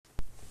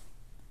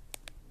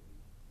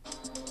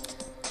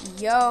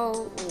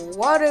Yo,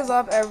 what is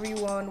up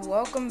everyone?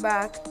 Welcome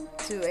back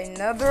to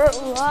another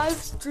live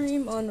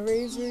stream on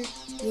Razor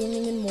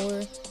Gaming and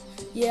More.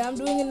 Yeah, I'm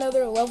doing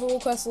another Level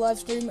Request live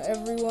stream,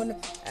 everyone,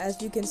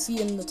 as you can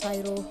see in the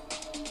title.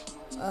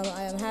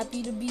 I am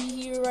happy to be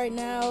here right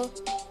now.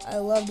 I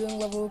love doing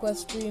Level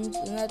Request streams,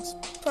 and that's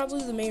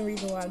probably the main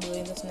reason why I'm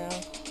doing this now.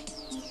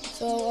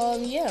 So,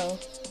 yeah,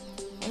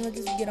 I'm gonna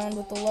just get on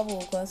with the level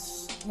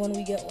requests when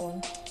we get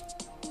one.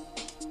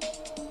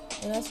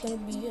 And that's gonna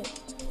be it.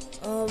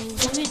 I'm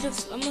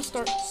gonna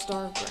start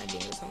star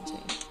grinding or something.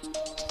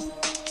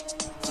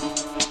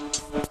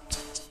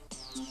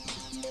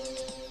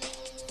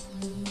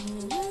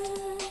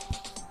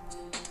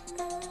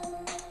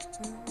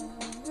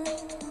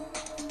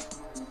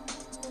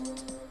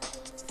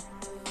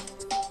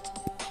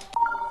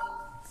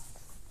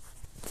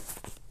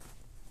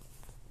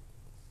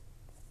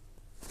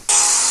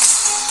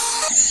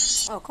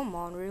 Oh, come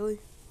on, really?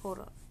 Hold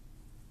up.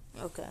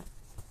 Okay.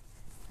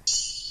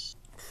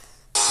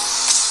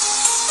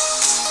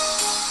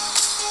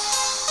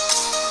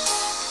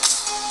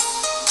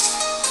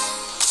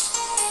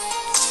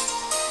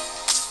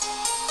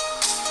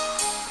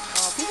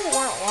 People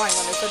weren't lying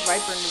when they said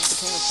Viper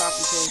became a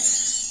copy paste.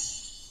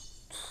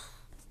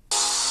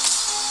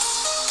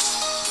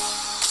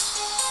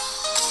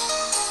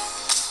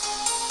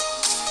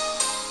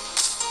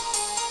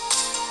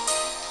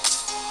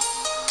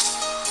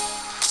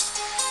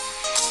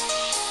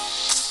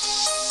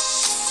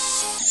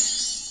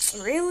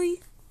 Really?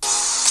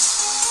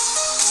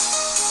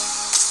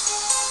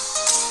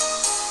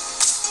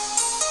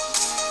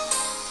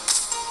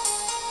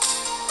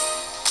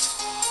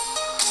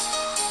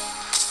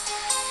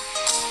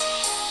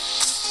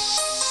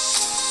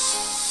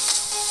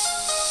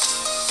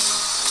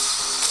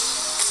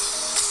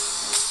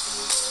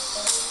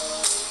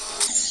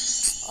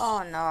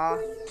 Oh, nah.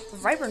 The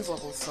Vibrance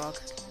levels suck.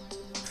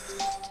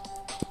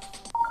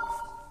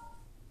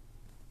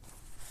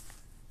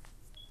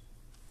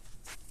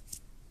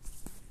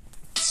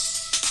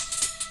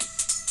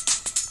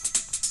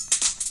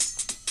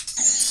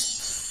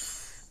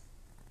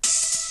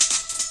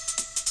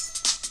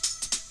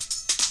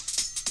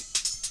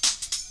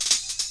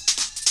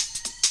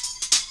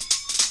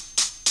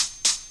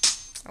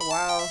 Oh,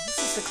 wow, this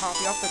is the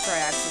copy off the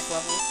Triaxis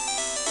level.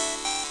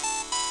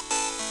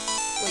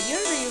 Wait, you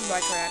never use by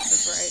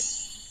Triaxis, right?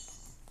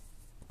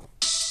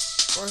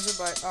 Or is it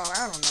by... oh,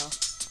 I don't know.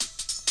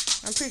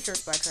 I'm pretty sure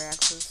it's by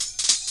Triaxis.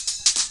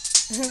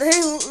 They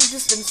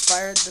just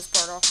inspired this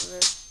part off of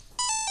it.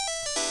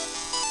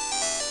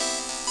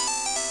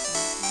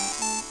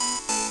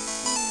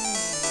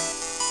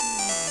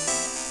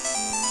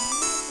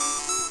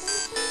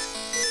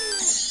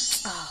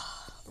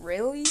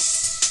 Really?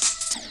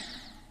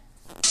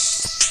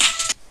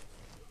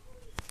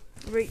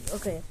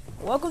 Okay.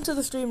 Welcome to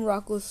the stream,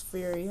 Rockless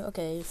Fury.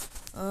 Okay.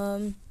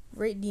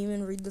 Rate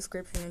Demon, read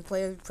description, and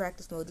play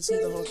practice mode to see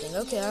the whole thing.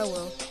 Okay, I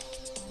will.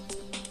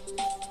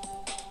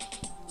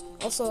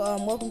 Also,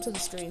 welcome to the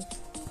stream.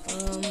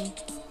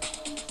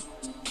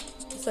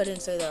 If I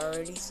didn't say that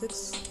already,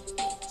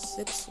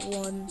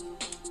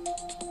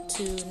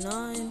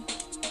 66129.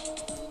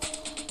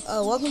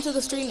 Welcome to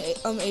the stream,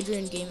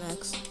 Adrian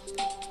GameX.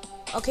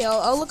 Okay,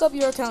 I'll look up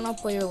your account. I'll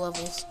play your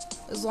levels,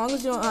 as long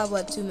as you don't have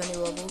like too many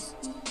levels.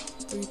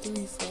 3,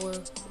 3, 4,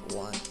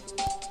 1.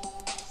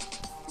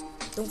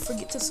 Don't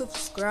forget to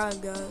subscribe,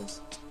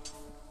 guys.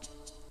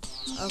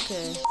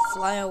 Okay,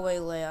 fly away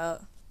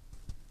layout.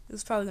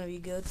 This is probably gonna be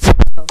good.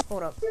 Oh,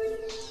 hold up.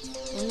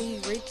 Let me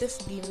rate this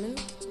demon.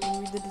 Let me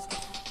read the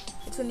description.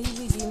 It's an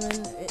easy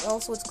demon. It's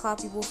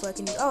copyable, so I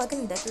can use. Oh, I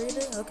can decorate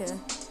it. Okay.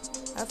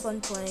 Have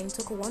fun playing.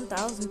 Took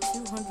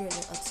 1,200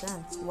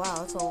 attempts.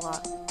 Wow, that's a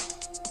lot.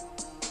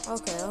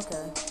 Okay.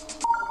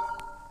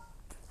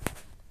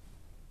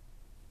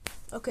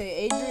 Okay,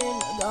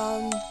 Adrian,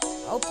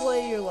 I'll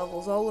play your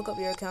levels. I'll look up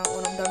your account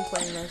when I'm done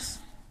playing this.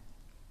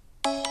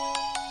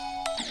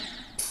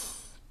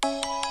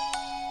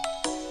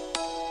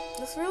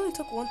 This really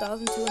took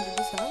 1,200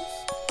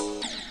 attempts?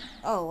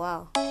 Oh,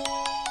 wow.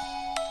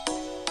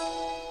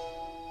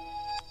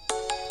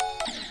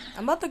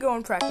 I'm about to go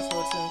in practice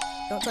mode soon.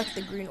 Don't touch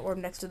the green orb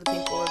next to the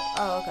pink orb.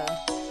 Oh, okay.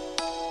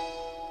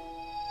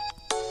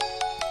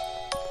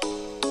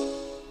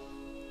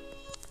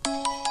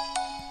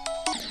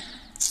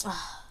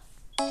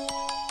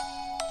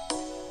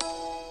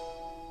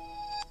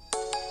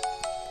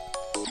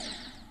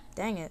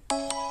 Dang it.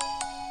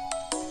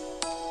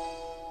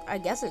 I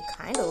guess it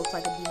kind of looks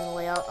like a demon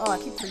layout. Oh, I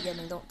keep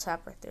forgetting. Don't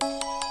tap right there.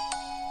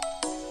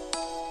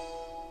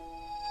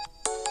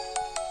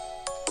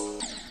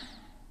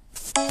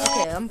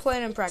 Okay, I'm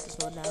playing in practice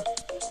mode now.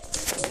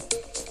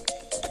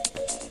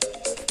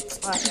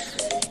 Oh, I keep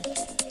forgetting.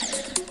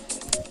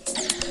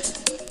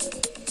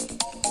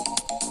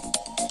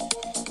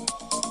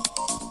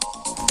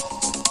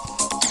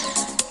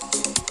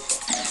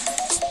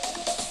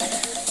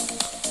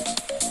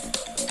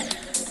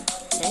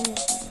 Dang it.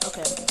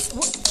 Okay.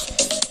 Whoop.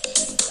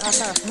 I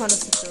thought I wanted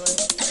to do it.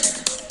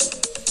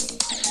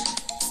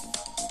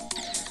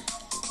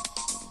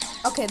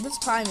 Okay, this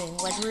timing,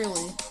 like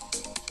really.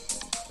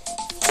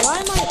 Why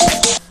am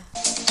I?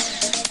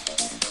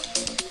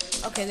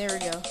 Okay, there we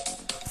go.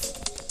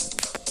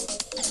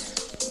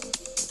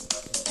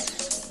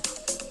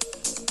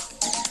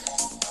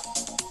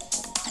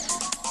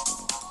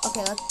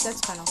 Okay,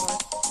 that's kind of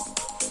hard.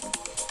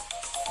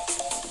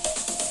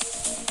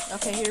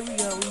 Okay, here we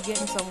go. We're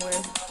getting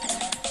somewhere.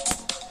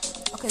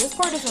 Okay, this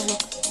part doesn't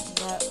look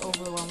that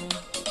overwhelming.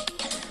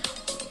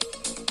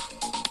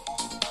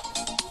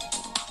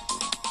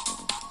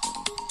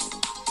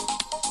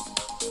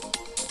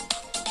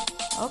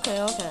 Okay,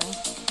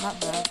 not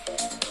bad.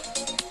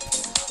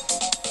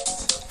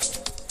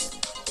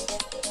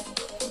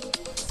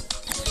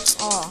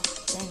 Aw,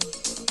 dang.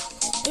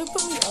 They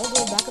put me all the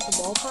way back at the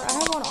ballpark. I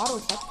have on auto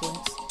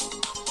checkpoints.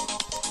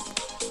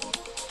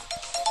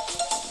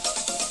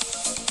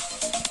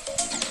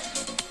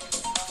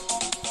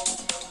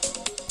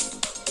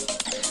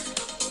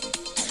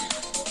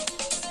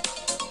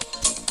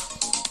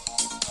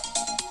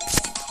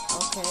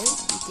 Okay,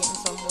 he's getting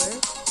somewhere.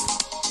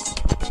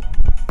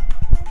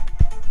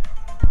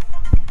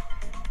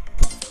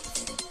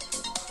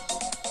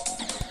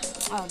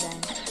 Oh,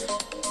 dang.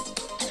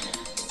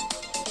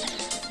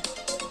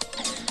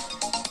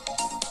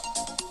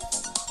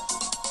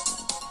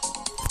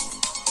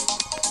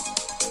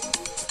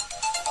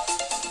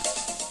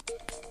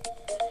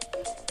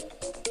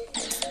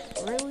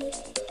 Really?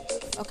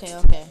 Okay.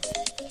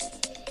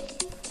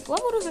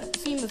 Level doesn't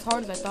seem as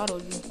hard as I thought it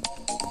would be.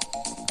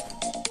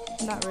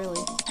 Not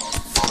really.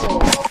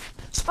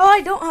 Oh,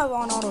 I don't have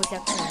on auto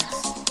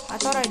checkpoints. I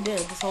thought I did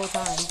this whole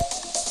time.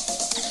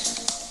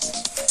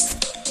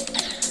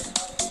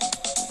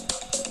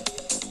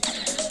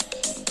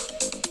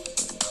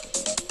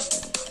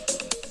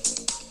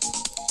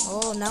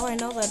 Oh, now I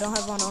know that I don't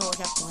have on auto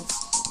checkpoints.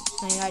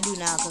 I mean, I do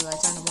now because I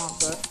turned them on,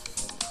 but...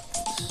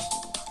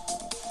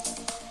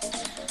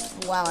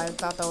 Wow, I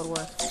thought that would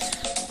work.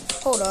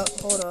 Hold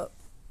up.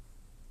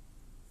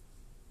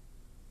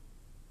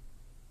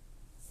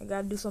 I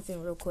gotta do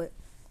something real quick.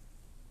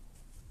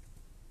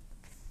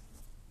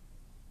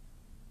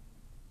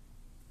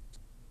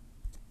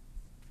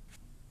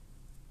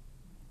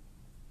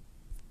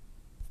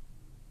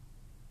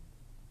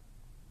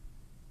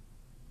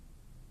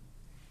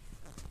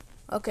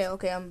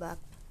 Okay, I'm back.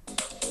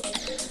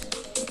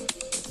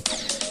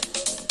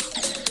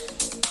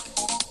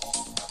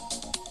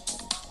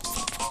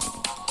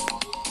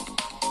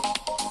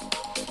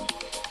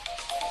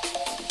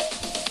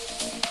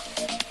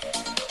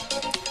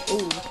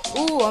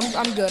 Ooh,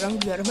 I'm good. I'm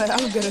good at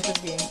this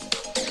game.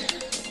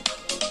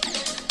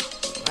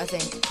 I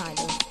think, kind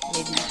of,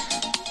 maybe.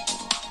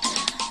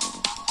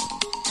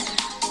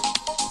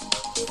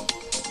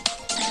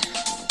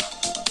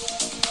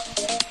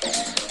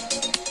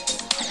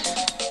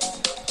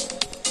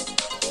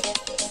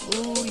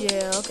 Ooh,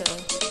 yeah, okay.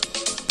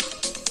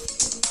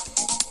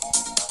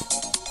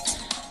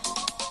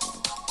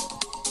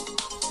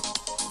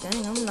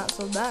 Dang, I'm not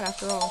so bad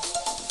after all.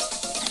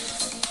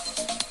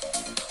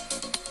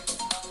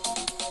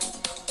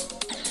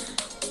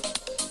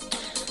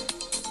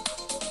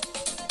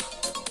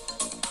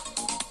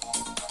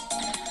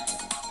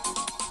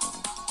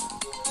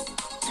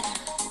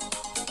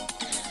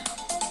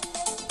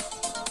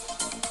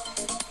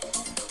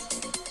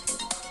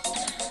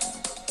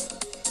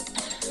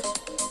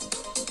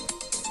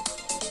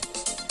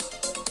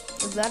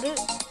 Is that it?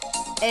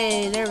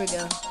 Hey, there we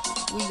go.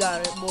 We got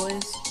it,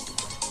 boys.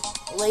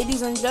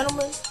 Ladies and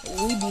gentlemen,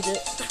 we beat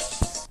it.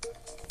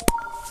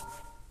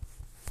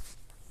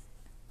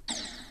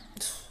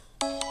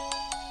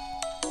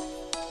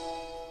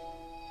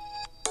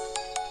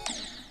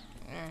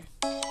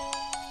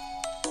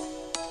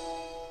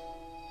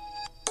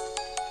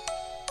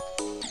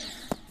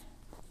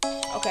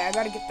 Okay, I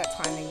gotta get that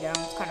timing down.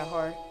 It's kind of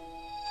hard.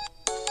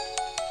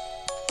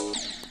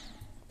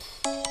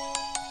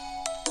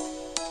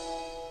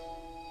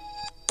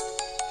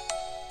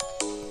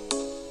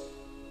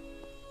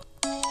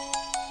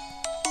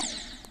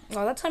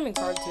 Oh, that timing's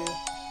hard too.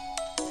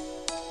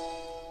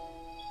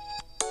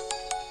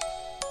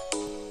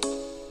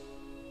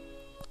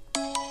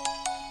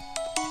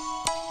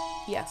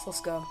 Yes,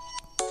 let's go.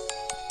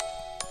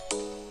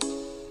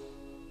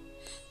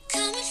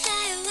 Come and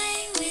fly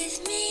away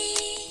with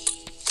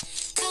me.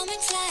 Come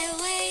and fly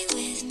away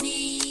with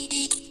me.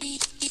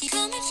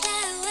 Come and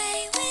fly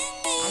away with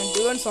me. I'm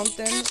doing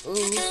something. Ooh.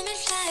 Come and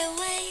fly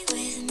away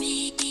with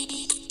me.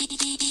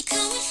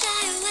 Come and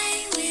fly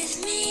away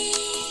with me.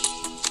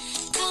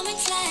 Come and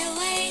fly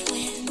away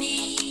with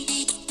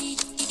me.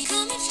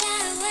 Come and fly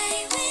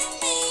away with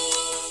me.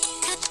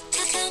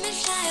 Come and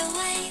fly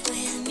away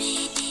with me.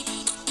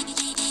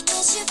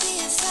 Don't you be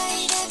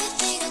afraid,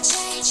 everything will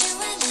change you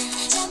and then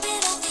jump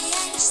it off the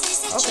ice.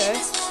 Okay.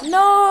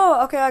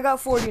 No! Okay, I got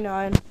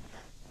 49.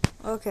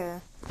 Okay.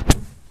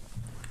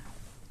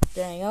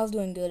 Dang, I was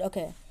doing good.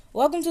 Okay.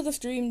 Welcome to the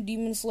stream,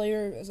 Demon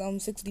Slayer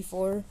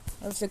 64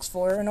 or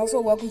 64, and also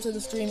welcome to the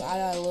stream,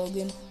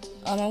 Logan.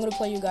 I'm gonna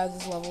play you guys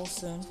this level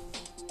soon.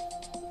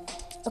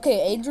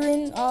 Okay,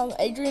 Adrian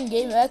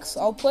Game X.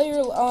 I'll play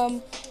your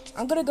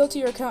I'm gonna go to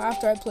your account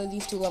after I play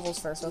these 2 levels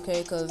first,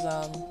 okay? Cause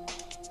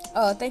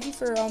thank you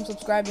for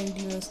subscribing,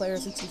 Demon Slayer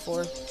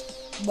 64.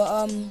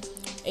 But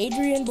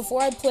Adrian,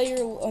 before I play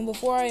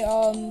play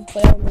all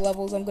the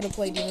levels, I'm gonna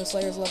play Demon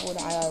Slayer's level and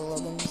I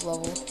Logan's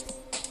level.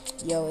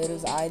 Yo, it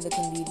is I, the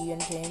Comedian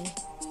King.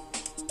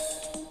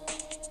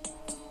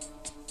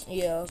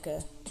 Yeah,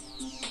 okay.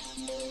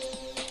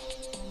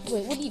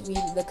 Wait, what do you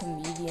mean, the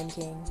Comedian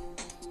King?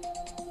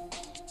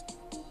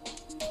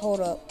 Hold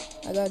up,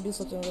 I gotta do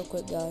something real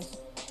quick, guys.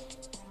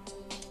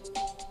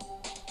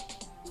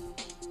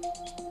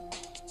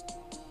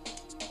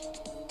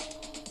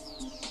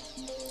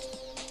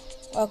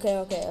 Okay,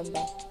 I'm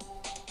back.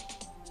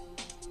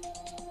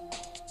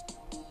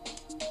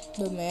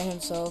 The man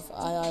himself,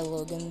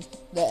 Logan,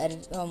 the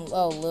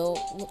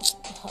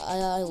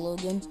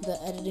Logan, the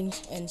editing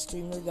and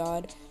streamer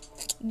god.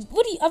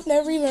 I've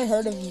never even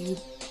heard of you.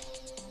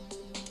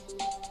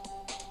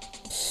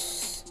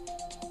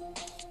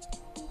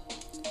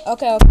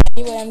 Okay,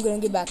 anyway, I'm gonna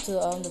get back to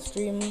the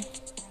stream.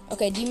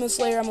 Okay, Demon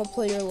Slayer, I'm gonna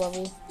play your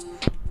level.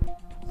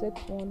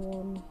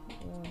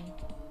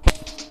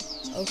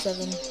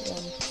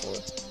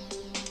 6110714.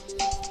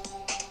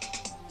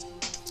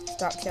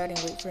 Stop chatting,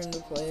 wait for him to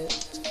play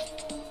it.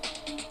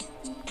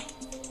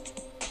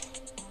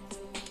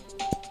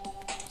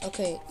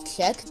 Okay,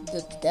 check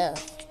the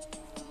death.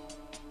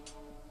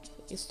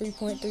 It's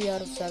 3.3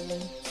 out of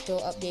 7.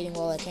 Still updating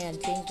while I can.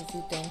 Changed a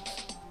few things.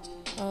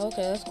 Oh,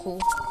 okay, that's cool.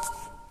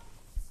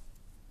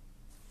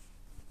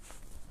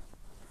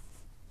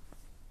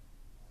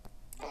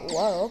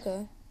 Wow,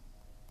 okay.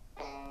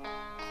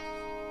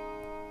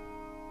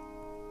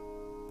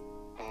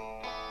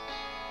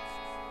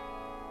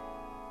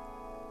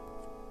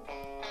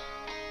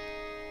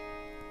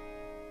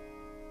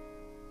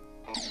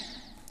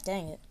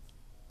 Dang it.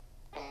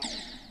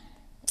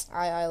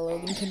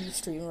 Logan, can you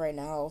stream right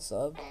now? I'll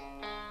sub.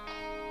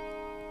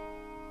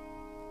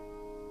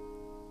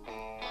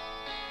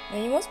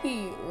 And you must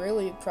be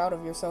really proud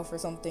of yourself or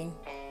something.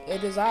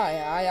 It is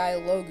I,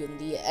 Logan,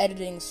 the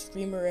editing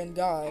streamer and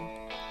god.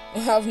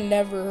 I've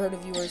never heard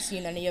of you or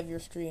seen any of your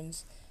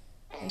streams.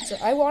 And so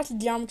I watch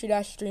Geometry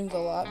Dash streams a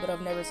lot, but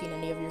I've never seen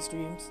any of your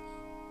streams.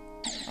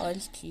 Oh, I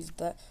just cheesed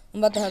that.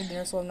 I'm about to have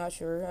dinner, so I'm not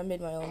sure. I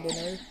made my own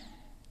dinner.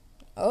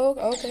 Oh,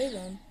 okay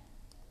then.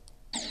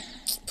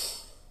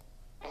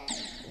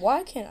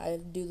 Why can't I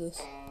do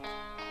this?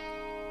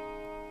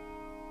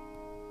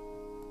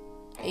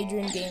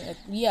 Adrian Game.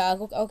 Yeah.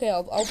 Okay.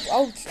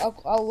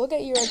 I'll look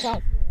at your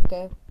account.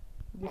 Okay.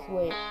 Just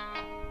wait.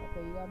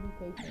 Okay. You gotta be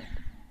patient.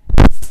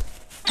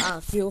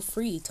 Feel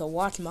free to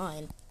watch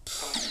mine.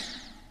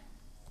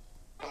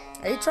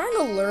 Are you trying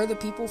to lure the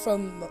people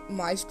from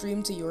my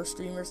stream to your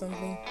stream or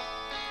something?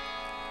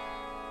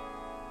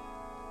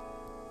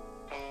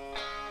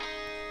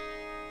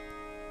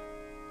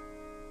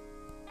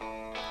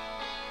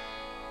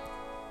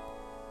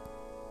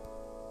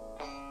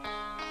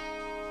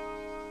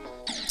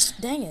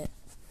 Dang it.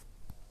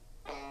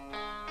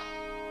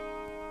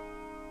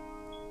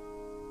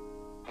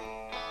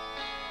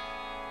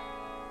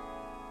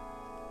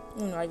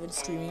 I'm not even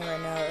streaming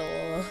right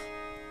now.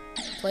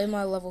 Play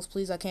my levels,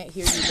 please. I can't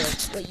hear you,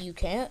 but wait, you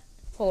can't?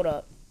 Hold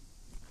up.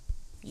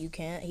 You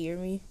can't hear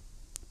me?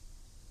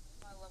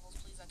 My levels,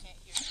 please. I can't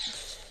hear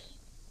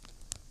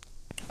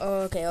you.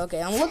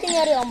 Okay. I'm looking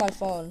at it on my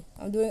phone.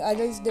 I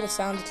just did a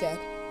sound check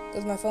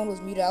because my phone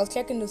was muted. I was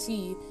checking to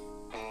see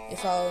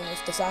if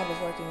the sound was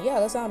working. Yeah,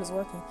 the sound is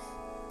working.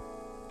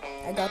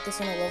 I got this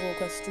in a level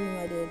quest stream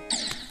I did.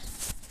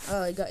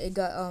 Oh, it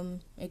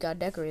got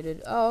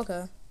decorated. Oh,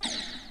 okay.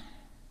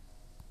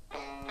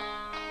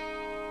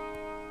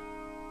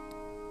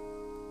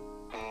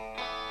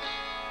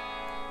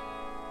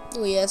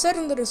 Well, yeah, it said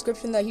in the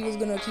description that he was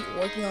gonna keep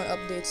working on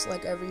updates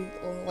like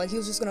he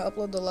was just gonna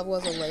upload the level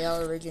as a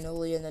layout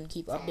originally and then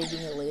keep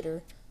updating it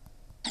later.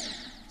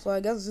 So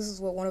I guess this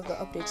is what one of the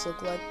updates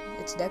look like.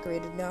 It's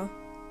decorated now.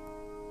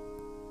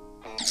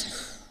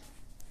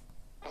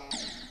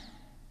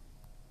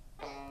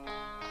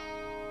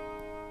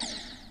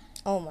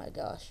 Oh my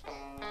gosh.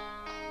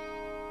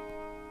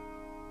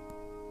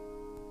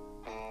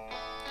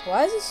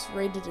 Why is this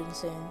rated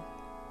insane?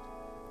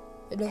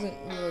 It doesn't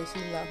really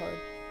seem that hard.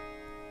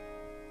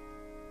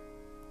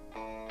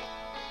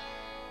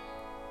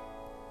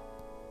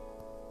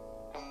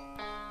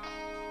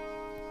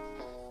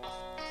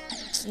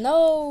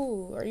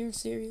 No! Are you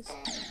serious?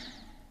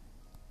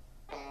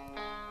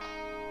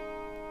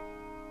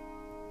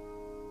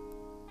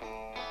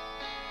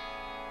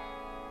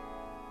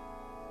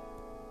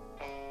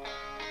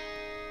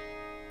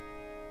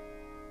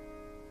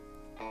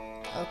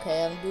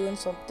 Okay, I'm doing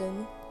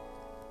something.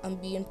 I'm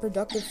being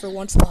productive for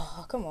once.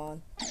 Oh, come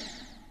on.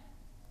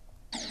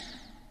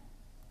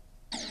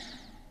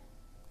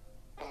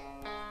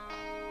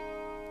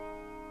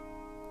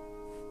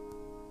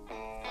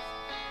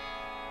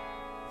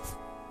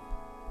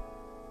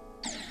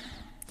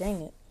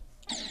 Dang it.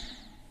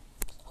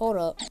 Hold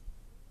up.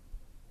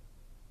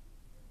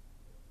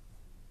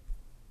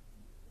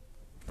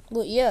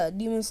 Well, yeah,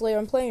 Demon Slayer,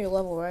 I'm playing your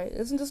level, right?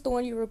 Isn't this the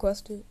one you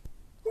requested?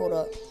 Hold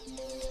up.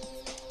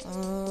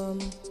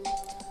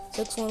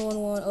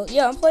 6111. Oh,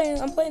 yeah, I'm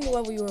playing the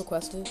level you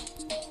requested.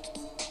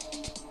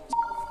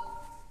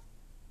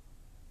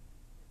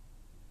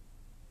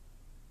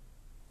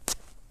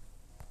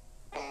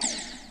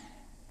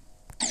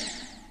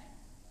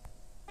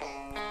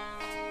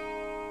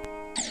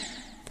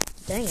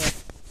 Dang it.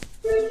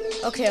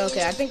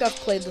 Okay, I think I've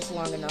played this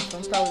long enough.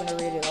 I'm probably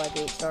gonna rate it like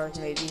 8 stars,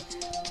 maybe.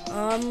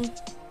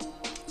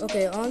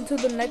 Okay, on to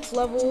the next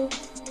level,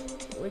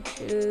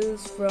 which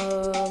is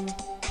from...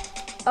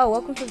 Oh,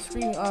 welcome to the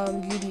stream,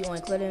 Judy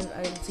Oink. I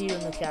didn't see you in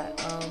the chat.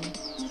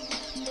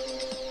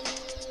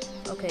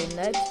 Okay,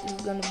 next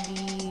is gonna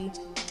be...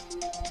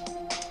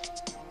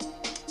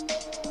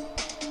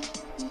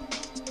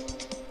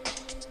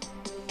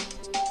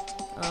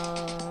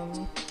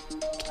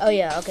 Oh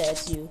yeah, okay,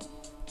 it's you.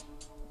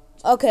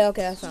 Okay, I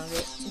found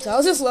it. So I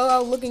was just I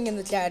was looking in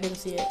the chat, I didn't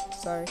see it.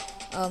 Sorry.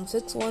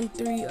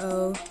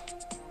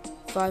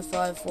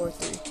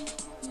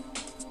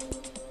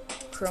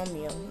 61305543.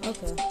 Chromium.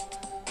 Okay.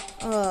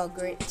 Oh,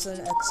 great. It's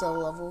an XL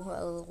level.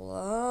 I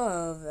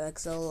love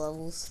XL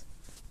levels.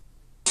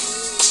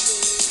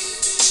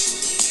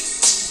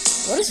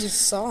 What is this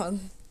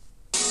song?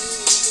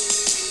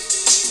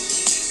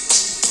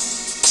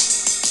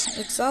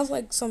 It sounds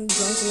like some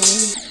drunk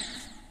woman.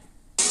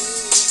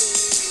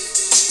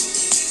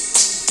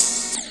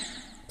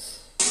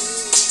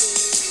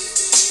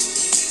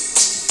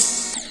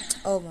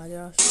 Oh my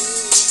gosh.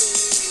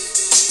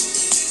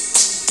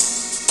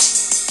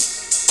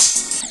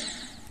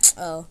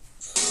 Oh.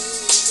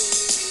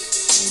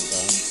 I'm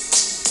done.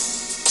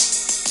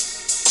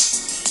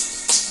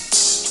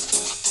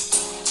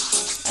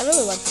 I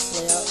really like this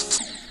layout.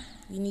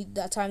 You need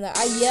that time that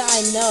I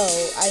know.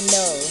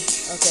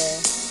 Okay.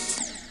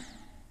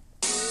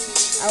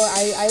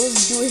 I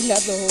was doing that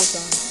the whole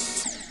time.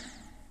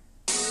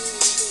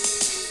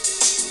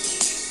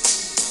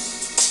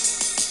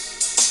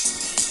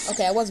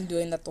 Okay, I wasn't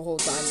doing that the whole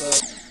time,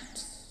 but...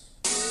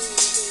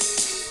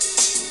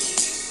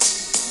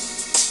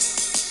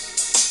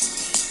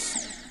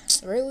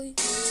 Really?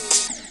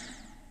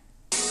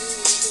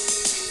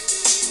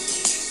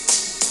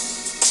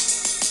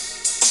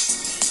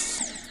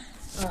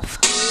 Ugh.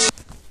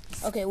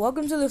 Okay,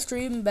 welcome to the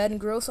stream, Ben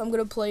Gross. I'm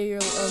gonna play your,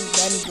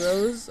 Ben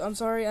Gross. I'm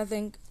sorry, I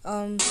think,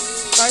 sorry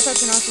if I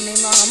pronounced your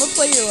name wrong. I'm gonna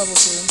play your level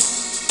soon.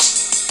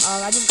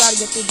 I just gotta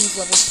get through these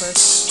levels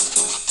first.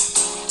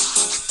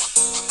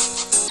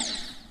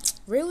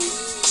 Really?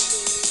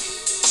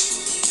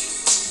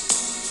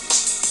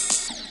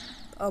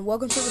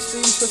 Welcome to the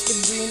stream,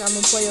 Twisted Green. I'm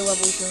gonna play your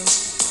level soon.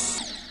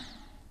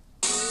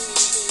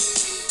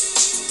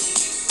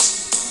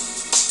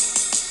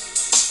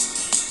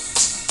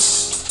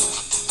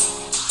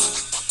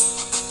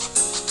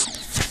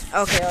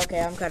 Okay,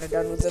 I'm kind of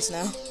done with this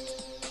now.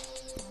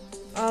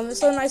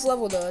 It's a nice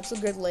level though. It's a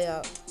good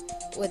layout.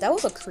 Wait, that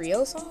was a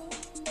Creo song?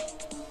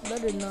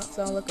 That did not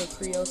sound like a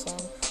Creo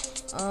song.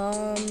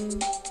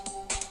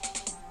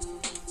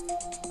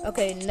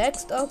 Okay,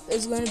 next up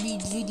is going to be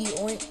GD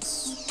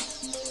Oinks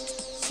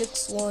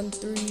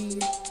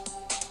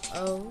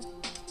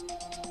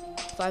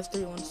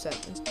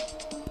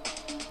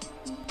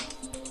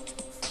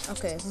 61305317.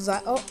 Okay, a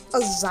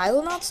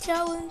Xylonox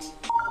challenge?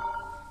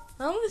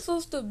 How am I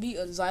supposed to beat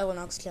a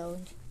Xylonox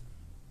challenge?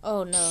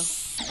 Oh no.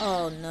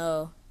 Oh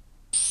no.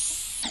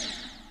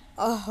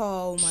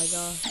 Oh my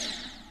gosh.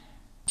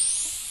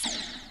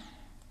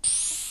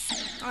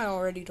 I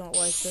already don't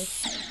like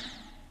this.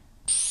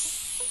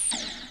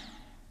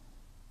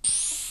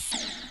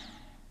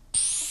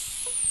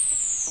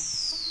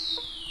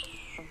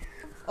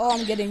 Oh,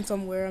 I'm getting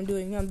somewhere. I'm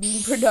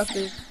being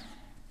productive.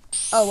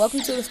 Oh,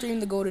 welcome to the stream,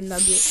 the Golden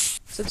Nugget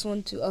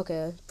 612.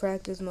 Okay,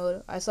 practice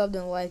mode. I subbed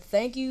and liked.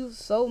 Thank you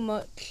so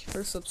much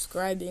for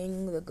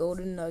subscribing, the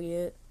Golden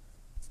Nugget.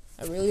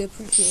 I really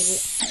appreciate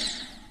it.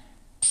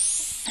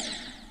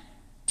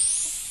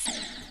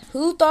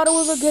 Who thought it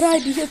was a good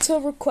idea to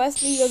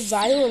request me a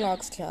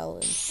Xylonox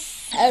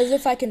challenge? As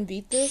if I can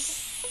beat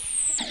this?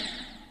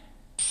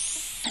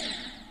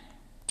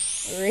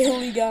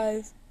 Really,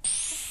 guys?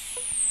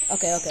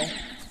 Okay.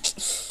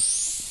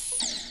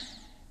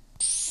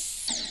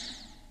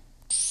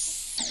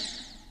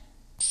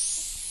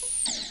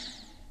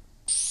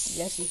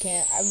 Yes, you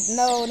can.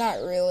 No,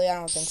 not really. I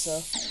don't think so.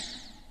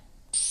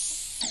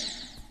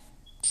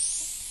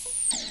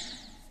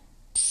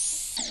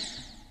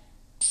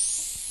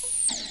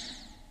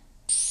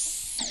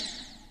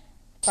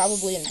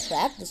 Probably in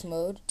practice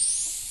mode.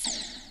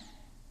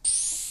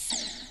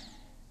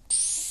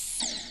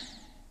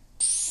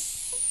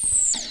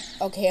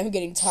 Okay, I'm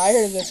getting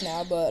tired of this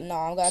now, but no,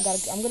 I'm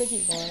gonna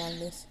keep going on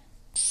this.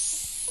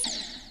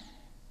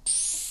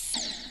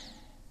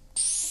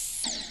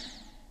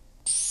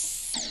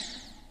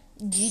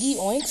 GD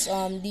Oinks,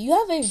 do you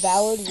have a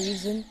valid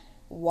reason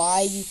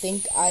why you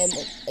think I am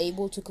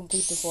able to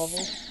complete this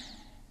level?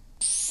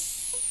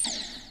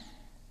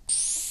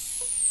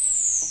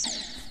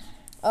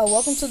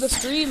 Welcome to the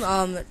stream,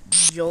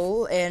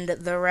 Joel, and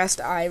the rest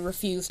I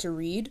refuse to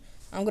read.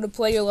 I'm gonna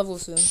play your level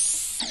soon.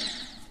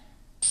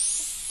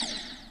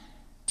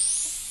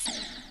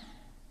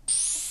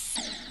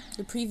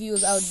 The preview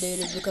is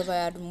outdated because I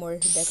added more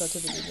deco to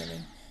the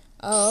beginning.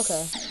 Oh,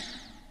 okay.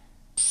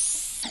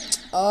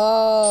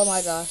 Oh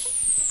my gosh.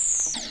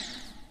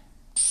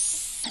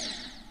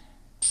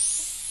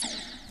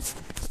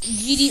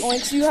 GD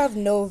Oinks, you have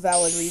no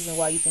valid reason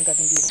why you think I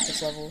can beat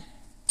this level.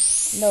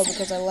 No,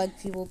 because I like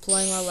people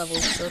playing my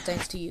levels, so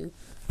thanks to you.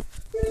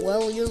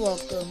 Well, you're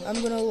welcome.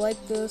 I'm gonna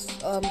like this.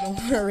 I'm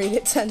gonna rate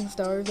it 10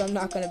 stars. I'm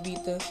not gonna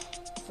beat this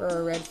for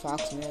a red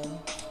fox, man.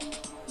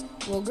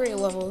 Well, great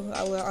level.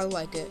 I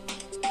like it.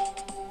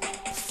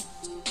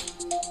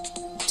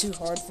 Too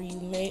hard for you,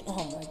 mate.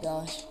 Oh my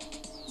gosh.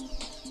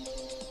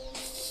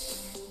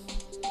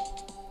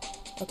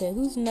 Okay,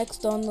 who's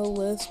next on the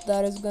list?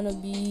 That is gonna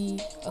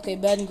be... Okay,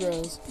 Ben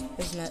Grows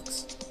is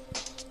next.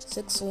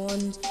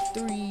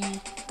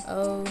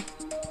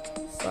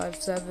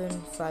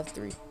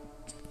 6130575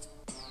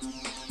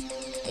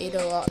 80.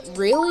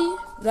 Really?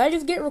 Did I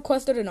just get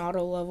requested an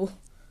auto level?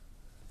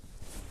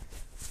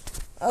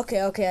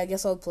 Okay, I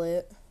guess I'll play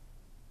it.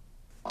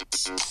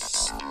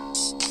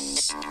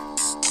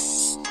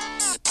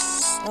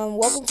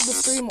 Welcome to the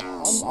stream,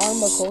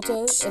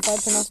 Armacolta, if I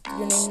pronounced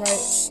your name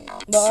right.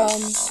 But,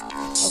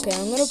 okay,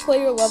 I'm gonna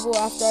play your level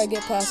after I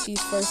get past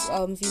these first,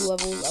 few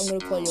levels. I'm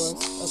gonna play yours,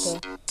 okay?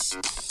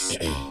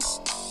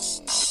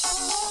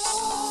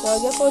 So I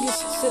guess I'll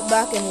just sit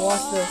back and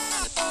watch this.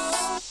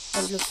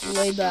 And just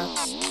lay back.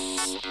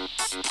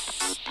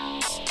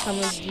 How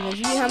many demons?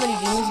 You mean how many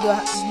demons do I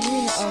have? You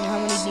mean, how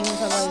many demons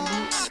have I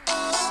beat?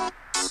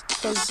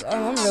 Because,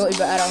 I'm really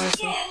bad,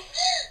 honestly.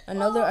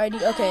 Another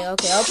ID? Okay, I'll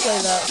play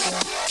that soon.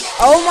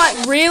 Oh my,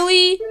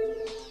 really?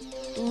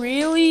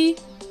 Really?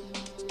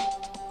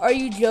 Are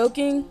you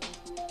joking?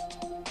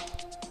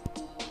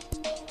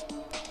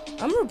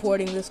 I'm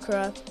reporting this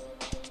crap.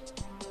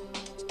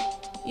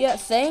 Yeah,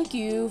 thank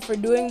you for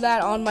doing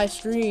that on my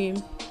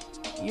stream.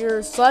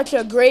 You're such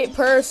a great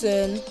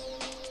person.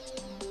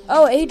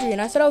 Oh, Adrian,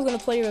 I said I was gonna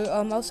play your,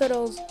 I said I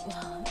was,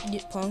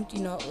 get punked,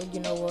 you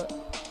know what.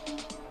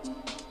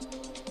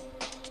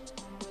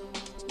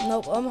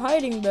 Nope, I'm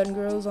hiding Ben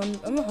Grows.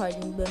 I'm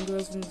hiding Ben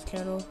Grows from this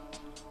channel.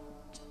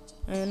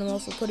 And I'm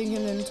also putting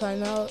him in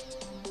timeout.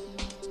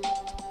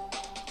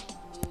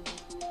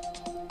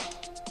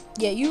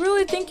 Yeah, you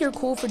really think you're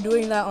cool for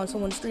doing that on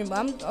someone's stream,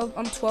 but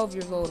I'm 12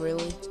 years old,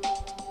 really.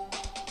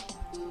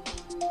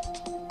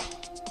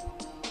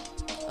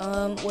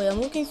 Wait, I'm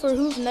looking for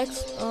who's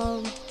next,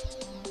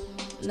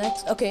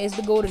 okay, it's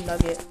the Golden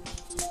Nugget.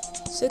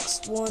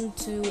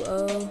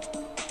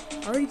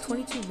 6120, already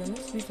 22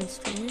 minutes we've been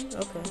streaming?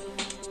 Okay.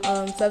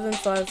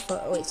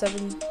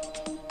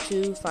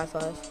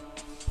 7255.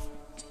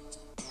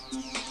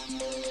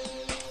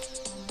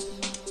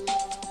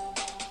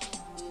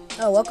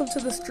 Oh, welcome to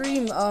the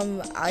stream,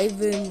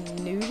 Ivan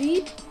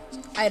Nudie?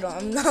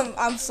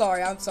 I'm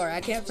sorry, I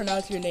can't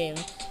pronounce your name.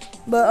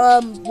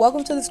 But,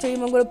 welcome to the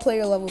stream. I'm gonna play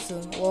your level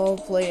soon. Well,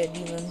 play it,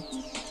 demon.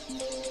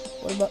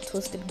 What about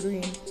Twisted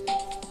Green?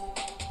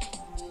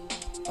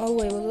 Oh,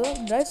 wait,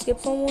 did I skip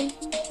someone?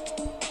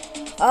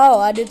 Oh,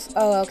 I did,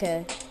 oh,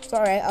 okay.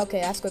 Sorry,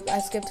 okay, I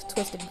skipped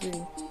Twisted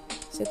Green.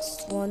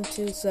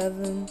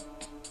 6127,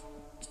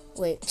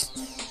 wait.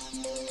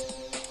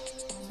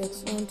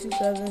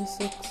 6127,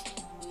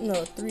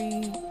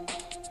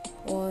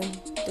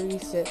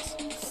 3136.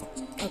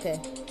 Okay,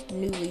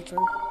 new Leaper.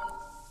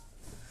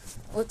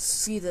 Let's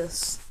see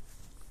this.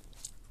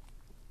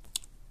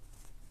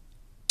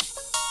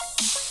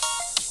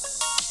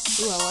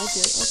 Ooh, I like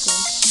it. Okay.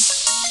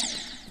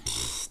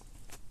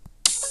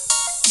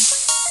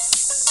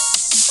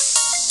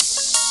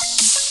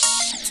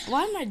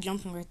 Why am I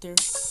jumping right there?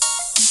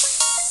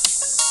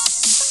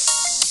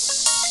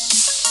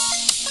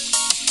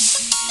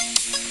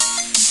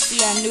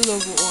 See, I knew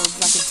those were orbs.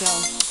 I could tell.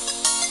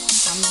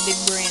 I'm a big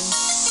brain.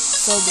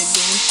 So big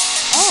brain.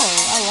 Oh,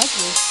 I like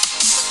this.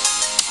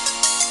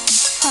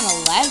 Kind of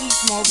laggy,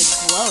 small, but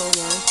glow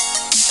though.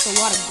 It's a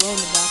lot of glow in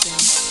the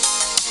background.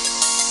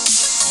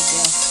 I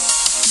guess.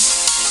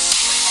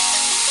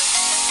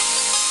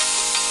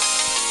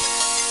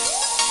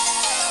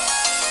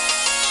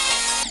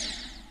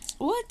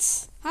 What?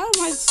 How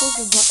am I supposed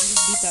to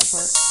beat that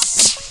part?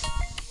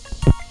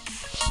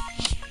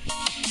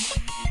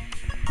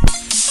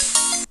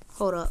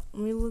 Hold up.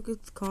 Let me look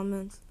at the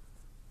comments.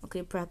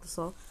 Okay, practice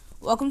all.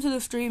 Welcome to the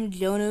stream,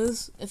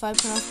 Jonas. If I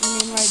pronounced your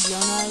name right,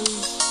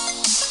 Jonas.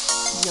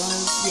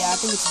 Yeah, I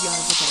think it's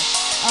Jonas. Okay.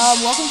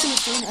 Welcome to the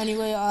stream.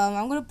 Anyway,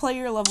 I'm gonna play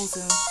your level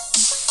soon.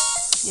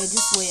 Yeah,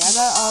 just wait. I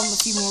got a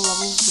few more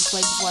levels to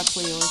play before I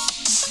play yours.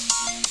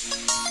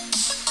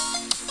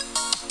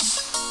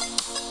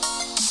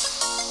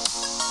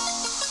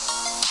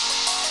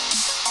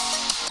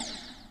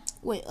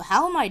 Wait,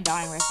 how am I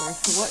dying right there?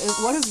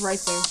 What is right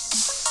there?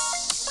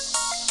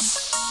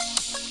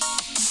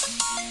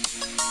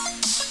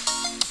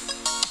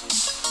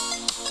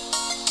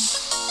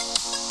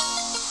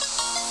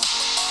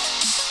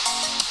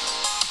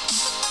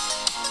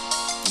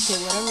 Okay,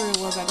 whatever it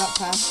was, I got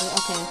past it.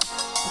 Okay.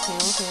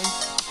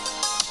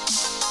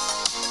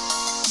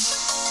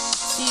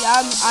 See,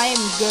 I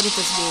am good at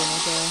this game,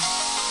 okay?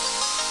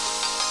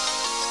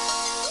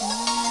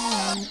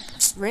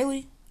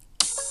 Really?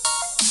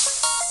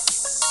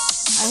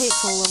 I hate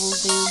troll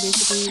levels.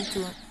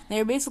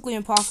 They're basically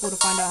impossible to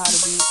find out how to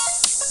beat.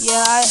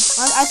 Yeah,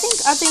 I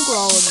think we're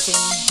all on the same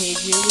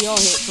page here. We all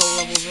hate troll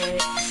levels, right?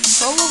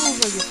 Troll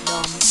levels are just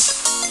dumb.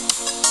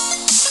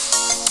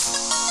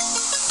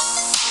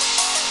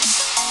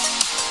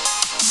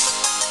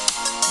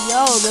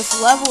 Yo,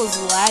 this level is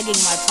lagging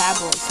my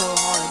tablet so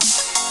hard.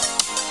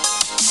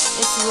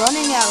 It's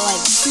running at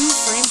like 2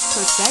 frames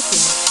per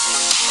second.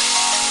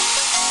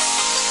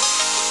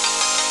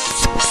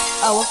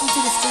 Oh, welcome to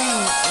the stream,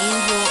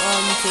 Angel,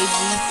 KG.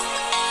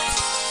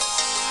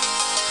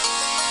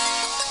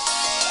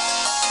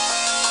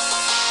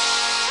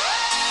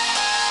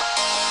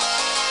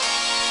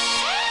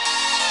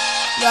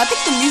 Yeah, I think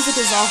the music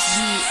is off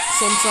beat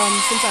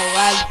since I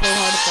lagged so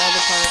hard at the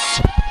other part.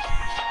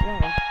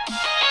 Wow.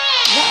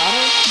 Is that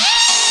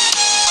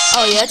auto?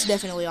 Oh yeah, it's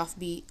definitely off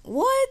beat.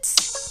 What?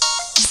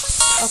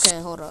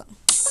 Okay, hold up.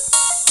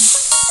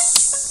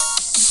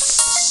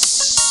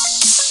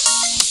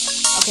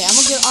 Okay, I'm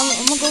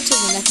gonna go to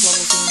the next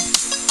level soon.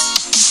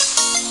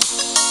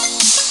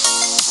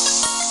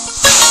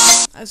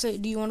 I say,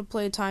 do you want to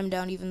play Time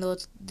Down even though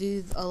it's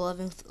the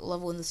 11th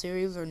level in the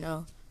series or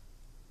no?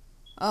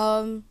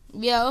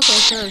 Yeah, okay,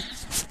 sure.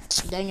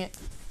 Dang it.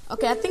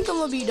 Okay, I think I'm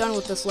gonna be done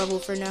with this level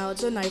for now.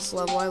 It's a nice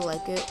level, I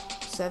like it.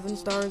 7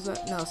 stars?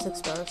 No, 6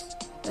 stars.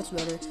 That's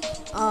better.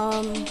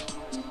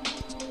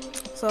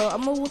 So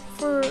I'm gonna look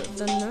for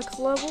the next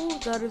level.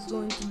 That is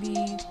going to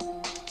be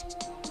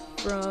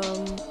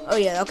from... Oh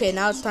yeah, okay,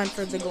 now it's time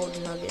for the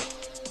golden nugget.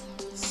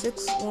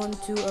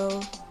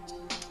 6120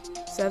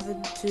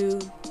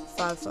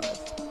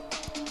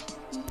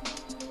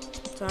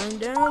 7255. Time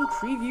Down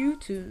Preview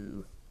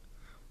 2.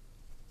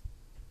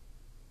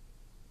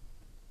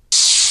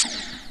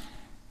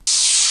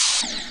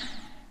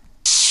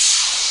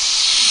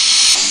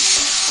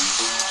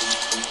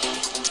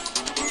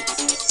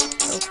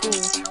 Oh,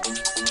 cool.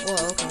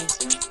 Whoa, okay.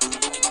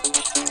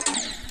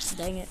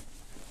 Dang it.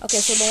 Okay,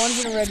 so the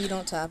ones in red you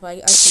don't tap. I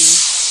see.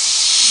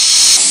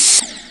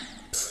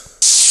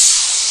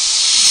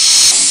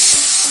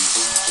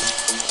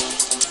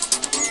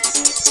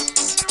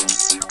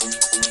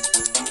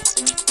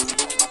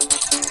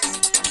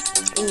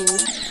 Ooh.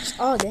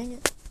 Oh, dang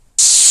it.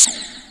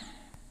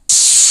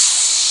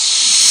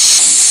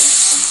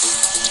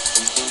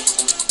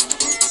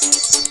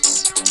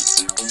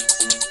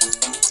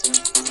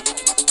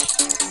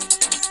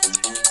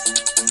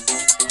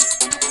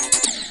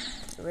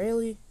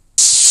 Really?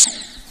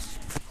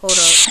 Hold up.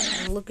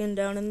 I'm looking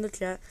down in the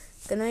chat.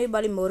 Can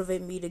anybody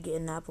motivate me to get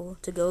an apple?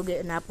 To go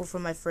get an apple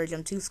from my fridge?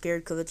 I'm too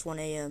scared because it's 1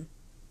 a.m.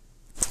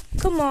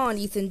 Come on,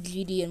 Ethan,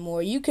 GD, and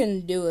more. You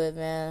can do it,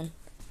 man.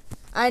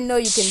 I know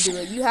you can do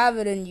it. You have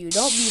it in you.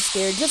 Don't be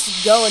scared.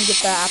 Just go and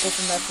get that apple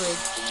from that fridge.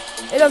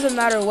 It doesn't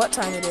matter what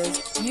time it is.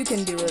 You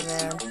can do it,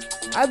 man.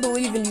 I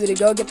believe in you to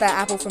go get that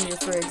apple from your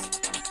fridge.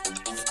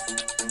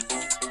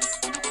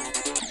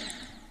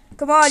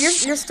 Come on,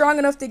 you're strong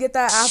enough to get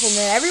that apple,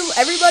 man.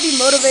 Everybody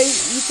motivate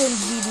Ethan,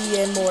 GD,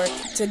 and more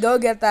to go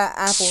get that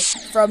apple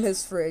from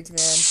his fridge,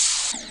 man.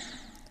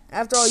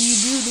 After all, you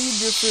do need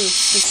your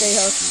fruits to stay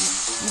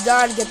healthy. You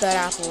gotta get that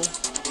apple.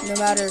 No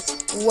matter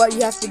what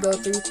you have to go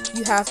through,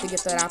 you have to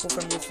get that apple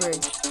from your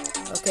fridge.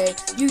 Okay?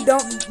 You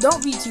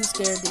don't be too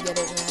scared to get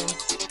it, man.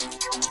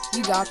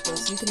 You got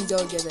this. You can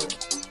go get it.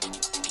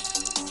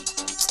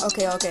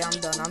 Okay, I'm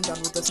done. I'm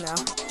done with this now.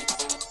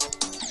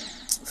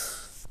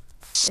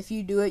 If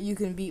you do it, you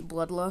can beat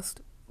Bloodlust.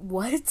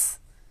 What?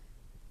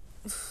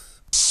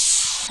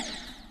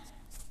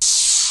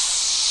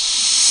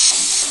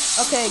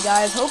 Okay,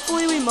 guys,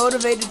 hopefully we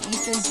motivated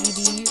Ethan,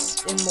 GD,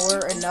 and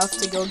more enough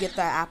to go get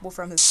that apple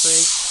from his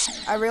fridge.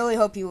 I really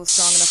hope he was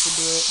strong enough to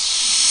do it.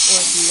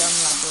 Or he, I'm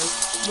not sure.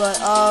 But,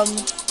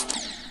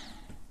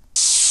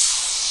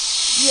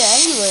 yeah,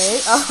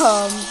 anyway,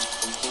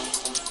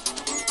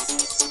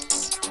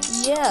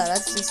 yeah,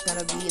 that's just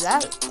gonna be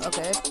that.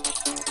 Okay.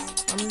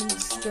 I'm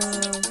just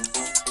gonna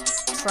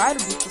try to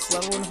beat this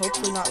level and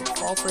hopefully not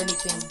fall for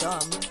anything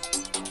dumb.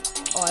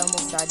 Oh, I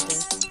almost died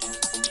there.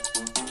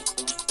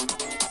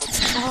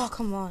 Oh,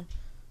 come on.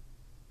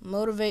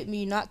 Motivate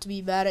me not to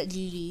be bad at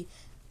GD.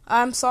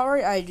 I'm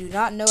sorry, I do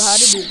not know how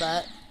to do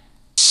that.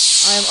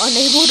 I am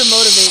unable to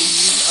motivate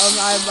you.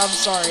 I'm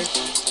sorry.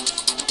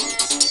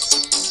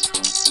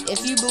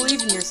 If you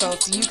believe in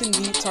yourself, you can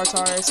beat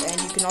Tartarus, and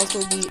you can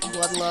also beat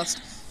Bloodlust,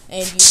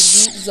 and you can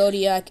beat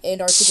Zodiac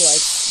and Arctic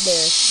Lights.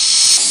 There.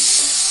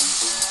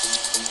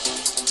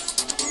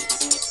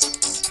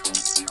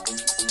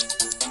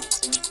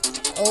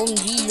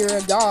 OMG, you're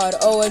a god.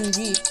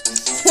 OMG.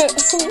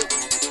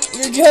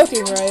 You're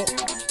joking, right?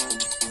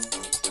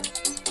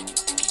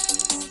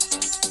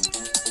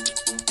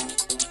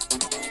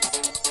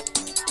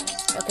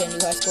 Okay, new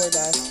high score,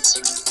 guys.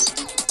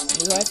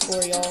 New high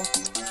score, y'all.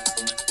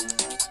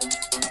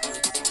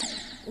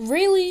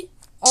 Really?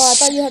 Oh, I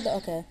thought you had the...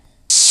 Okay.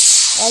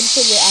 I'll just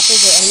put your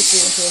apples or any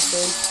fruit into a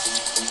fridge.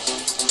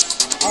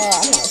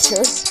 I'm not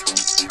sure.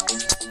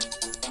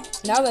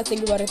 Now that I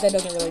think about it, that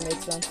doesn't really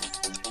make sense.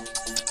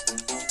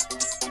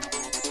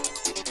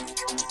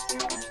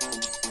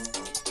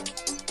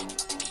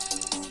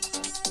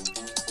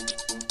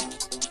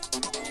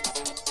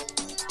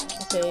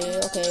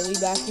 Okay, we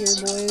back here,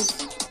 boys.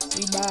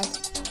 We back.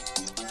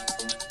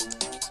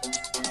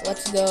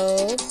 Let's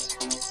go.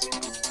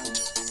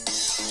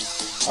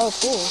 Oh,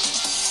 cool.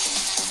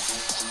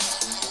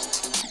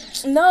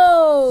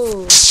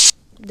 No!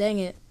 Dang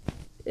it.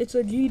 It's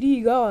a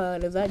GD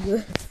god. Is that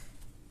good?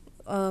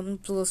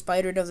 So the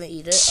spider doesn't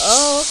eat it.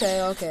 Oh,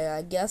 okay.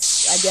 I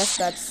guess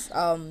that's,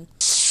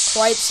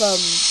 quite some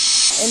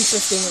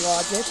interesting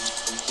logic.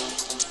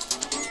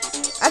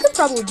 I could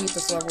probably beat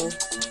this level.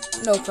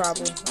 No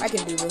problem. I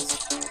can do this.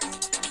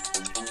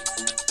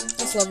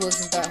 This level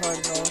isn't that hard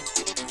at all.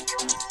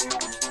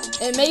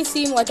 It may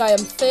seem like I am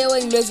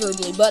failing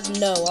miserably, but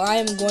no, I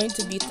am going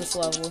to beat this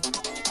level.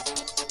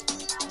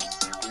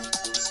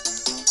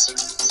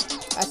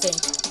 I think.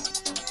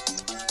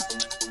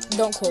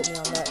 Don't quote me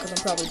on that, because I'm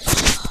probably...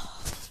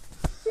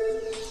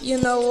 You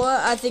know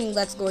what? I think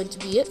that's going to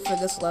be it for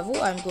this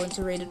level. I'm going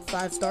to rate it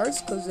 5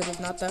 stars, because it is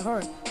not that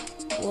hard.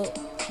 Well,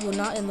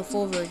 not in the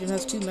full version. It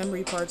has 2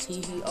 memory parts.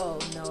 Oh,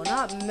 no,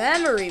 not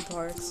memory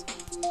parts.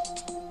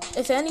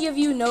 If any of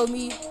you know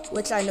me,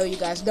 which I know you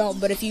guys don't,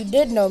 but if you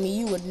did know me,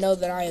 you would know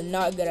that I am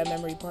not good at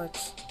memory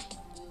parts.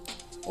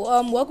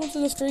 Well, welcome to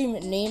the stream.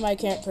 Name I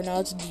can't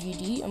pronounce,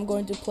 GD. I'm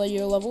going to play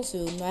your level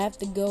soon. I have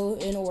to go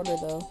in order,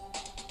 though.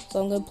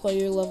 So I'm going to play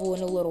your level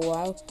in a little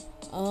while.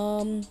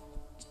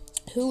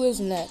 Who is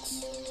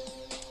next?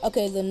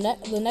 Okay, the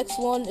next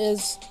one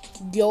is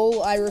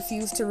Joel. I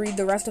refuse to read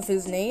the rest of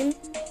his name.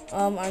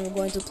 I'm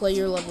going to play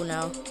your level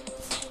now.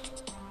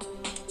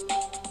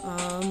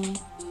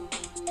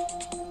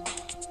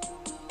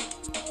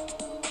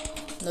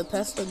 The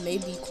Pesta may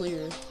be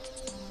clear.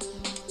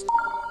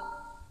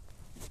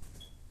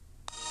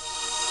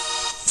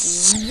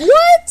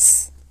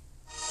 What?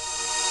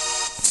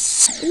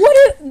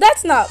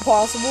 That's not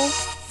possible.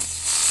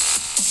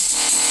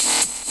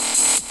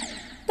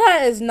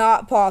 That is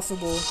not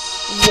possible.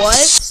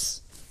 What?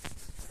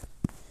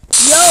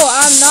 Yo,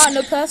 I'm not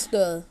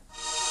Nepesta.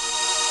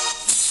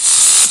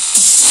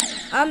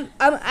 I'm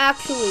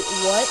actually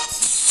what?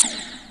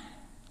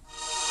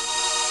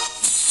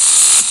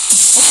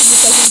 Also, the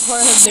second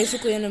part has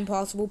basically an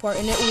impossible part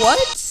in it. What?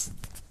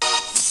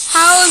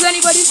 How is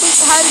anybody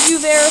supposed? How did you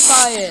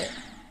verify it?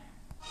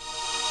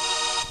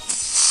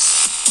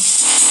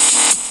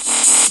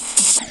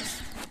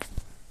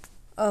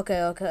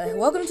 Okay.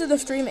 Welcome to the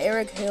stream,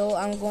 Eric Hill.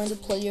 I'm going to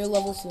play your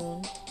level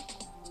soon.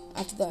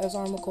 After that is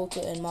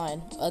Armaculta and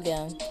mine.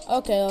 Again.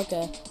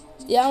 Okay.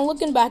 Yeah, I'm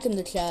looking back in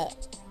the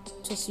chat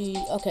to see.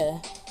 Okay.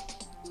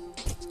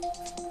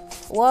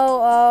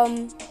 Well,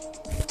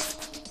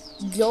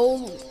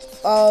 Joel,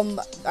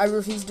 I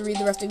refuse to read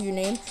the rest of your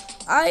name.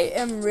 I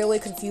am really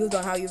confused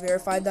on how you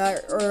verified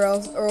that,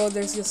 or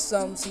there's just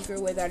some secret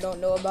way that I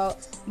don't know about.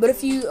 But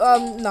if you,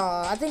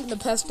 nah, I think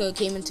Nepesta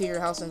came into your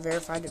house and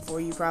verified it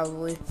for you,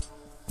 probably.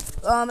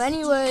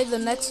 Anyway, the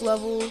next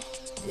level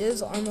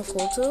is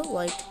Armaculta,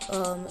 like,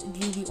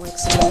 GD like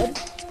said.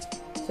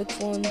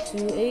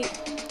 6128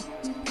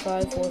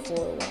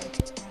 5441.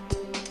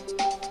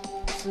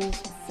 This is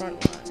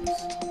front lines.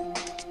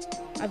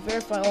 I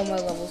verify all my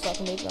levels so I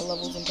can make my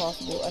levels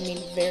impossible. I mean,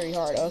 very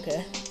hard.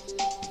 Okay.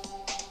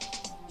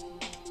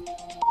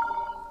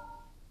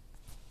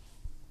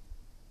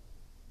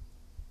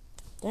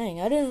 Dang,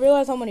 I didn't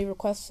realize how many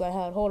requests I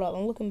had. Hold up,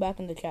 I'm looking back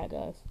in the chat,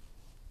 guys.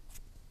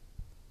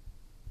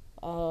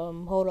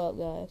 Hold up,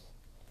 guys.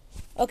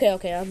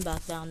 Okay, I'm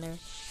back down there.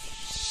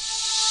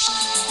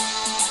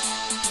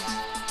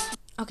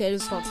 Okay,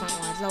 this is called front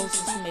lines. That was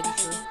just making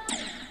sure.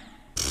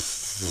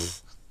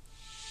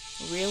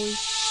 Really?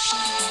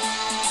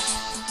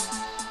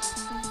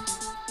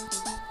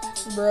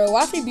 Bro,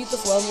 watch me beat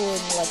this level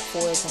in like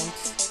 4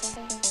 attempts.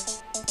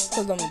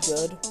 Because I'm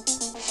good.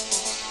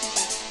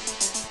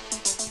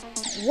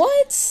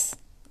 What?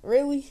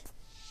 Really?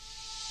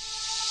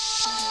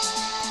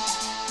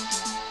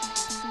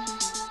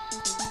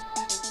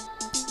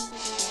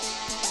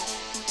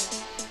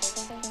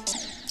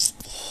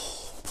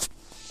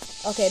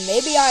 Okay,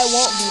 maybe I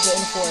won't beat it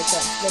in 4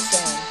 attempts. Just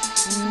saying.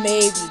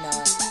 Maybe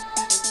not.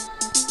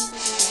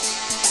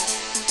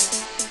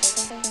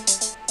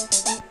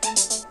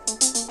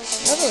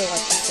 I really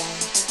like this song.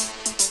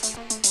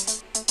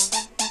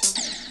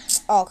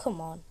 Oh, come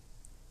on.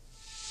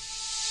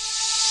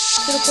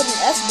 Should have put an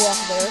S block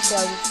there so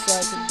I could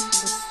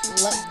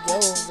just let go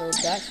of the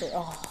backstory.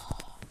 Oh.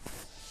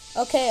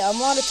 Okay,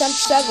 I'm on attempt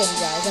 7,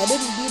 guys. I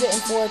didn't beat it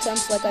in 4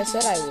 attempts like I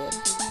said I would.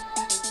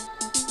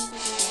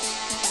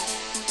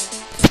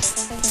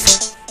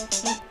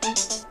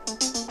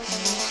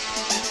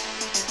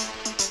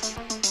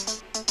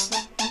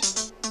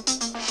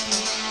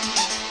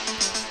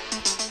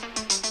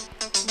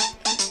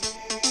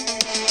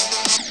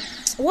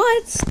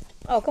 What?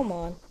 Oh, come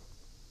on.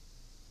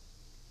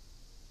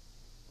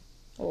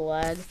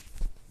 Lag.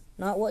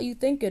 Not what you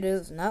think it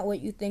is. Not what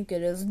you think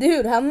it is.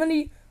 Dude, how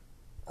many?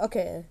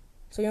 Okay.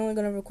 So you're only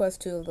gonna request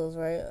 2 of those,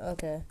 right?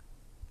 Okay.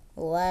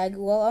 Lag.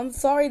 Well, I'm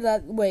sorry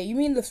that... Wait, you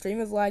mean the stream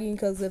is lagging?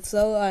 Because if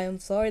so, I am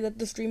sorry that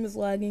the stream is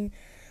lagging.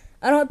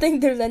 I don't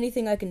think there's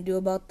anything I can do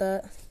about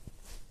that.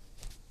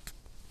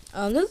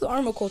 This is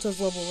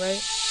Armaculta's level,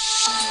 right?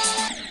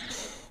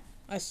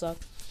 I suck.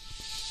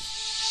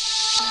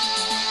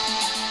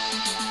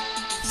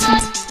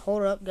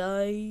 Hold up,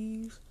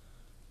 guys.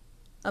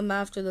 I'm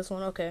after this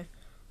one. Okay.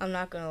 I'm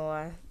not gonna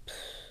lie.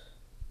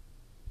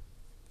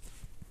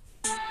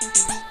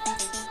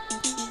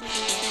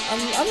 I'm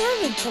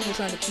having trouble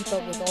trying to keep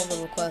up with all the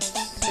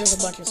requests. There's a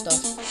bunch of stuff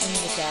in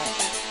the chat.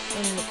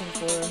 I'm looking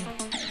for them.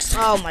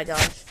 Oh my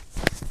gosh.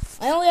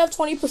 I only have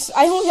 20%.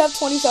 I only have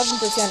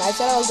 27%. I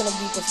said I was gonna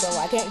beat this though.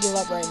 I can't give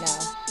up right now.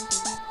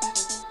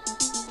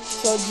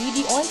 So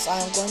GD Oinks, I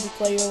am going to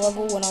play your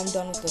level when I'm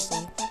done with this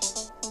one.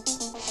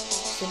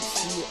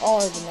 Since you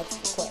are the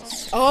next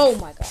request. Oh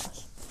my gosh.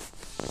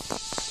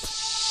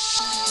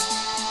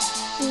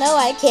 No,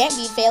 I can't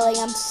be failing.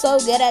 I'm so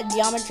good at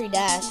Geometry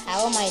Dash.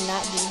 How am I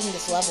not beating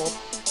this level?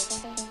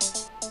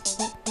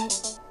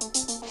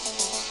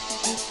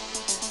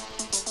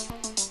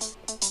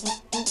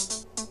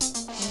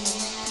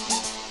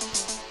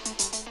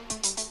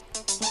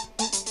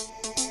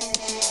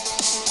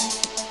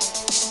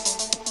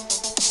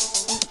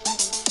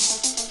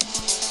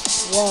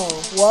 Whoa,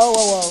 whoa,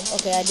 whoa, whoa.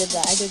 Okay, I did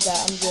that. I'm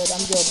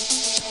good.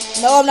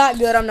 No, I'm not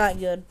good. I'm not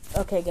good.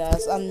 Okay,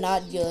 guys, I'm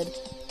not good.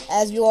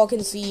 As you all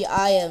can see,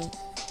 I am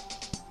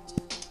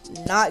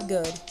not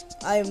good.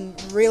 I am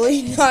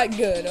really not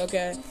good,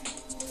 okay?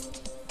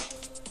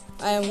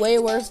 I am way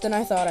worse than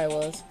I thought I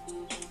was.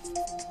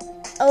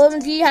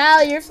 OMG,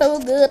 Hal, you're so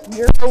good.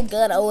 You're so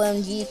good,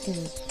 OMG.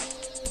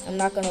 I'm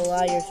not gonna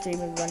lie, your stream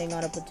is running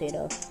on a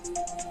potato.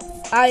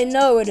 I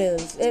know it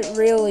is. It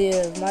really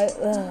is.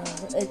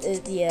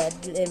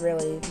 It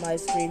really is. My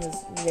stream is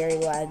very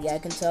laggy. I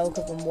can tell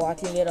because I'm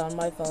watching it on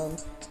my phone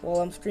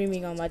while I'm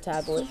streaming on my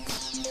tablet.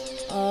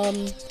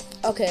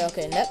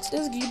 Okay, next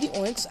is GD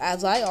Oinks,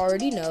 as I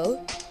already know.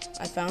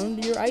 I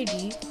found your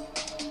ID.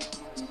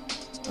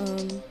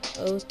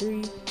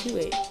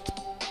 0328.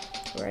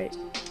 Right.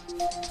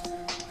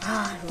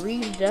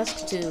 Read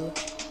Dusk 2.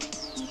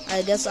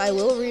 I guess I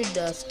will read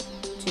Dusk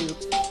 2.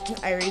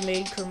 I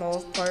remade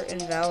Kermal's part in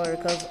Valor,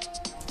 because...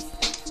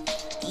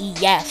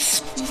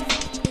 Yes!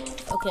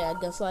 Okay, I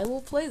guess I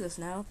will play this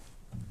now.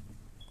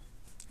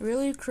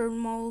 Really,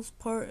 Kermal's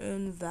part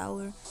in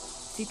Valor?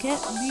 If you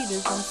can't beat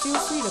it, then feel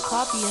free to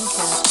copy and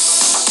check.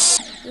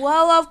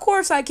 Well, of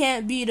course I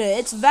can't beat it.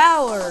 It's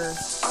Valor.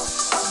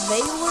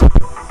 Valor?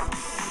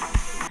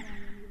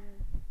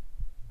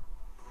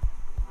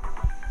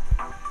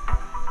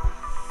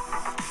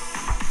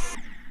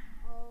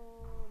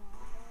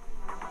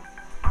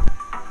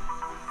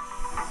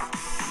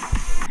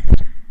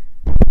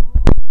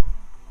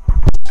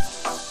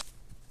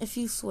 If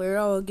you swear,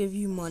 I will give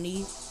you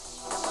money.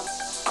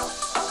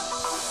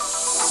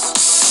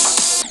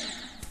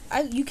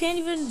 You can't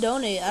even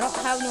donate. I don't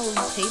have no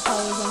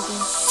PayPal or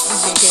something.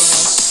 Okay, no.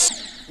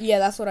 Yeah,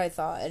 that's what I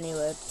thought.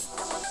 Anyway.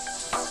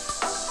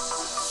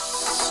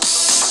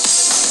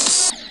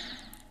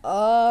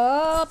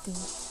 I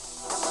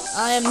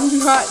am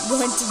not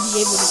going to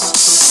be able to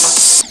complete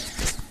this.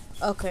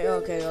 Okay.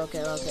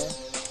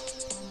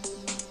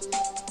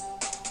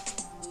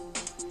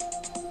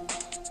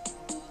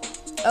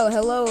 Oh,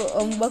 hello.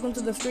 Welcome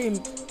to the stream.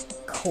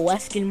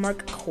 Question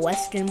mark.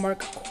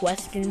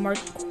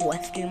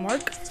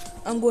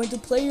 I'm going to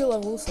play your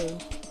level soon.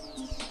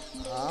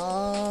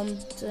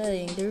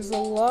 Dang, there's a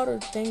lot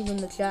of things in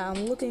the chat.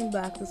 I'm looking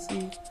back to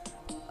see.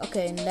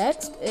 Okay,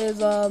 next is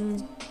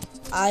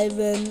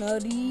Ivan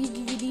I'm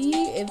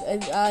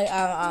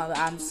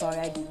sorry,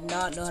 I do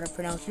not know how to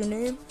pronounce your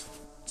name,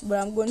 but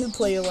I'm going to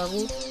play your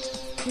level.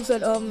 He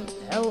said LOOOOL.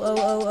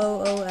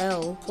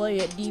 Play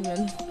it,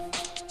 demon.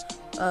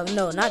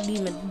 No, not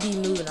demon.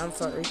 D-Moon. I'm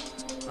sorry.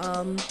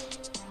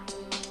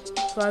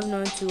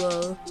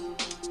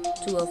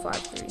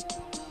 5920-2053.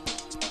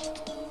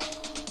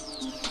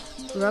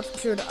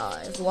 Ruptured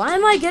Eyes. Why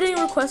am I getting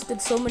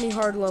requested so many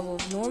hard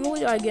levels?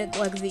 Normally I get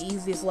like the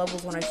easiest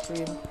levels when I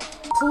stream.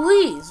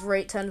 Please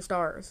rate 10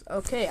 stars.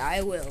 Okay,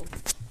 I will.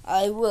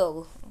 I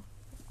will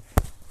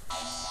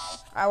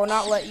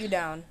not let you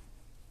down.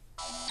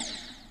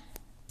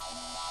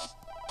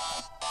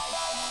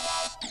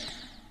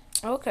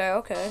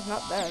 Okay,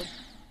 not bad.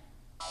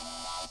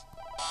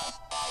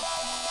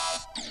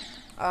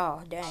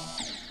 Oh, dang.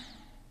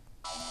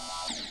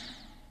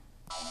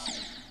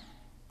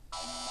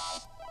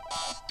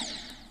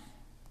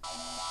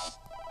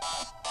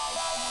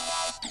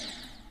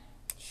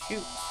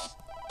 Shoot.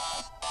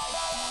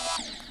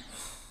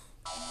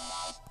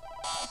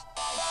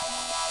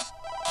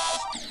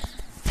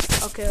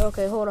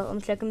 Okay, hold on.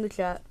 I'm checking the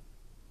chat.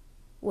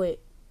 Wait.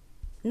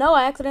 No,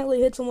 I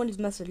accidentally hit someone's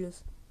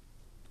messages.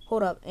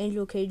 Hold up,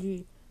 Angel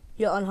KG.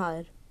 You're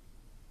unhide.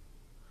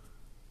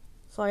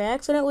 Sorry,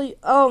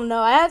 oh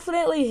no, I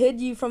accidentally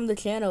hid you from the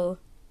channel.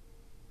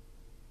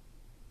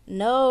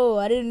 No,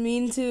 I didn't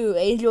mean to.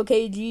 Angel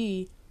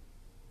KG.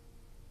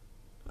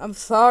 I'm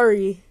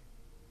sorry.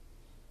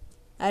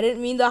 I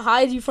didn't mean to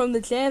hide you from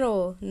the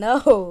channel.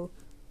 No.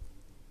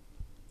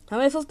 How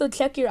am I supposed to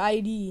check your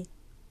ID?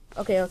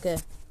 Okay.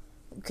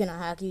 Can I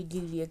hack you?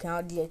 Do the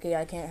account? Okay,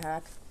 I can't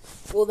hack.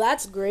 Well,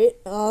 that's great.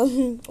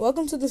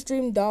 Welcome to the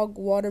stream, Dog,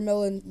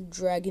 Watermelon,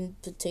 Dragon,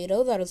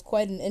 Potato. That is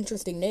quite an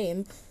interesting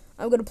name.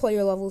 I'm gonna play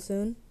your level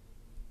soon.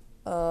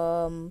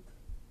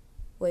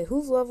 Wait,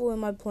 whose level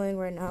am I playing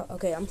right now?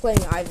 Okay, I'm playing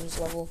Ivan's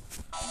level.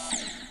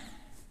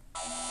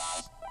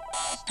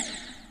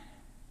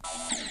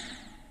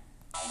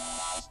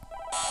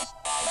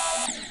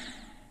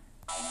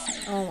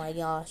 Oh my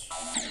gosh.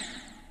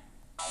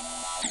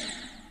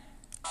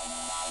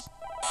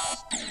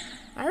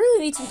 I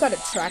really need some kind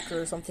of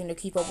tracker or something to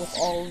keep up with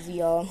all of the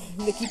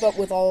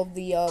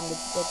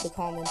the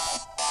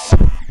comments.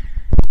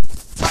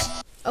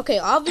 Okay,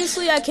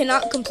 obviously I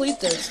cannot complete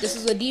this. This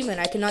is a demon.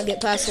 I cannot get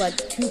past like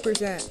 2%.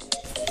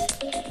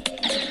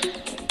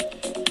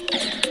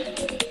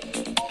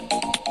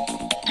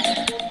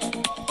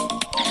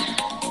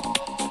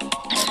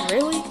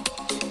 Really?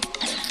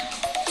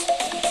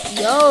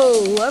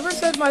 Yo, whoever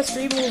said my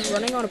stream was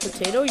running on a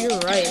potato, you're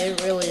right,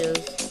 it really is.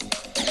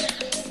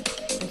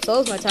 And so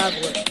is my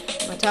tablet.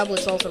 My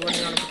tablet's also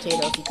running on a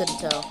potato, if you couldn't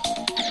tell.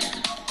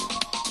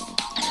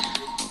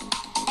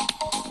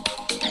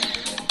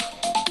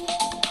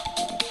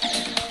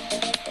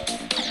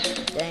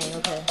 Dang,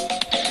 okay.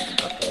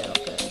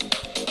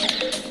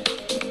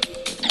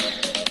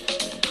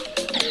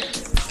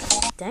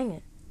 Dang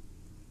it.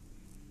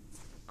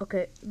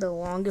 Okay, the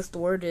longest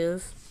word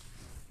is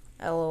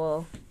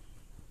LOL.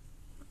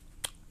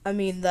 I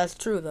mean, that's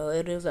true though,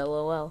 it is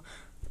LOL.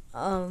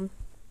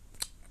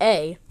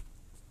 A.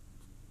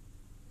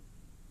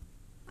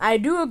 I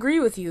do agree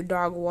with you,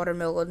 Dog,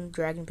 Watermelon,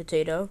 Dragon,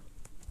 Potato.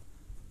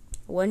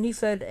 When he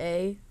said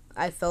A,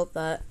 I felt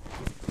that.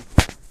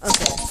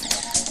 Okay.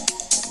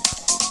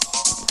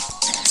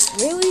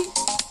 Really?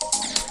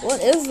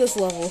 What is this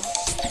level?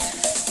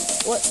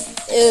 What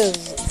is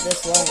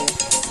this level?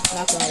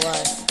 Not gonna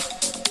lie.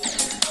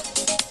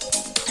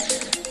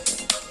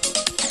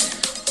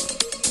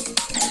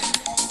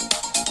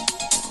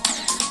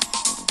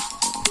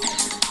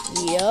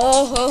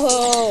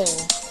 Yo,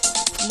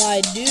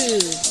 my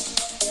dude.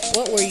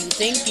 What were you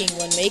thinking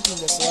when making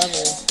this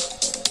level?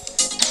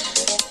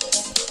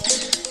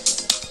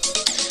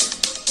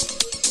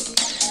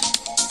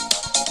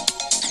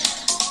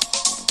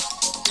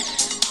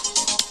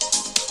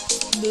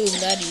 Boom,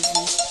 that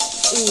easy.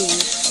 Ooh,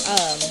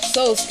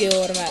 so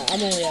skilled.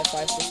 I'm only at 5%.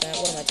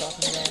 What am I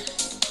talking about?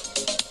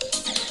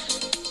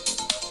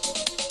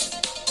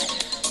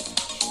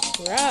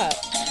 Crap.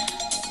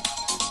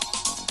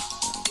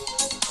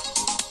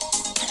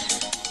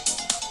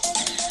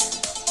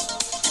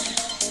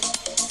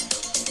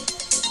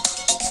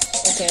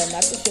 Okay, I'm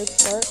at the shift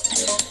part.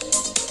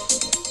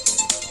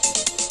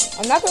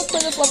 I'm not gonna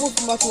play this level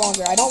for much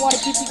longer. I don't want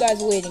to keep you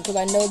guys waiting because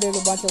I know there's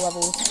a bunch of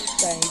levels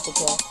that I need to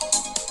play.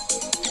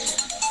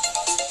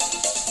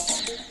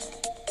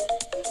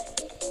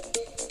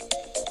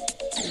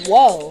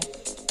 Whoa.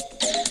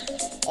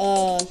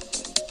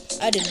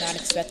 I did not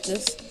expect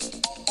this.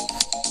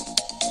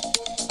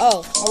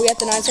 Oh, are we at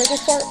the 9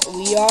 circles part?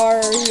 We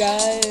are,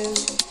 guys.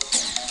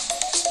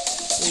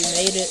 We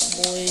made it,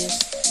 boys.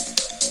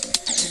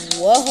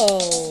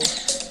 Whoa.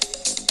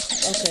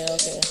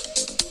 Okay.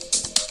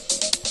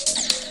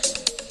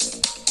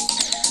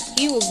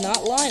 He was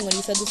not lying when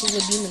he said this was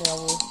a demon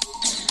level.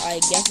 I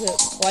guess it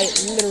quite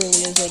literally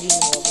is a demon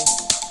level.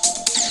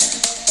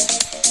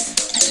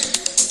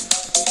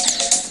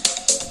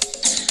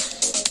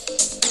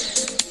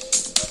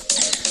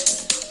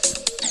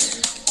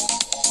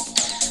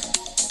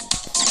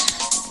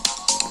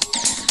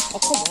 Oh,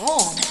 come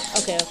on.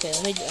 Okay, I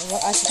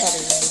should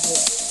probably remove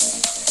it.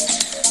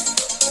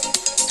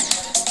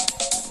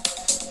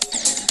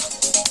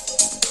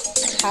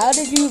 How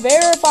did you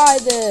verify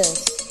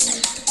this?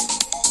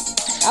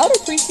 I would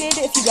appreciate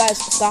it if you guys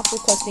stop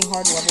requesting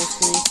hard levels,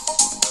 please.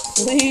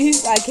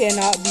 Please, I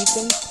cannot beat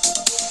them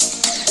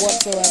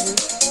whatsoever.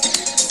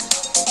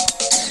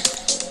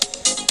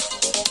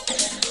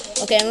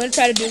 Okay, I'm gonna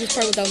try to do this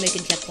part without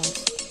making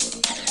checkpoints.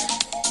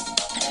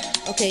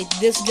 Okay,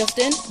 this just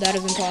in, that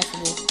is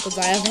impossible, because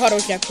I have auto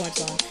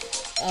checkpoints on.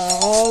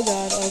 Oh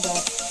god.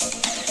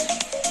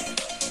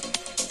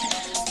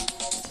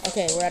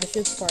 Okay, we're at a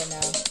shift part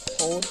now.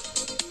 Hold.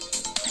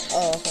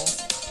 Oh, okay.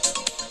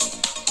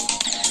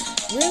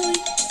 Really?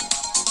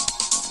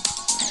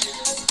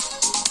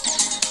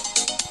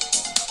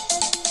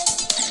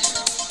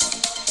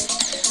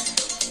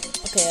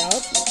 Okay,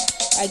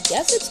 I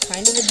guess it's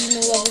kind of a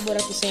demon level, but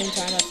at the same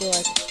time, I feel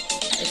like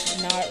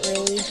it's not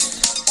really.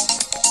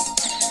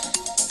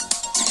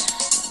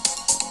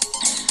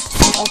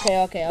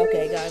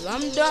 Okay, guys.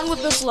 I'm done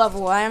with this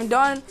level. I am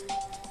done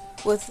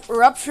with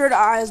Ruptured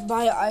Eyes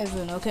by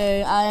Ivan,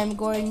 okay? I am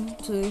going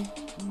to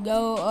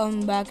go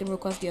back and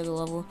request the other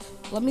level.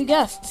 Let me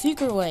guess.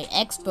 Secret Way.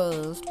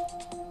 Exposed.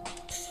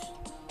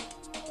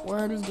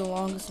 Word is the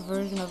longest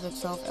version of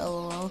itself,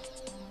 LOL.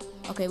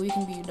 Okay, we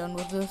can be done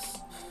with this.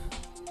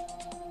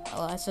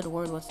 Oh, I said a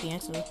word. What's the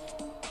answer?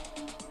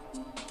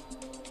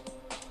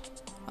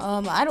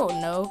 I don't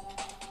know.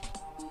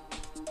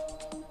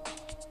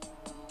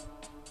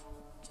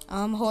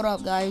 Hold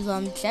up, guys.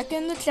 I'm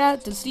checking the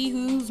chat to see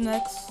who's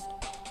next.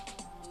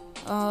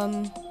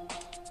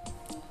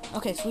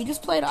 Okay, so we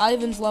just played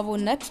Ivan's level.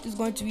 Next is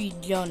going to be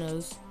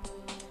Jonah's.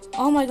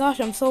 Oh my gosh,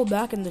 I'm so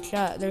back in the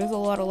chat. There's a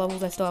lot of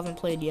levels I still haven't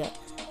played yet.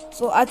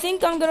 So I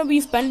think I'm gonna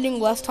be spending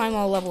less time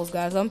on levels,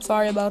 guys. I'm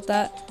sorry about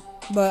that,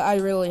 but I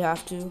really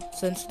have to,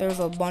 since there's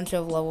a bunch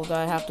of levels that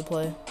I have to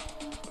play.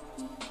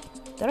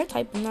 Did I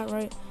type in that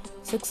right?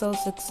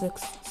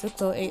 6066,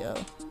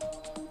 6080.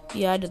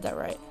 Yeah, I did that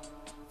right.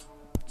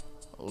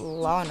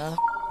 Lana.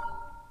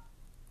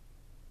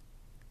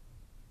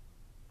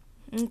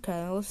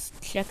 Okay, let's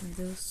check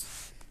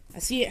this. I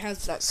see it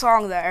has that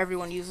song that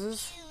everyone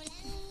uses.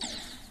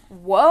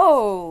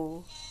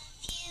 Whoa!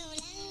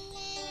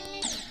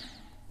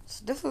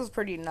 This is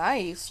pretty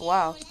nice.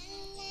 Wow.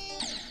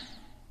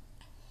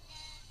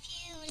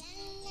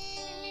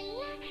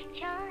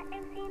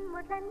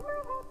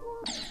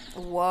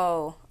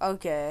 Whoa.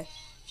 Okay.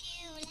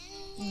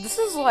 This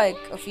is like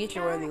a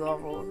feature-worthy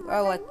level. I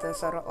like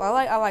this.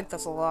 I like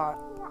this a lot.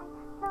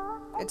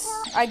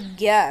 I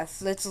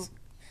guess it's.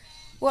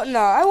 Well, no,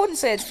 I wouldn't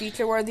say it's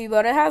feature-worthy,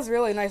 but it has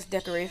really nice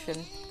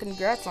decoration.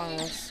 Congrats on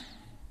this.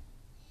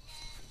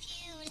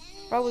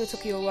 Probably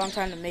took you a long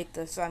time to make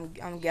this.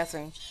 I'm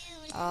guessing.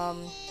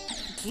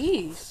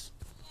 Jeez.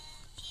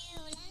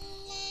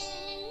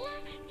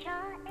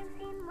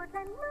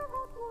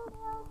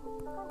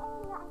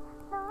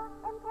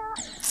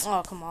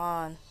 Oh, come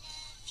on.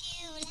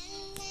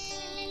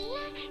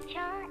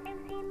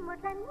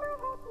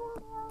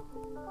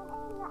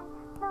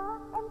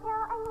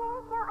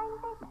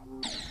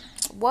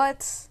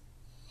 What?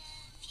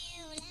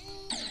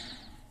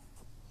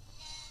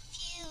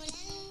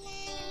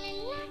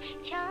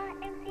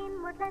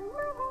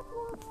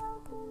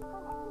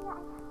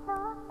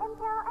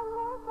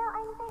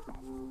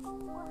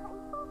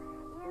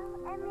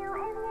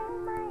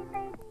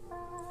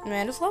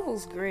 Man, this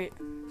level's great.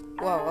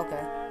 Whoa,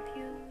 okay.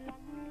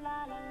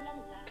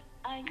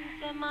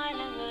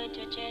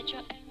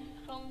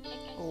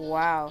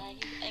 Wow.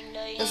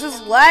 This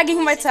is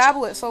lagging my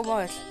tablet so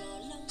much.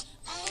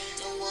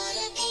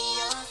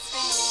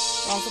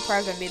 I'm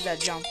surprised I made that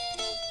jump.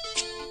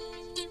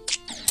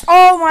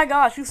 Oh my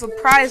gosh, you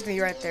surprised me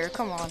right there.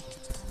 Come on.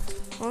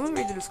 Well, let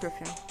me read the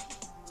description.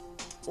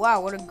 Wow,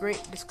 what a great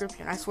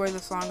description. I swear the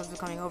song is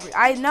becoming over.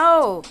 I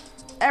know!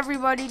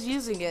 Everybody's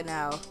using it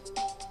now.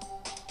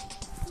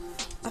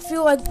 I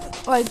feel like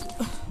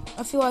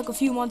a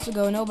few months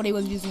ago nobody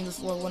was using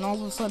this level, and all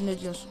of a sudden it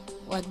just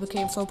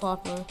became so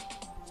popular.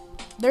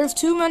 There's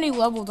too many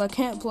levels, I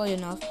can't play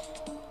enough.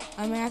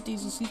 I may have to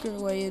use the secret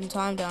way in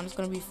time down. It's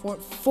gonna be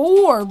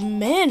 4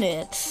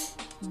 minutes.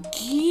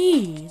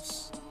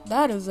 Jeez,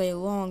 that is a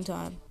long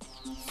time.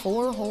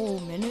 4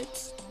 whole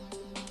minutes.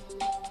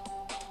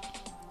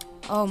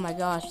 Oh my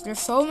gosh, there's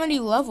so many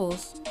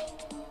levels.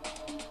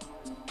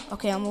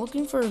 Okay, I'm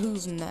looking for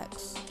who's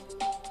next.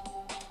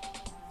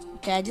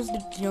 Okay, I just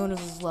did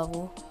Jonah's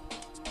level.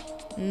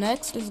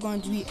 Next is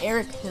going to be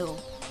Eric Hill.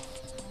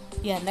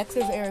 Yeah, next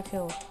is Eric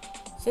Hill.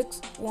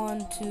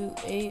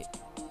 6128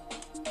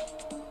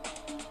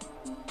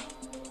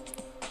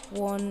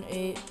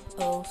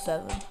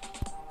 1807.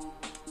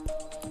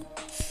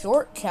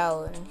 Short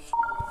challenge.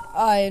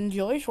 I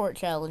enjoy short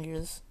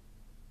challenges.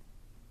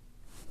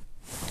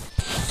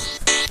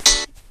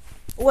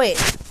 Wait,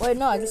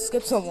 no, I just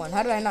skipped someone.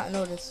 How did I not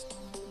notice?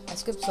 I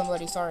skipped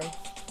somebody, sorry.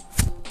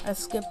 I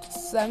skipped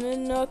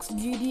Seminux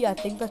GD, I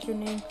think that's your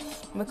name.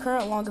 My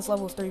current longest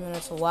level is 3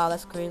 minutes, so wow,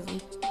 that's crazy.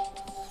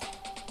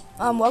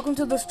 Welcome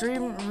to the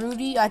stream,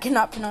 Rudy. I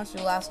cannot pronounce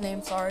your last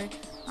name, sorry.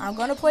 I'm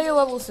gonna play your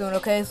level soon,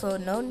 okay? So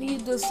no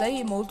need to say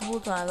it multiple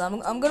times.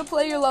 I'm gonna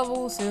play your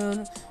level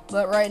soon,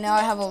 but right now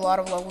I have a lot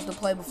of levels to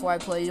play before I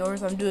play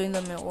yours. I'm doing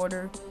them in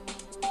order,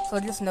 so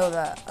just know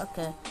that.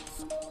 Okay.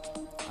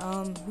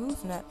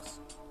 Who's next?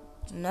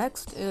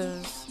 Next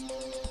is...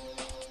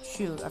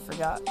 Shoot, I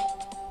forgot.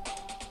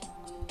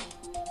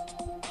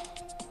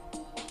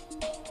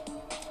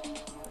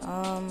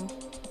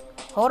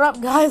 Hold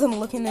up, guys. I'm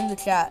looking in the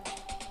chat.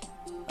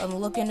 I'm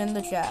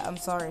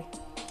sorry.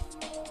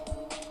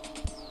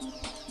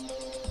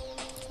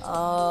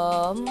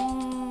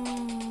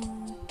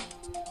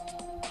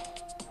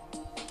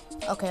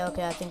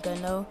 Okay, I think I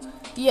know.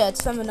 Yeah,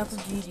 it's Seminux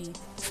GD.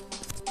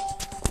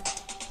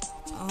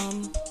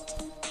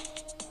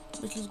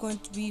 Which is going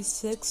to be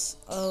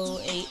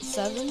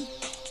 6087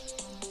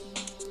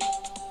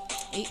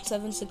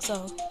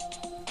 8760.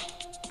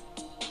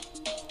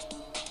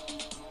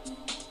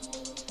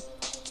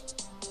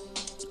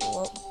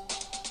 Whoa.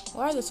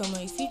 Why are there so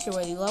many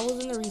feature-worthy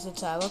levels in the recent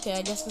tab? Okay,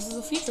 I guess this is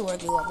a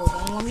feature-worthy level,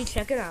 then let me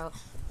check it out.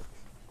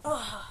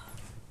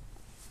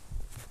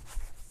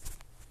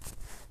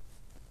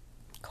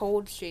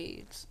 Cold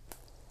Shades.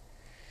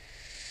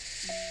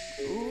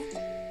 Ooh.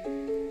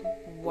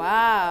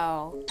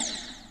 Wow.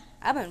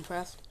 I'm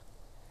impressed.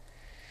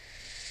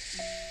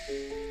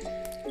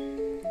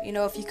 You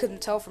know, if you couldn't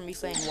tell from me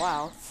saying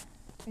wow.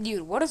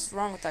 Dude, what is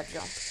wrong with that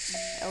jump?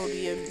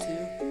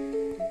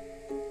 LDM2.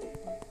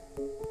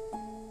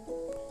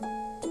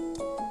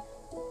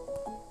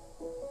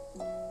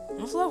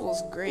 This level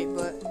is great,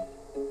 but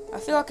I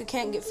feel like it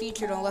can't get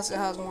featured unless it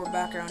has more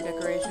background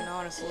decoration,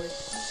 honestly.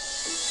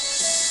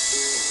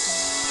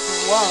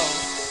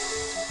 Whoa.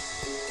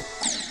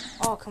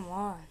 Oh, come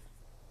on.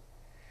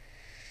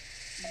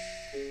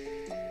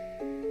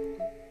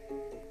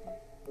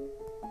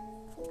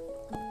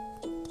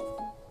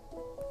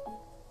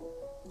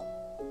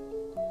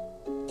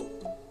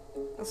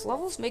 This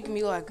level's making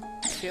me like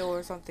chill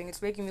or something.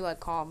 It's making me like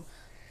calm.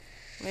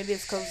 Maybe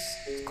it's because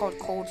it's called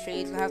Cold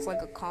Shades and it has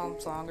like a calm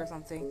song or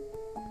something.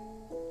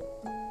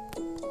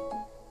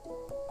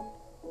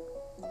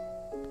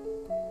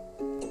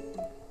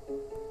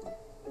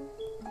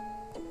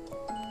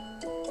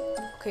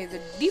 Okay,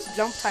 these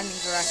jump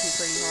timings are actually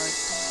pretty hard.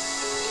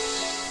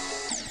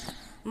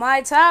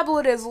 My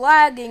tablet is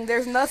lagging.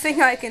 There's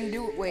nothing I can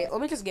do. Wait, let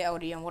me just get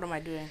LDM. What am I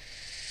doing?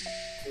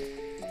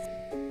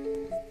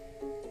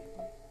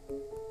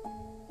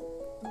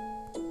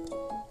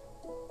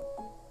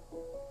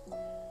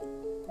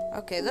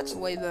 Okay, that's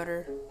way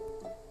better.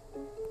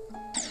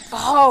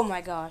 Oh my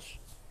gosh.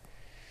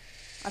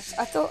 I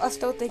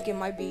still think it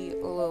might be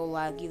a little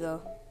laggy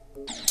though.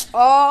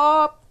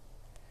 Oh!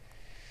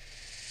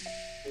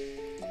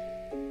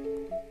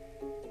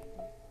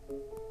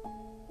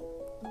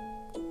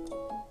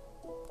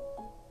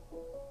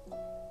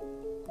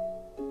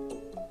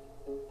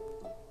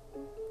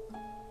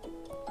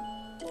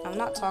 I'm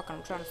not talking,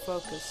 I'm trying to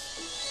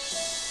focus.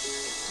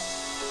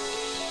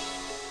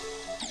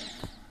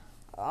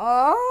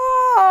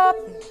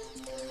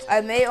 I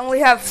may only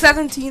have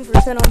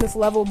 17% on this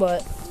level,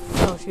 but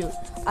oh shoot.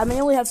 I may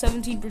only have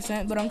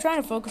 17%, but I'm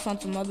trying to focus on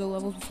some other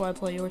levels before I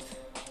play yours.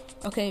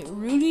 Okay,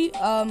 Rudy,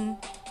 I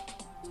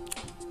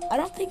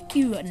don't think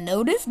you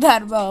noticed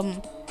that,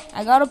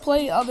 I gotta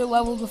play other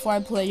levels before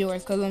I play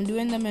yours, because I'm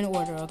doing them in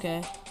order,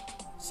 okay?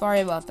 Sorry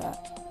about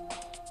that.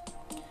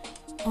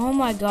 Oh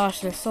my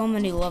gosh, there's so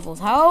many levels.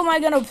 How am I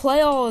gonna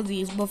play all of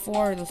these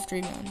before the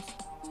stream ends?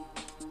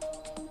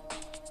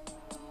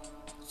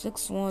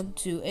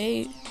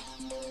 6128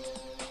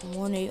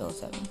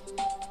 1807.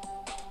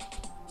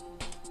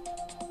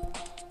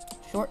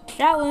 Short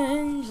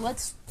challenge.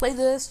 Let's play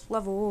this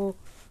level.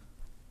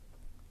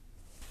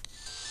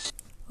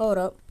 Hold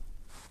up.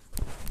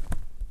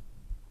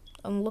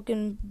 I'm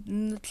looking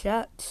in the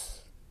chat.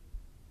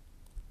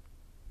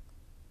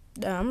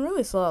 I'm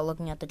really slow at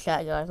looking at the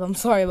chat, guys. I'm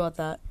sorry about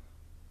that.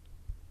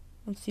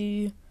 Let's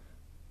see.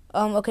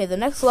 Okay, the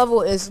next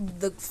level is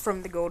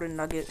from the Golden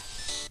Nugget.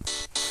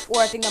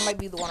 Or I think that might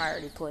be the one I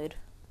already played.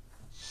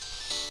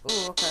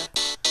 Ooh, okay.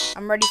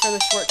 I'm ready for the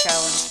short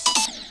challenge.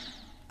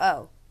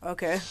 Oh,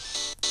 okay.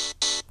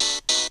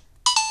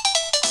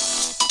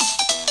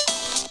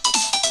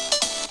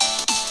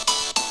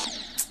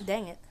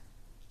 Dang it.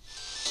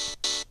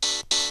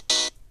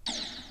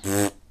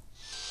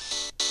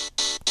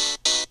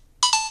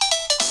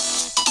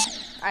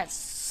 I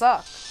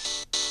suck.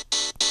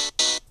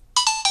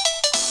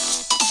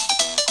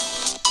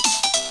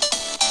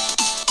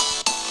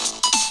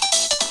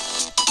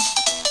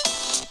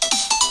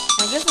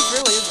 I guess this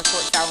really is a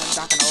short challenge,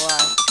 not gonna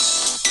lie.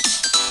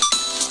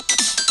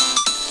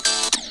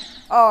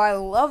 Oh, I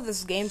love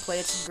this gameplay,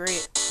 it's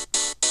great.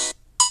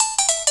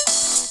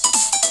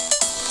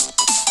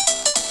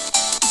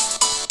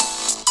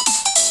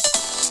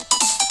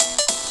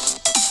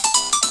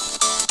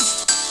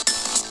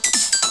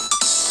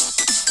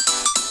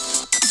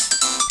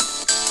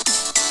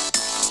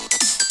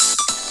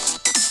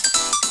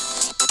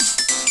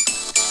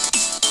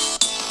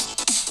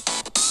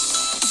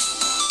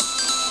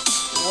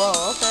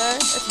 Whoa, okay.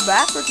 It's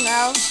backwards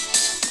now.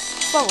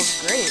 This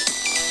level's great.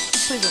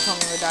 Please don't tell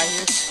me I'm gonna die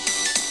here.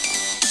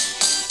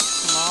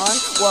 Come on.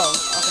 Whoa,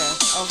 okay.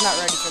 I was not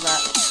ready for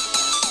that.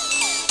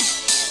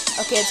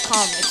 Okay, it's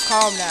calm. It's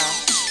calm now.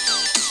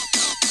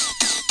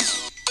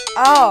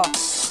 Oh,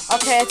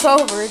 okay, it's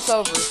over. It's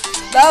over.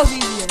 That was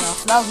easy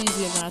enough. That was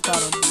easier than I thought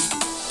it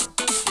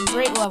would be.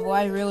 Great level.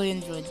 I really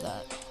enjoyed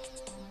that.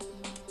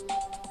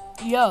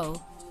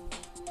 Yo.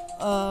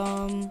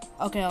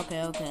 Okay.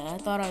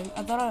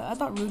 I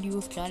thought Rudy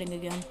was chatting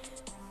again.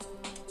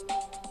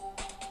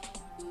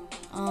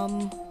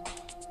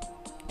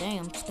 Dang,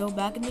 I'm still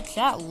back in the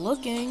chat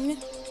looking.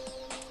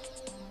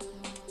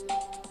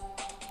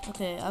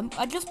 Okay,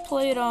 I just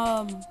played,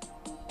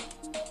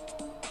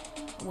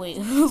 wait,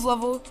 whose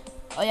level?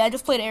 Oh yeah, I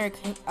just played Eric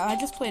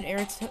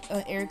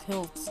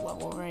Hill's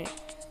level, right?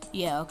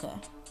 Yeah, okay.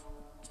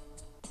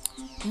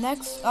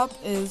 Next up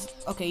is,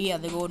 okay, yeah,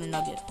 the Golden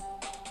Nugget.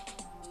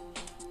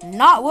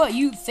 Not what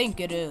you think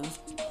it is.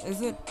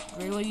 Is it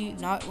really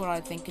not what I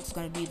think it's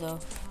gonna be though?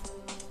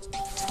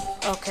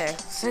 Okay,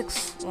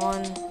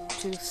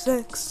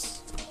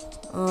 6126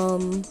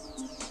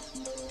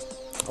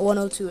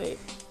 1028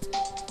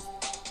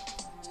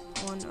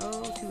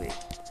 1028.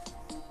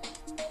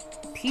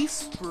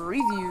 Peace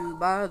Review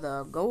by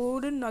the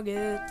Golden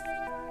Nugget.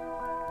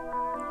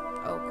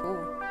 Oh,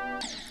 cool.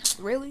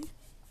 Really?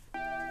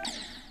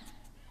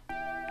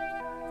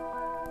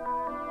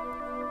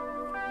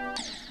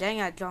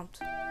 Dang, I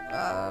jumped.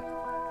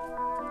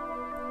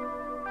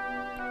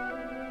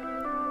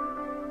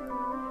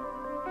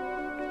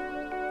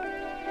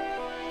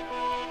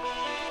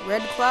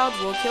 Red clouds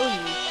will kill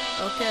you.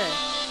 Okay.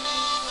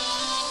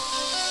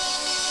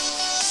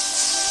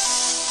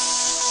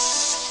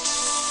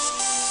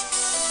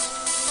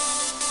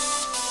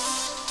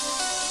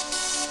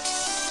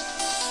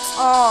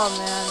 Oh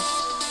man.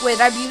 Wait,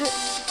 I beat it?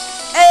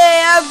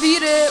 Hey, I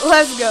beat it.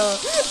 Let's go.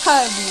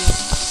 I beat it.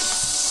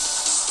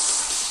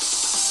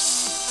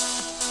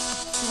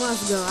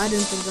 Let's go. I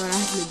didn't think I'd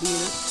actually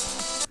beat it.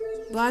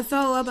 But I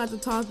fell up at the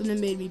top and it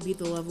made me beat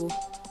the level.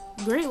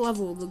 Great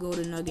level, the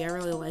Golden Nugget. I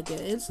really like it.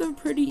 It's a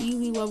pretty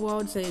easy level. I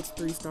would say it's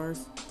 3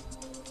 stars.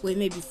 Wait,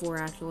 maybe 4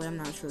 actually. I'm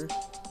not sure.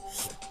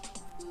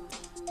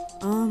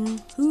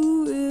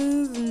 Who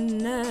is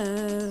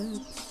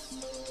next?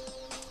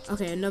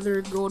 Okay,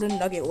 another Golden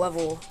Nugget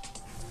level.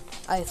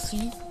 I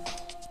see.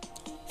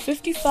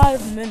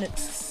 55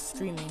 minutes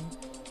streaming.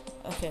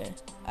 Okay,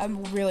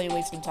 I'm really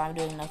wasting time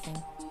doing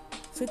nothing.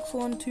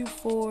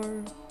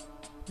 6124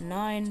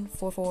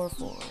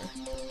 9444.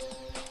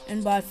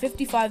 And by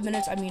 55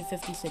 minutes, I mean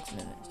 56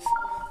 minutes.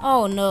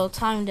 Oh no,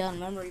 time down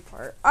memory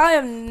part. I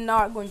am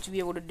not going to be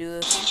able to do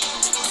this.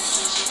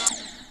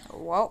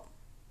 Well.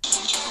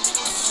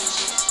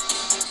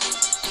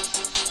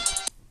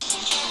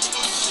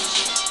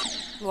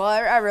 Well,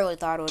 I really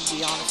thought it would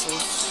be, honestly.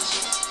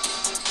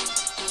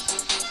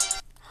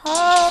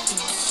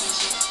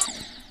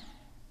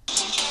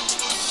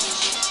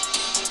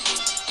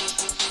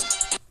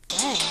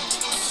 Dang.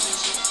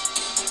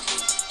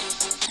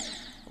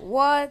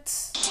 What?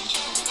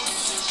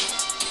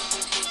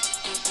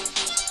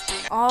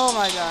 Oh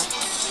my god.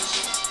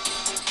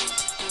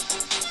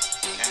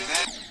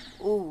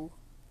 Ooh.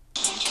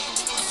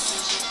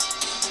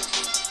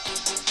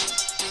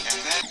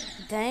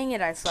 Dang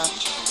it, I suck.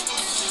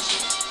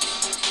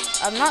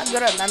 I'm not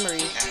good at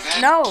memory.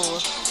 No!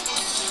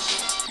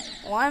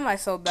 Why am I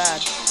so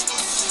bad?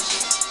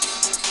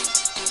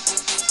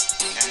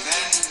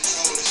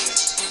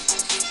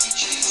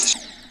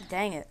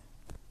 Dang it.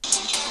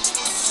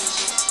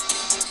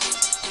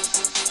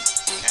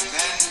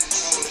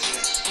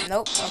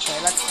 Nope. Okay,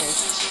 that's safe.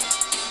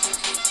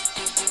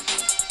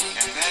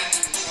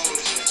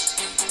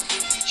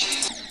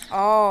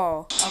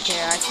 Oh,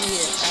 okay, I see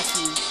it. I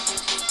see.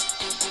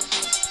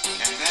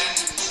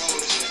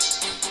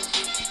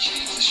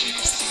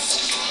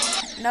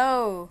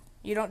 No,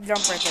 you don't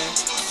jump right there.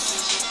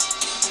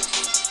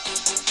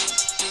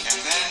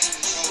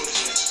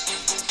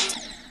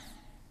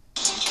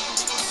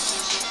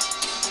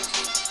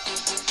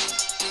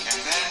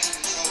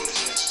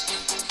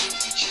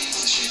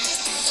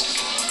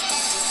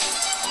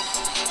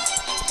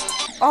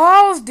 Oh,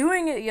 I was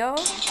doing it, yo.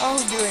 I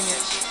was doing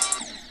it.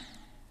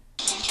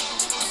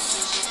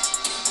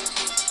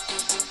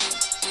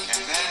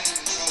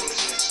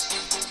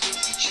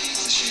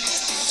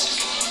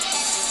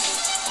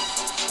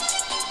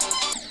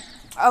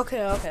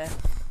 Okay.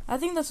 I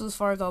think that's as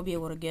far as I'll be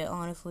able to get,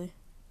 honestly.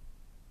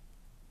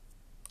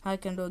 I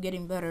can do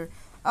getting better.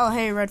 Oh,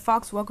 hey, Red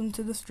Fox, welcome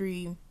to the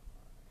stream.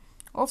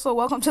 Also,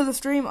 welcome to the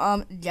stream.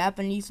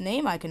 Japanese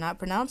name, I cannot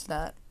pronounce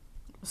that.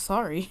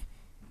 Sorry.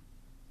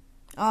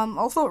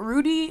 Also,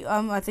 Rudy,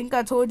 I think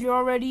I told you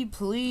already,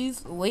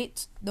 please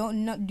wait. Do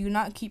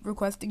not keep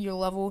requesting your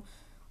level.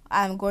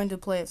 I'm going to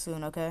play it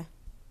soon, okay?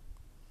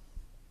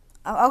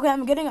 Okay,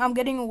 I'm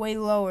getting way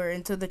lower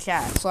into the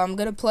chat. So I'm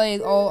gonna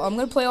play all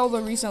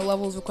the recent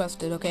levels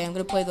requested, okay? I'm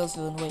gonna play those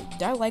soon. Wait,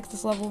 did I like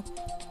this level?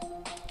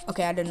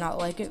 Okay, I did not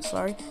like it,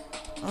 sorry.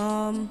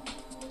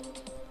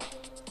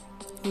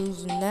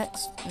 Who's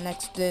next?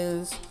 Next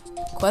is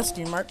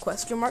question mark.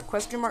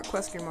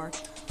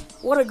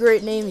 What a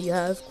great name you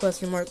have.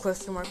 Question mark. Let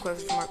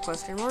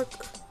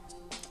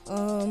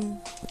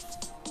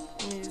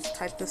me just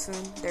type this in.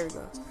 There we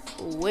go.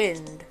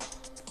 Wind.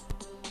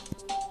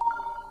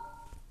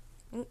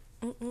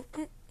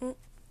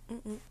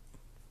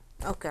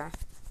 Okay.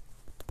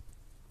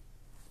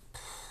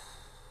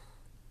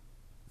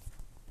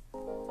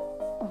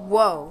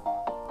 Whoa.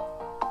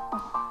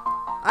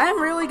 I am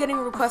really getting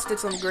requested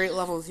some great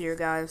levels here,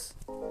 guys.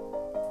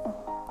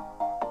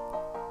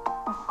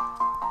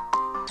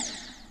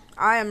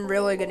 I am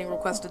really getting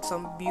requested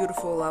some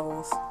beautiful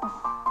levels.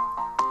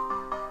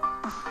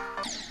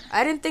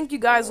 I didn't think you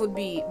guys would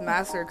be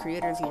master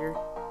creators here.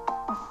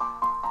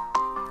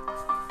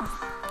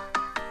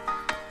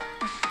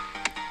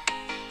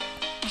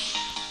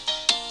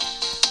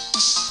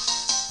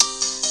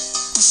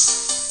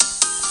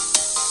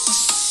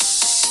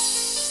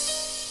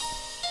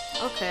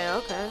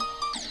 Okay.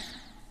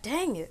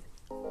 Dang it.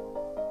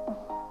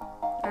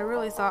 I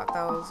really thought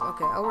that was...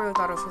 Okay, I really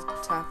thought it was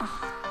supposed to tap.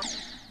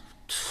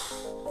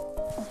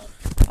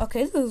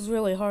 Okay, this is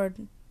really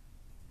hard.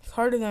 It's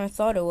harder than I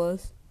thought it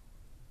was.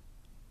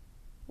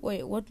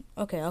 Wait, what?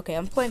 Okay,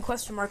 I'm playing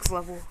question marks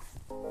level.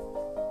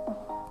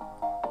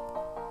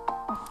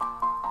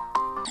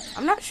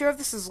 I'm not sure if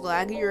this is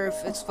laggy or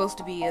if it's supposed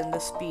to be in the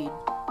speed.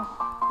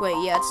 Wait,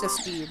 yeah, it's the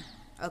speed.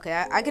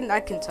 Okay, I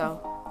can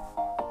tell.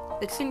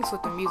 It syncs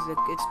with the music.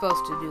 It's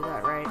supposed to do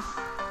that, right?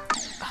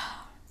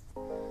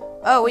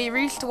 Oh, we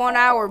reached 1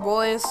 hour,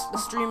 boys. The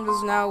stream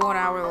is now 1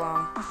 hour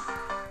long.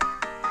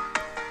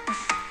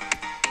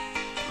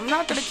 I'm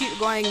not gonna keep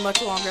going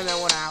much longer than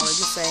 1 hour,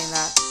 just saying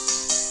that.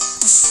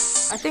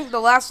 I think the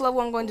last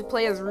level I'm going to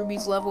play is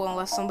Ruby's level,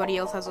 unless somebody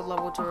else has a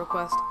level to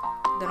request.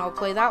 Then I'll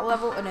play that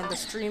level, and then the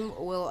stream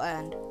will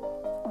end.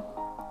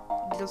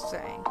 Just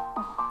saying.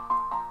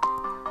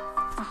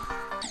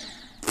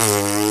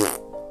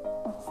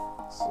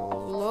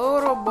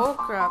 Load of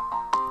bullcrap.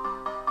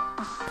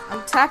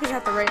 I'm tapping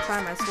at the right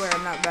time, I swear,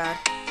 I'm not bad.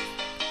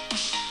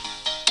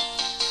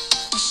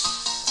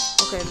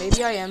 Okay,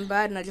 maybe I am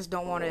bad and I just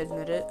don't want to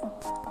admit it.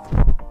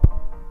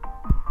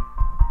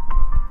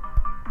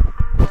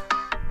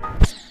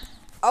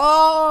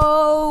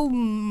 Oh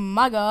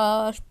my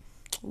gosh.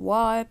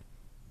 Why?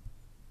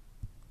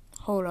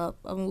 Hold up,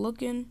 I'm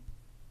looking.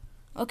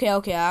 Okay,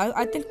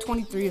 I think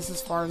 23 is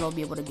as far as I'll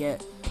be able to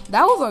get.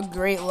 That was a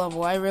great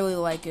level, I really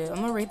like it. I'm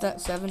gonna rate that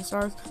 7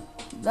 stars.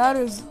 That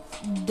is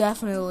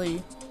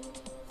definitely,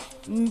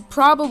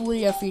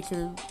 probably a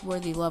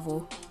feature-worthy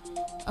level.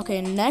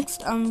 Okay,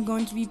 next I'm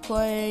going to be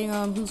playing,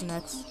 who's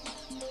next?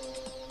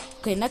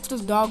 Okay, next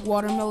is Dog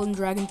Watermelon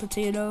Dragon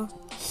Potato.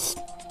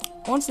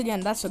 Once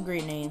again, that's a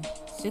great name.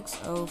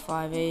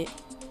 6058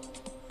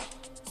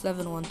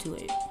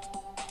 7128.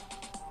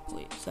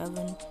 Wait,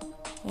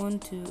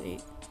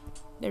 7128.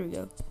 There we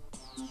go.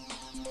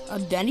 A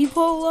Denny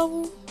Pole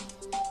level?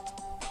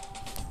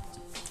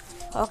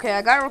 Okay,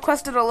 I got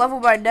requested a level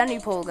by Denny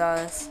Pole,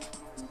 guys.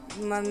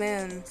 My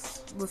man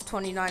with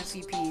 29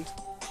 CP.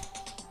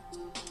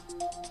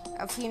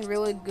 I've seen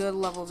really good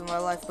levels in my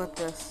life, but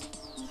this.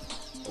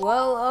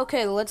 Well,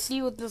 okay, let's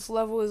see what this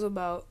level is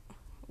about.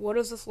 What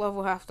does this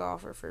level have to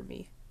offer for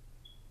me?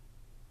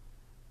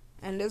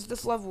 And is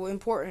this level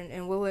important,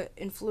 and will it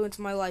influence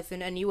my life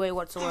in any way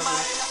whatsoever?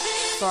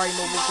 Sorry,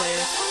 mobile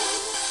players.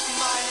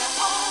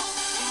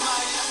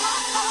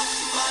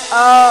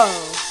 Oh,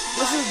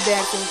 this is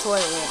Dancing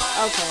Toilet.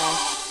 Okay.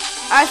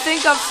 I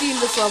think I've seen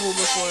this level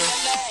before.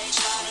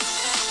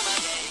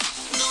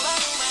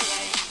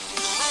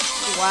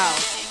 Wow.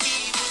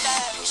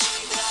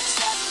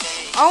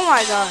 Oh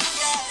my god.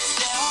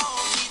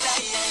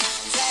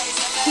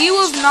 He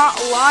was not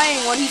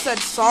lying when he said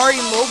sorry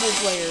mobile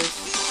players.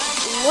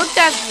 Look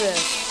at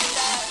this.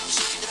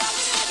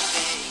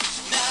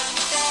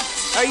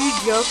 Are you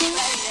joking?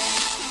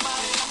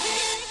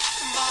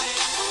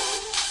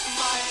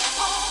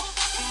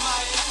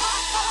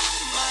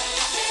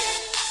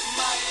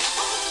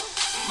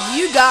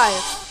 You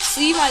guys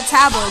see my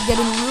tablet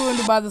getting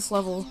ruined by this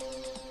level.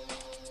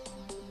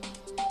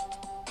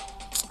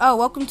 Oh,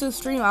 welcome to the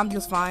stream. I'm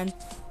just fine.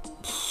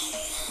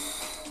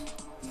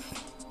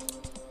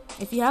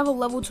 If you have a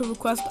level to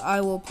request,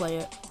 I will play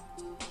it.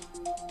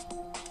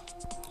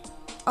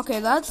 Okay,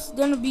 that's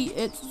gonna be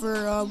it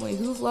for, wait,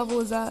 whose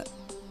level is that?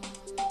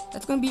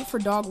 That's gonna be it for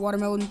Dog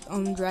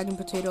Watermelon Dragon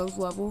Potatoes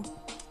level.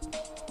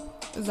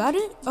 Is that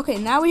it? Okay,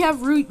 now we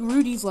have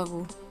Rudy's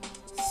level.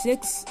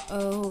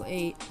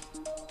 608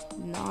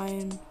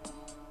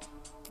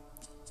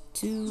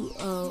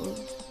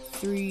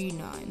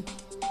 92039.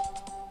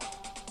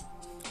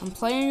 I'm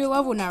playing your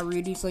level now,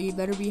 Rudy, so you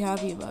better be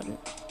happy about it.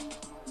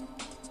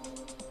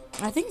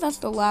 I think that's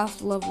the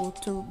last level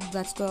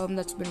that's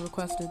been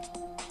requested.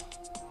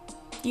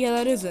 Yeah,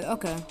 that is it.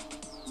 Okay.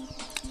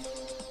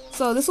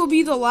 So this will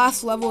be the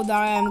last level that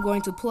I am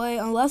going to play,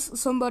 unless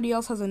somebody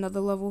else has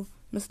another level.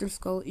 Mr.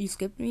 Skull, you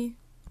skipped me?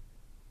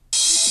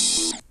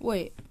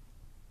 Wait,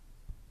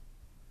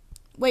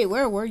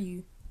 where were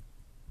you?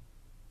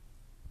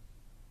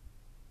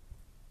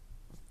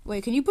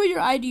 Wait, can you put your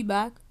ID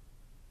back?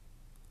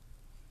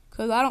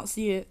 Cause I don't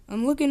see it.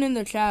 I'm looking in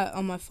the chat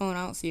on my phone,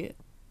 I don't see it.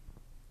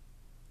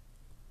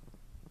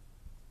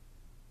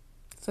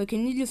 So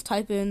can you just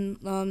type in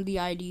the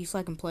ID so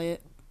I can play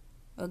it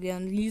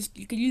again?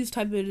 Could you just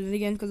type it in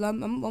again? Cause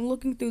I'm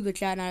looking through the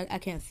chat and I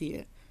can't see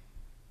it.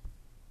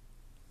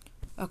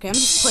 Okay, I'm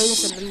just playing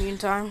this in the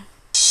meantime.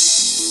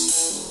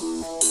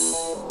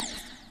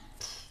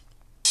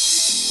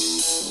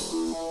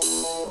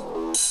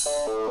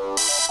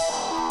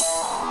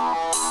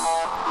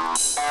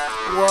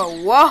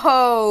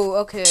 Whoa,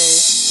 okay,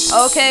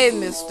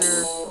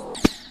 mister.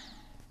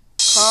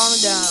 Calm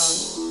down.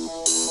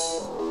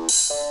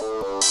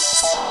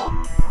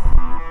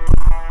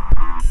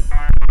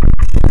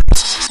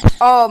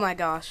 Oh my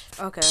gosh,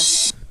 okay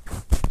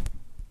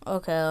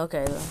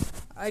then.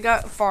 I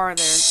got far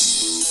there.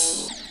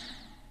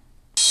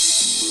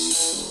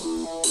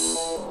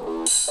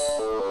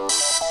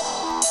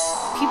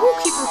 People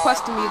keep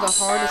requesting me the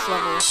hardest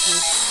levels.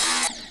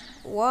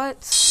 What?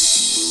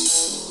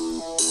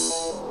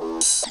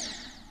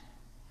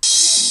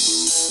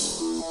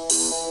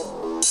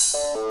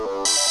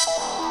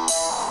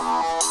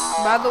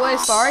 By the way,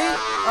 sorry,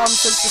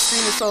 since the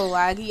stream is so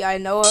laggy, I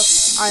know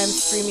I am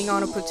streaming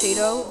on a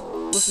potato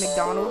with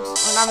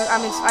McDonald's, and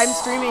I'm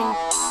streaming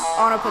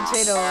on a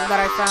potato that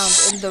I found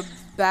in the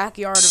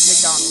backyard of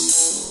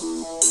McDonald's.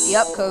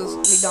 Yep, because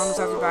McDonald's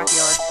has a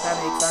backyard. That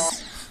makes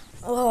sense.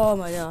 Oh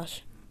my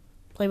gosh.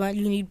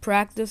 You need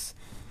practice?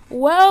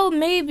 Well,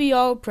 maybe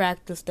I'll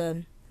practice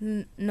then.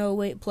 No,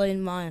 wait,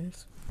 playing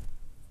mines.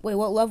 Wait,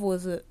 what level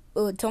is it?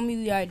 Tell me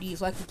the ID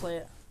so I can play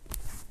it.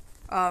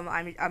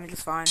 I'm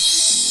just fine.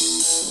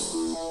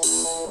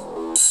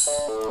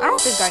 I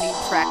don't think I need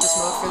practice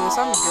mode for this.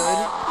 I'm good.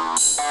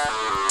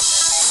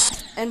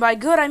 And by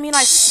good, I mean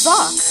I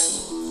suck.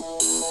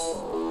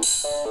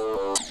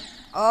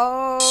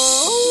 Oh.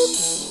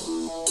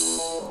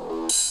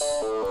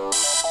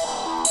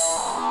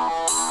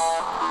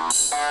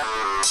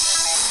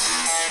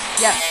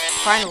 Yes,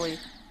 finally.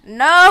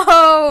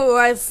 No!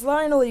 I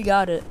finally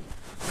got it.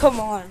 Come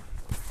on.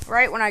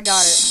 Right when I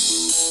got it.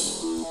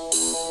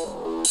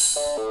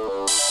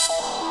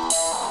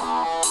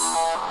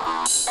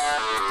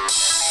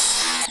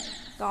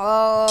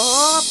 Oh.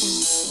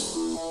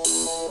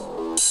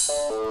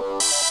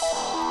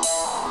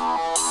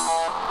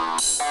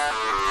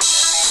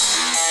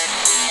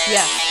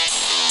 Yeah.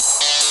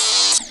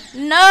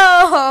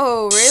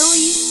 No,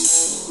 really?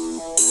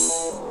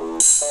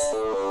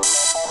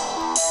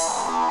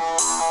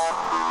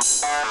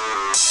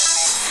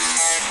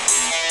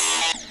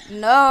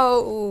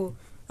 No.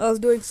 I was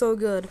doing so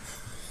good.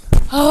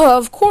 Oh,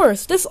 of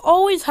course. This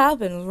always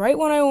happens right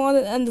when I want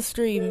to end the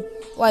stream.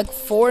 Like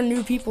 4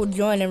 new people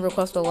join and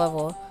request a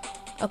level.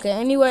 Okay,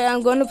 anyway,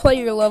 I'm going to play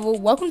your level.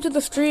 Welcome to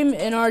the stream,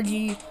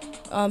 NRG,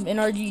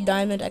 NRG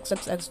Diamond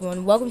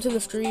XXX1. Welcome to the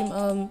stream,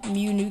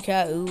 Mew New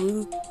Cat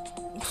Ulu.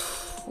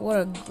 What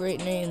a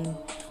great name,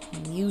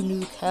 Mew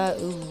New Cat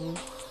Ulu.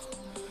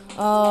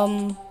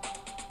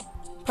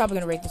 Probably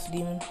gonna rate this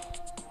demon.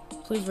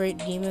 Please rate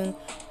demon.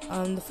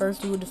 The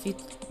first to defeat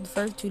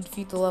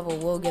the level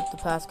will get the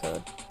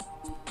passcode.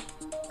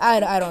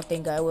 I don't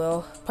think I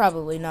will.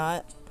 Probably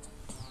not.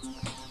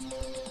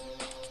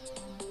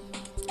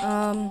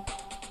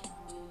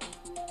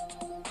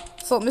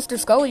 So Mr.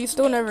 Scully, you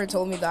still never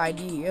told me the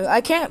ID.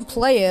 I can't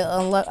play it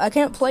unless I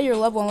can't play your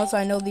level unless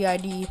I know the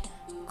ID,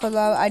 cause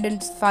I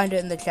didn't find it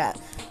in the chat.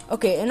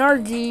 Okay,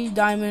 NRG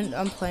Diamond,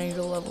 I'm playing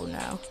the level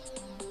now.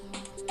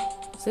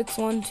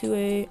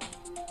 6128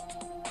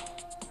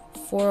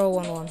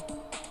 4011.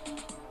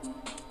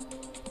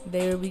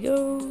 There we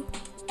go.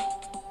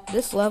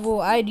 This level,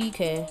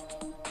 IDK.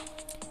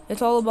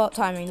 It's all about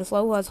timing. This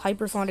level has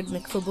hypersonic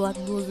mix of Black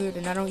Blizzard,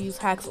 and I don't use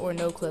hacks or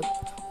no clip.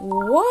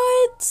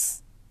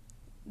 What?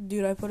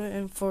 Dude, I put it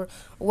in for...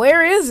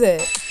 Where is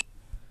it?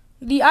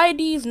 The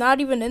ID is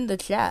not even in the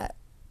chat.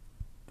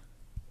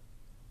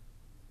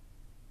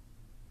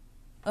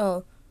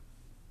 Oh.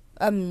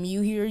 I'm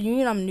new here. You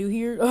mean I'm new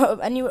here?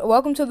 Anyway,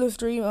 welcome to the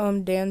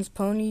stream, Dan's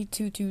Pony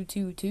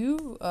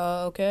 2222.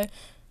 Okay.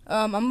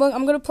 I'm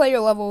gonna play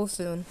your level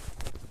soon.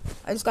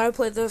 I just gotta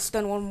play this,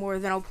 then one more,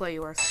 then I'll play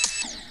yours.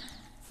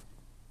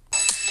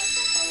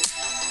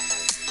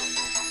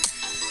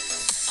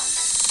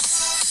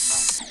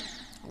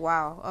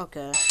 Wow,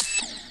 okay.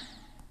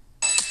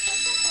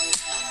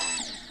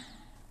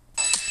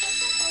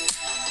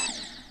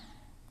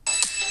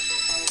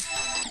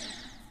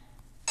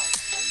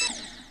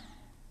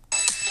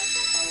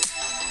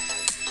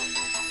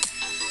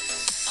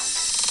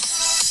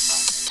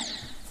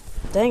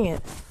 Dang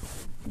it.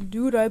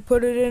 Dude, I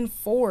put it in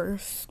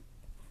force.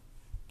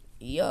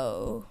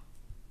 Yo.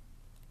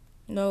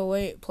 No,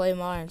 wait, play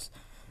mines.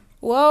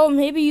 Well,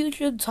 maybe you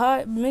should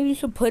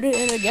put it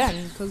in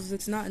again, because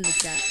it's not in the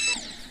chat.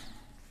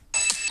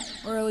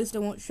 Or at least it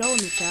won't show in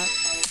the chat.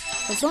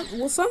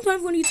 Well,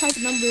 sometimes when you type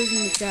numbers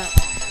in the chat.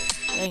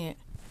 Dang it.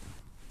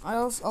 I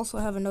also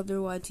have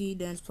another YT,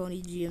 Dance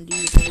Pony GMD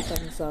with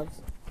 27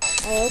 subs.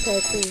 Oh, okay,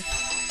 cool.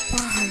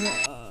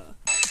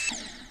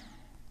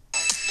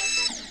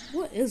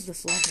 What is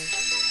this level?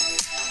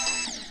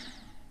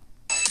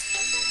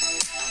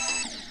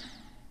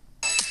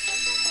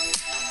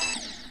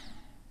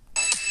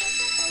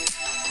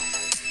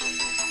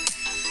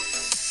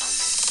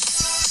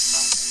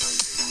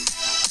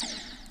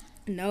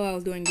 No, I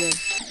was doing good.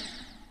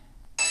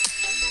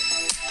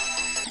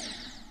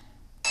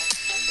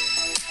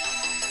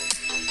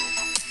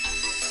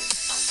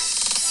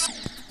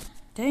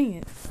 Dang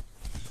it.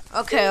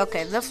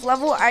 Okay, this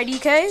level,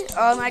 IDK,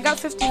 I got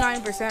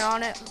 59%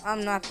 on it.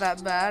 I'm not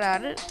that bad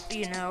at it,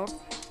 you know.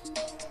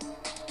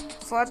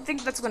 So I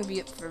think that's gonna be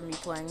it for me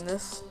playing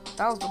this.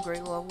 That was a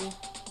great level,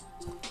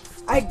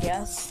 I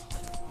guess.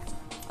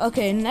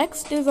 Okay,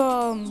 next is,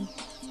 Mew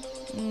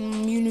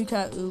New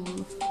Cat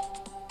Ulu.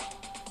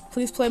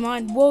 Please play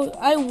mine. Well,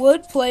 I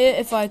would play it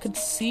if I could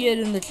see it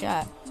in the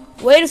chat.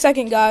 Wait a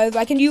second, guys.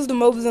 I can use the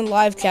Mobizen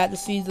live chat to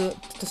see the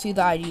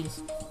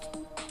IDs.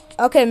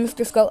 Okay,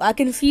 Mr. Skull, I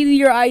can see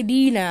your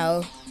ID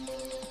now.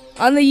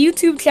 On the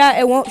YouTube chat,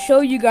 it won't show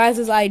you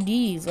guys'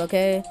 IDs,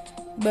 okay?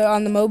 But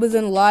on the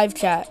Mobizen live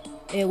chat,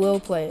 it will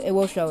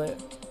show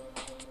it.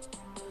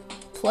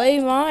 Play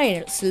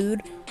mine,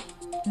 Sood.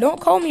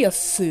 Don't call me a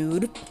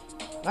Sood.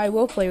 I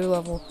will play your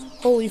level.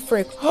 Holy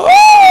frick.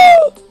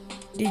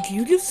 Did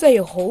you just say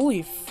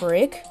holy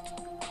frick?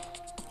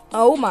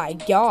 Oh my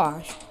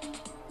gosh.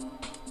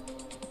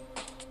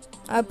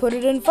 I put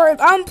it in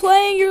first. I'm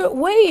playing your...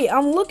 Wait,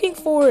 I'm looking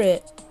for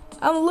it.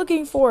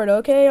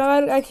 Okay?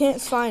 I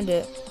can't find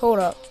it. Hold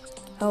up.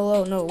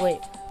 Hello, no, wait.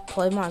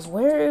 Play mine.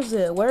 Where is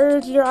it? Where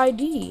is your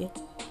ID?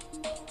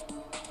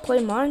 Play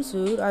mine,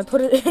 dude. I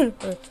put it in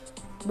first.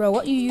 Bro,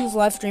 what you use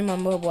live stream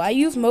on mobile? I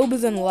use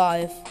Mobizen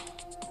Live,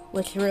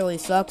 which really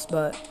sucks,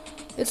 but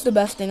it's the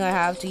best thing I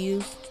have to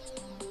use.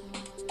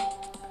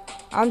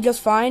 I'm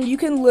just fine. You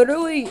can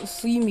literally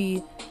see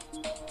me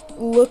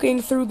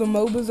looking through the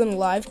Mobizen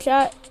Live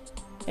chat,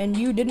 and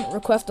you didn't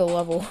request a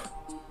level.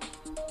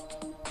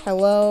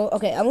 Hello?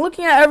 Okay, I'm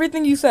looking at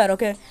everything you said,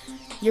 okay?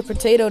 Your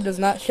potato does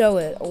not show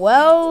it.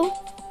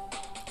 Well,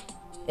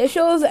 it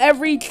shows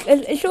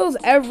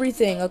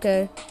everything,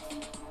 okay?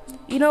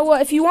 You know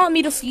what? If you want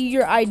me to see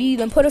your ID,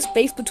 then put a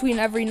space between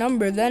every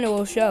number, then it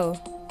will show.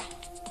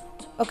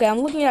 Okay, I'm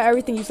looking at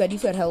everything you said. You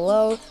said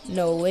hello,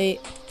 no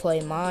wait,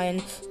 play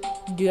mine.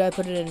 Dude, I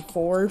put it in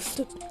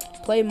first.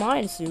 Play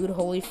mine, dude.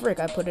 Holy frick,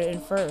 I put it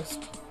in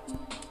first.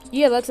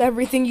 Yeah, that's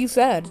everything you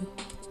said.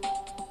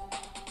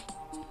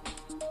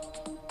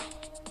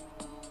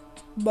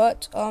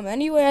 But,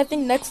 anyway, I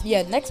think next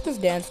is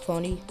Dance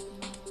Pony.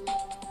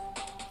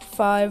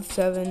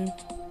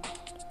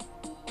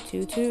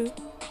 5722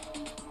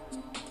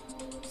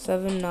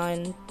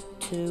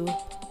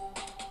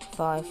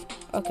 7925.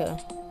 Okay,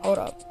 hold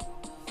up.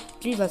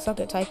 Jeez, I suck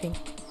at typing.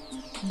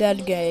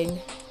 Dead Gang.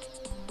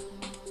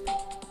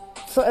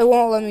 So it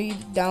won't let me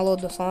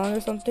download the song or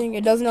something?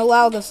 It doesn't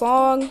allow the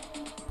song?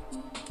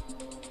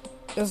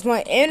 Is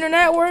my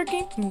internet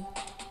working?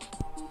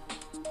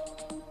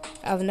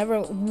 I've never...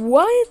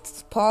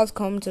 What? Pause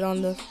commented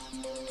on this.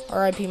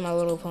 R.I.P. My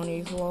Little Pony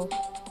as well.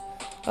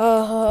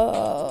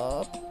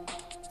 Oh,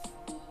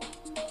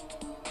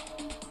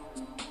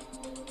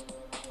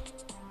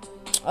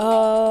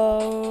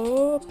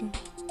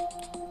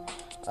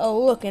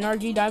 look,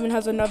 NRG Diamond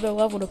has another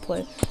level to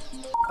play.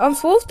 I'm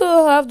supposed to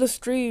have the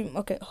stream.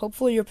 Okay,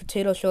 hopefully your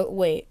potato show.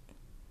 Wait.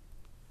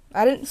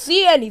 I didn't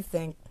see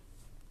anything.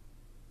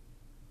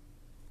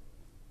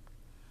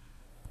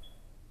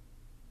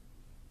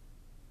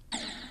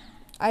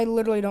 I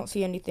literally don't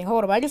see anything.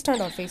 Hold up, I just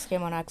turned on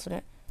Facecam on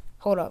accident.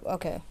 Hold up,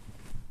 okay.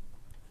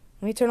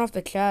 Let me turn off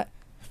the chat.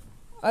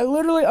 I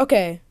literally,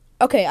 okay,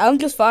 I'm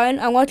just fine.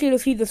 I want you to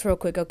see this real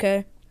quick,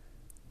 okay?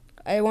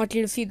 I want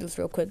you to see this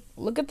real quick.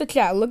 Look at the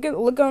chat. Look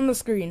on the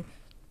screen.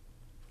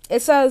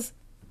 It says,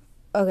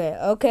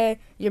 okay,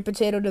 your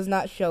potato does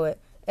not show it.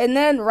 And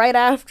then right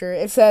after,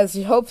 it says,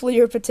 hopefully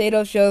your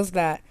potato shows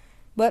that.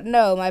 But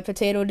no, my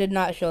potato did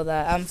not show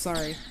that. I'm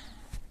sorry.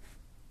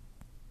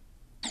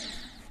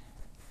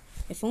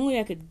 If only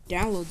I could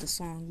download the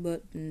song,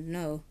 but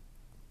no.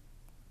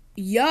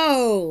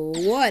 Yo,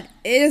 what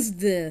is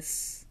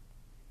this?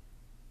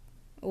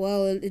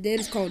 Well, it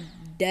is called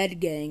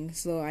Dead Gang,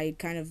 so I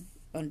kind of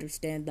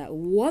understand that.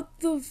 What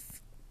the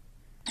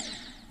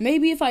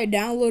Maybe if I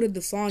downloaded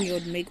the song, it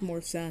would make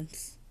more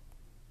sense.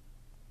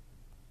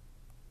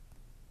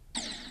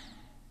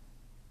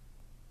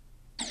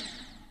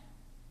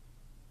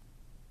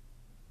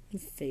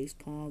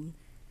 Facepalm.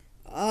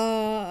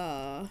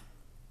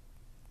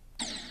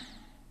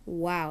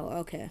 Wow,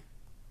 okay.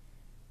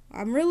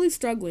 I'm really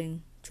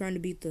struggling trying to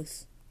beat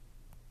this.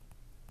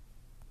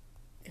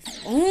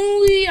 If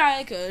only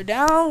I could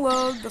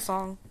download the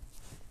song.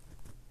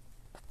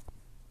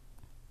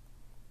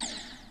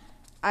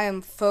 I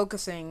am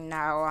focusing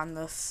now on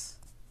this.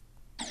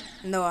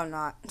 No, I'm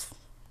not.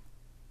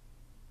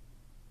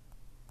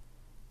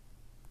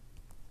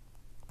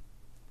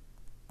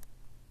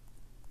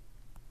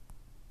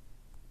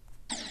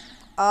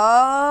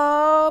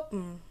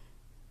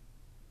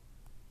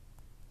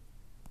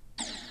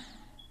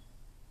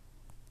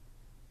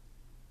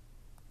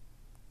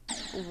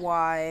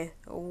 Why,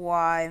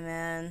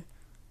 man?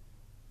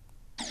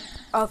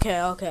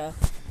 Okay.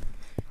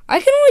 I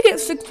can only get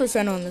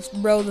 6% on this,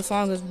 bro. The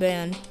song is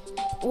banned.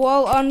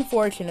 Well,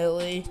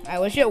 unfortunately. I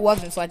wish it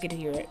wasn't so I could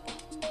hear it.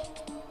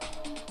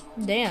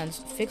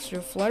 Dance, fix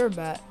your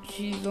Flutterbat.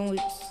 She's only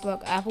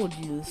suck apple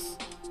juice.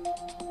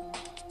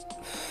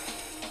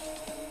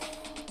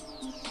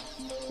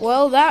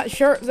 Well, that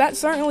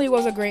certainly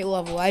was a great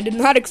level. I did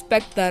not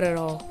expect that at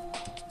all.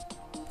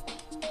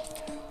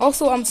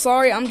 Also, I'm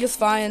sorry, I'm just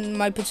fine.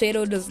 My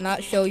potato does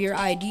not show your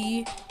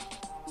ID.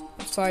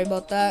 I'm sorry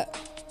about that.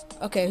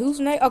 Okay,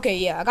 who's next? Okay,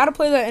 yeah, I gotta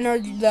play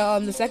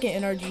the second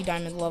NRG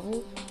Diamond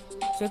level.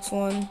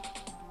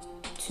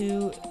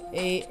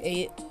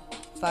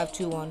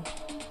 612888521.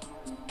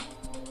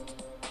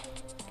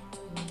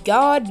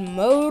 God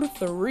Mode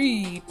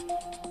 3.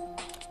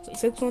 Wait,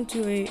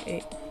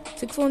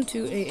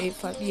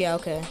 6128885. Yeah,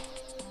 okay.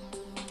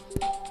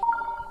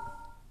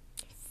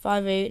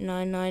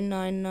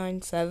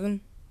 5899997.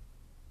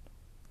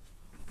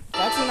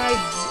 That's an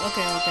ID.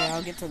 Okay,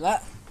 I'll get to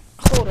that.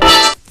 Hold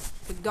on.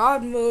 The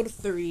God Mode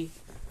 3.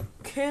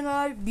 Can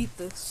I beat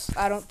this?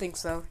 I don't think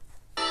so.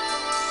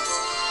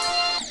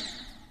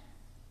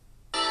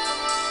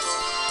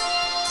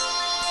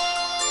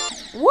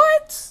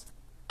 What?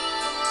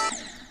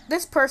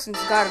 This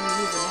person's gotta be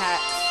using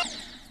hacks.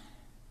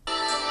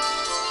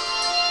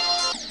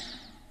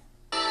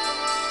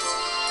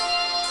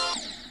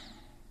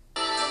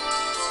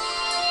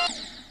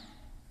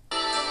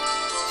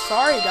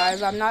 Sorry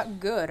guys, I'm not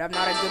good. I'm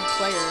not a good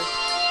player.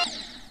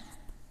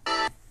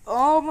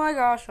 Oh my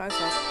gosh, I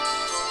suck.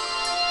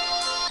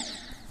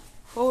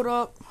 Hold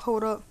up,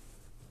 hold up.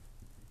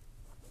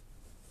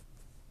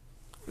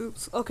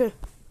 Oops, okay.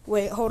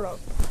 Wait, hold up.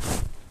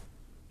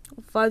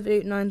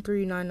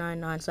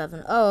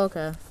 58939997. Oh,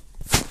 okay.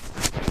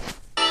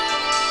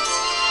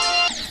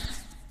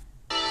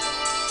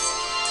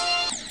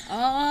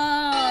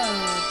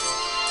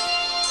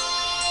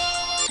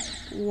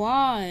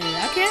 Why?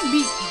 I can't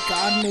beat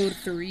God Mode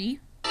 3.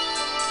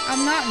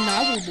 I'm not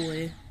Novel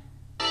Boy.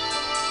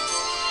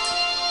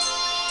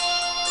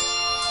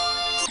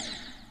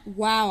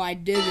 Wow, I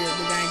did it, but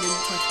then I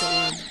didn't touch the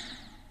orb.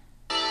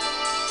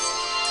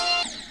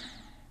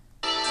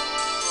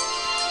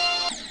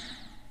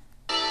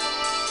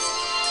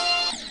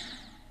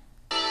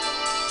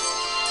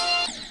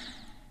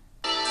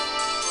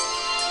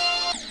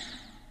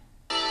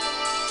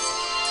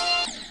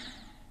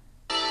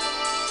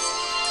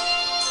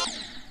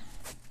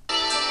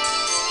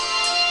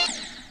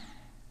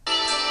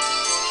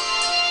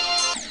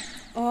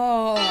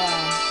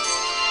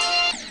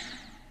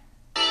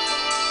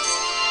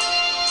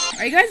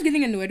 Are you guys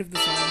getting annoyed of the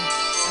song?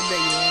 I bet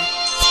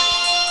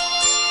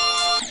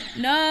you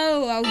are.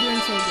 No, I was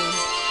doing so good.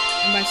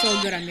 And by so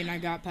good, I mean I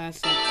got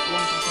past like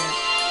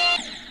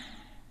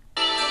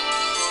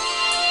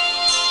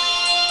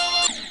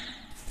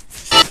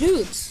 1%.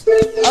 Shoots.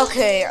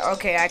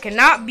 Okay, I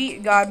cannot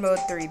beat God Mode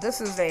 3.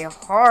 This is a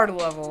hard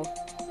level.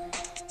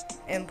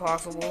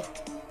 Impossible.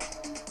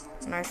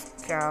 Nice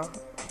cow.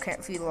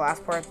 Can't see the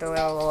last part though,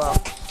 lol.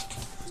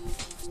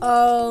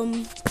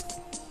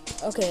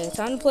 Okay,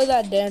 time to play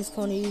that Dance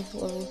Pony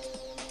level.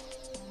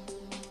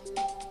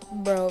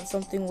 Bro,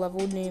 something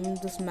level named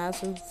this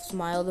massive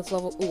smile, this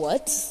level.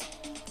 What?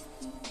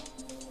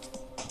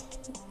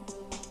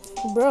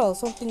 Bro,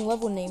 something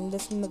level named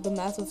this the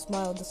massive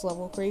smile, this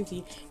level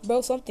crazy.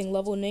 Bro, something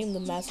level named the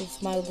massive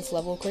smile, this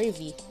level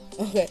crazy.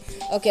 Okay,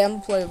 I'm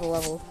gonna play the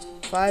level.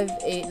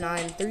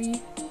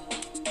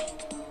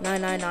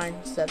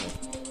 58939997.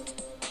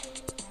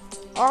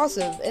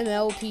 Awesome,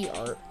 MLP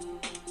art.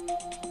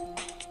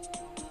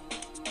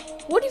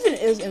 What even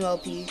is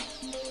MLP?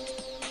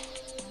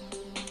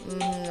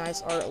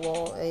 Nice art,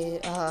 lol.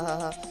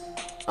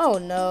 Oh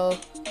no.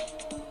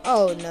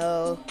 Oh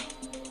no.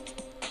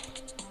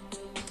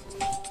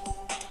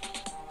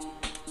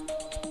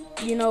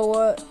 You know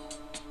what?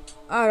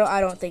 I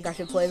don't think I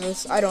should play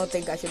this. I don't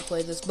think I should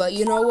play this. But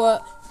you know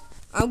what?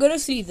 I'm gonna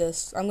see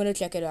this. I'm gonna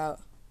check it out.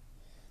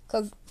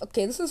 Cause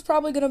okay, this is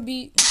probably gonna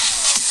be.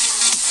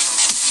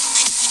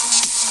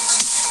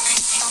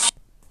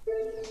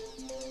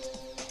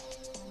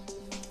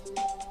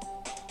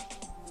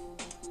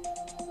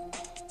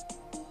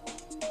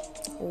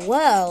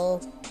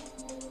 Well,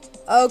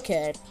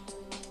 okay.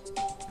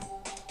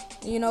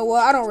 You know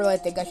what? I don't really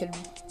think I should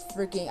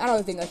I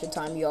don't think I should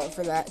time you out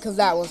for that, because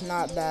that was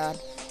not bad.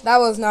 That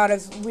was not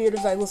as weird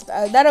as I was.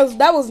 That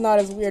was not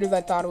as weird as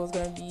I thought it was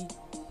gonna be.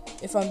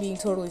 If I'm being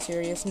totally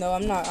serious, no,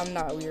 I'm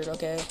not weird.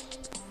 Okay.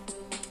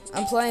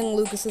 I'm playing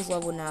Lucas's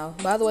level now.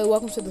 By the way,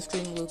 welcome to the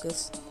stream,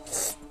 Lucas.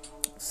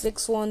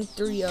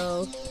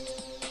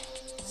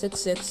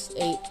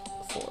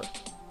 6130-6684.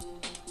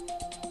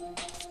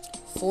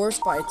 4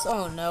 spikes.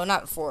 Oh no,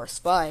 not 4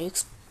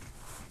 spikes.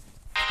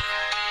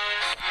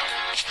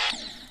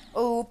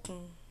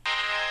 Open.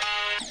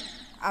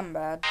 I'm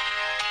bad.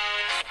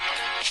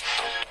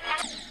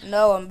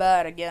 No, I'm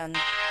bad again.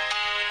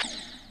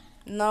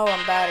 No,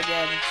 I'm bad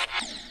again.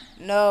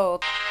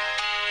 No.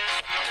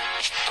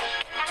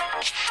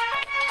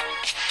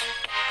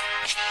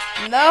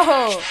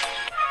 No.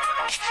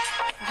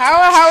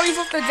 How are you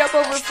supposed to jump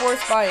over 4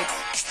 spikes?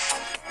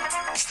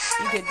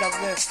 You could jump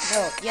this.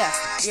 No. Yes.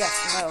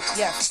 No.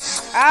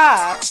 Yes.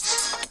 Ah.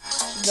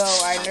 No,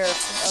 I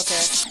nerfed.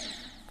 Okay.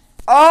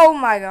 Oh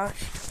my gosh.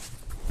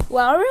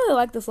 Wow, I really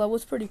like this level.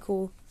 It's pretty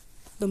cool.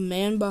 The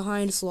man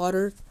behind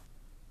Slaughter.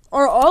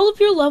 Are all of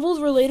your levels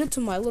related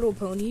to My Little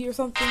Pony or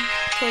something?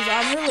 Because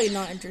I'm really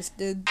not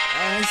interested,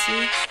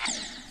 honestly.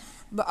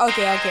 But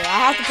okay. I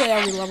have to play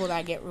every level that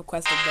I get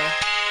requested though.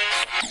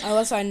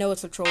 Unless I know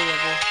it's a troll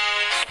level.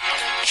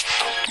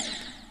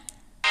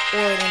 Or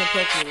an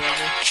inappropriate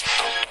level.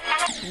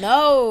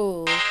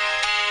 No.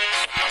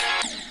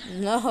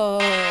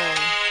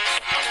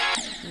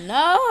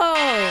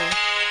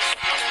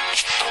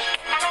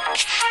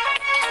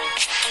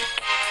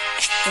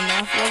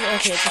 FNAF level?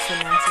 Okay, it's a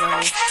FNAF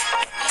level.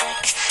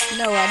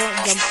 No, I don't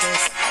jump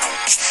this.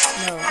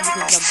 No, you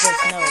can jump this.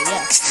 No,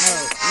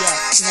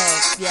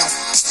 yes.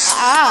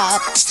 Ah!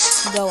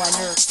 Go, I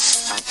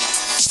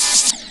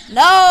nerfed.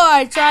 No,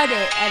 I tried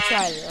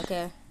it,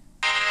 okay.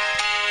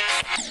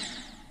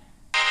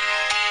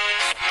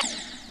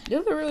 This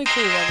is a really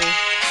cool level.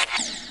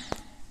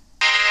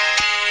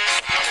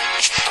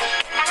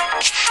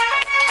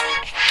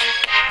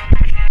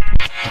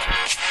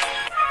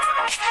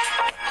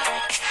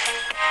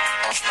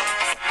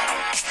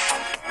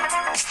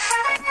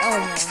 Oh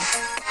no.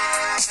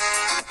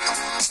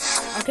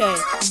 Okay,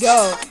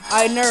 go.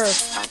 I nerf.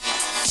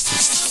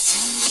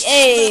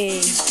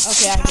 Yay!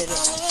 Okay, I did it.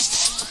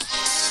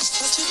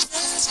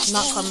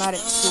 Not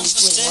chromatic, please.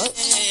 Wait, what?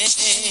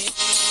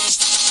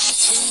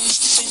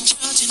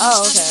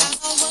 Oh, okay.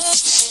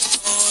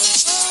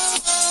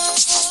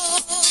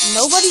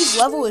 Nobody's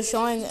level is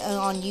showing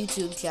on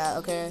YouTube chat,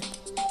 okay?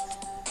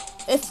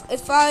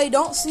 If I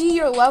don't see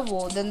your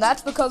level, then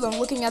that's because I'm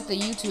looking at the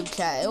YouTube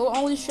chat. It will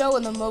only show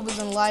in the MOBAs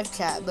and live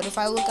chat, but if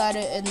I look at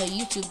it in the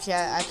YouTube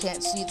chat, I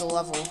can't see the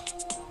level.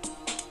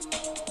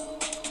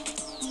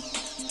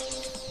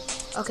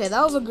 Okay,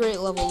 that was a great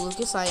level,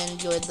 Lucas. I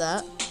enjoyed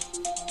that.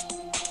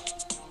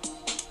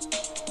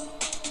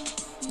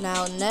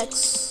 Now,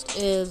 next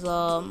is,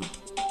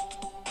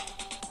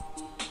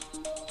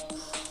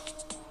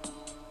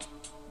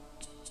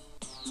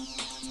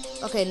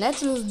 okay,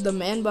 next is the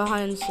man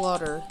behind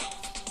Slaughter,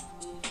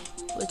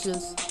 which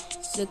is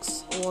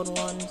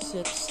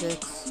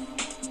 61166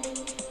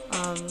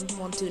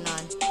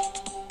 129.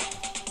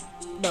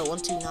 No,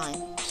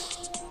 129.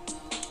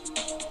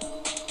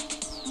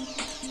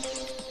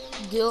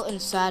 Guilt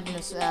and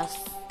Sadness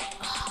F.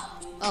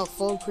 Oh,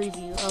 full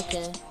preview.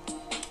 Okay.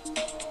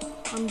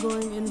 I'm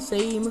going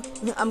insane.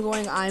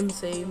 I'm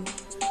same.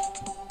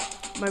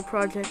 My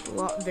project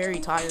very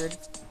tired.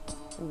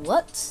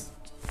 What?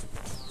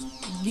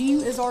 Do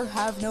you Izar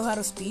know how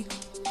to speak?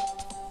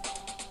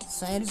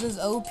 Sans is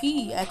OP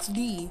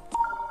XD.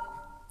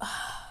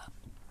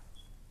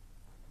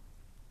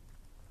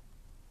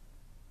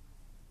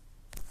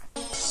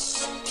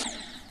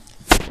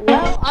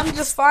 Well, I'm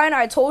just fine.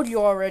 I told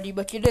you already,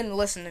 but you didn't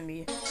listen to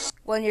me.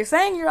 When you're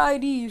saying your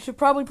ID, you should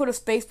probably put a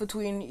space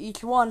between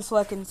each one so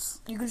I can.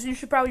 You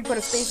should probably put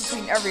a space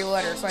between every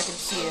letter so I can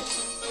see it.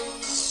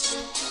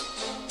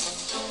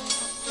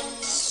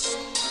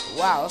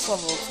 Wow, this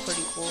level looks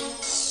pretty cool.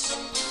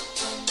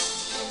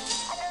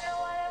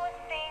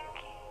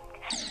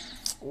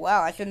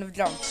 Wow, I shouldn't have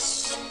jumped.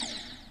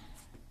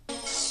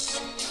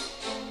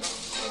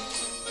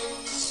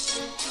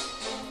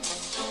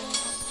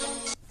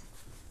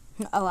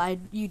 Oh,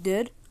 you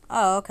did?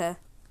 Oh, okay.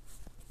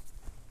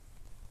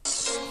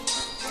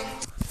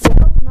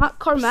 Well, not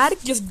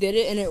Karmatic just did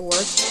it and it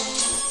worked.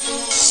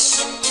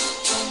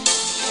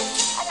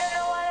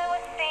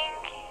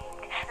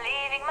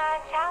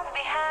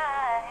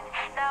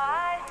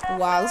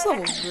 Wow, this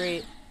level's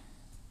great.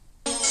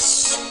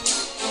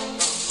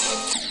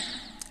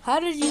 How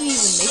did you even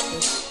make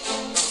this?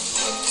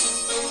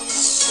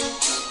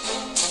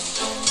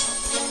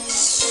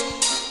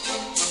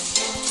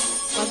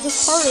 Like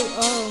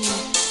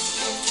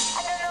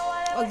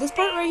this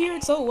part right here,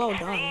 it's so well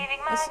done.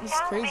 It's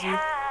crazy.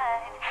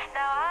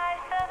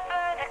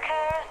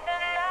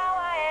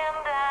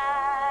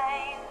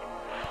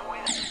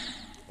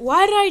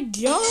 Why did I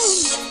jump?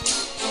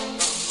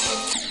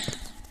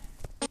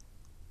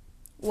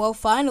 Well,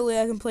 finally,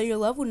 I can play your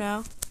level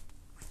now.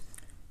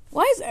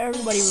 Why is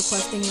everybody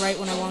requesting right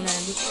when I want to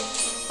end it?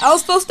 I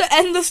was supposed to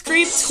end the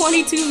stream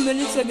 22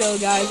 minutes ago,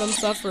 guys. I'm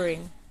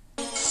suffering.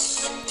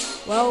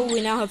 Well,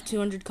 we now have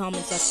 200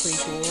 comments. That's pretty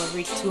cool. I've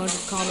reached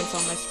 200 comments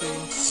on my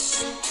stream.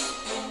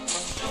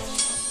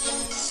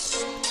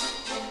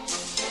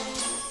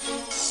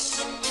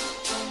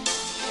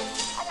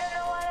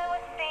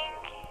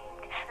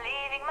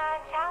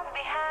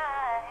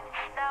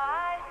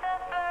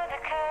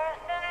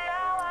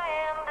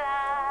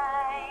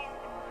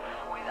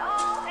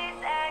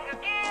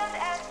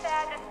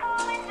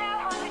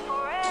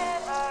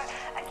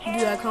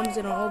 Dude, I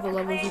commented on all the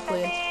levels you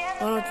played.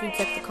 Why don't you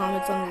check the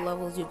comments on the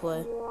levels you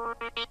play?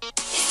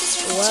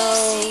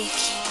 Well...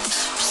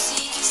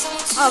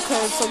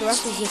 Okay, so the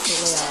rest is just the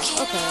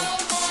layout. Okay.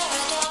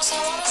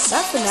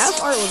 That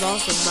FNAF art was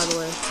awesome, by the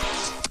way.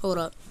 Hold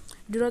up.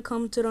 Did I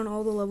commented on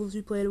all the levels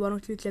you played? Why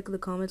don't you check the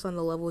comments on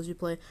the levels you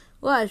play?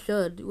 Well, I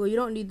should. Well, you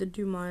don't need the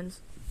 2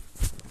 minds.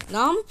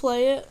 Now I'm gonna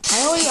play it.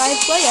 I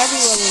play every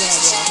level that I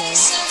do, okay?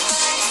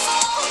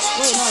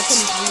 Wait, no, I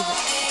couldn't read it.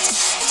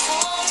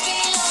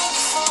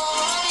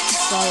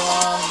 So,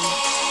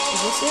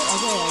 is this it?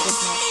 Okay, I guess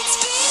not.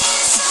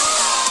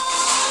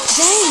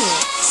 Dang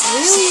it!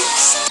 Really?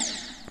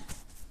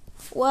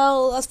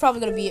 Well, that's probably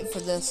gonna be it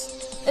for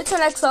this. It's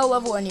an XL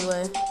level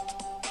anyway.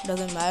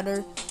 Doesn't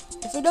matter.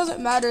 If it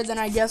doesn't matter, then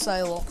I guess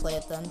I won't play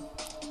it then.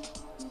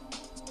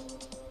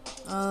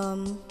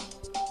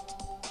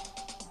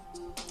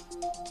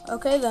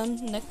 Okay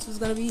then, next is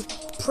gonna be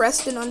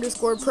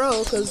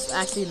Preston_Pro, cause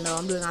actually no,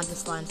 I'm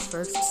just fine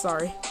first,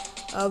 sorry.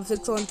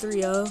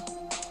 6130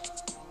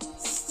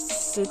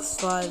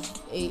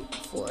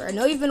 6584. I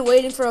know you've been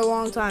waiting for a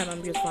long time,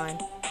 I'm just fine.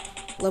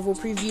 Level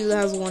preview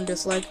has 1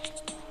 dislike.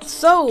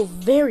 So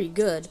very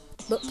good.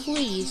 But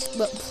please,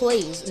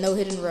 no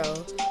hidden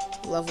row.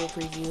 Level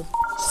preview.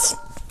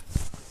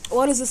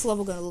 What is this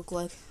level gonna look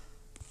like?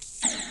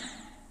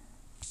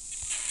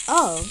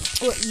 Oh,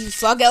 what, you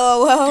suck,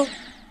 LOL?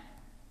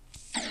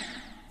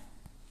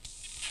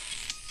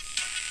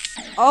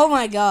 Oh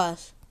my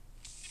gosh.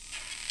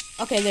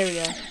 Okay, there we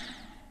go.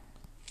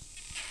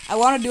 I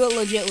want to do it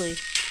legitly.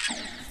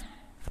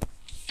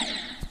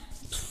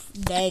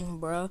 Dang,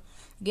 bro.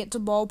 Get to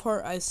ball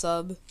part, I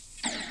sub.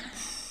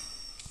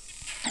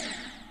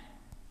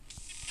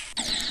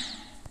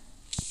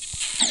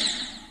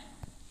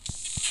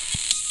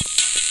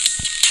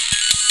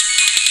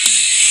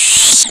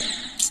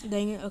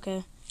 Dang it.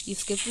 Okay. You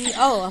skipped me?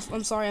 Oh,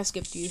 I'm sorry I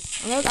skipped you.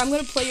 I'm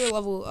gonna play your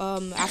level,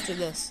 after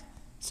this.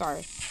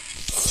 Sorry.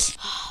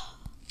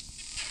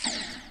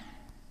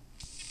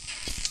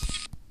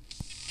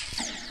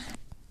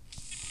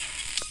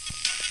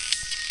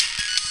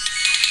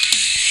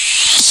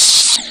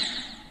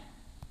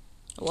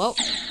 Well,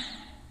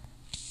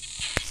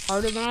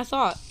 harder than I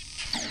thought.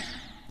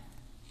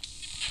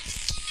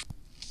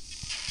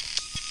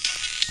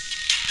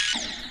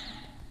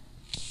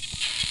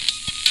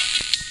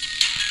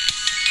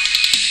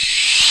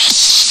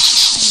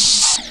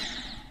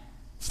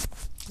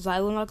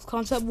 Xylonox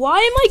concept. Why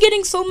am I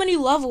getting so many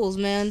levels,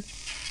 man?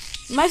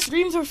 My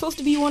streams are supposed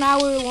to be 1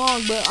 hour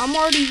long, but I'm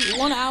already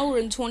 1 hour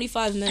and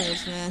 25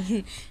 minutes,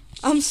 man.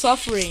 I'm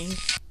suffering.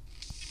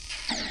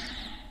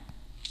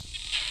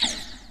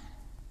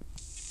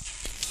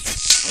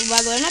 Oh,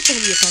 by the way, I'm not trying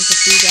to be offensive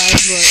to you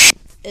guys,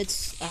 but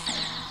it's...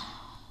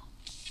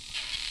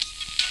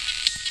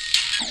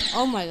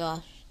 Oh my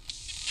gosh.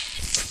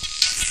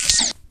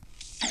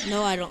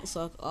 No, I don't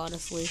suck,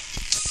 honestly.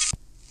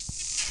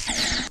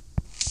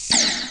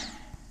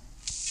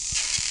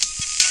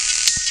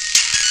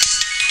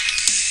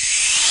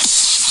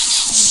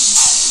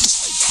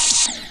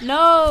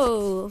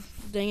 No!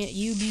 Dang it,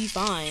 you be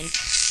fine.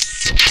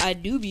 I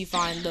do be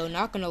fine, though,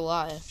 not gonna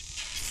lie.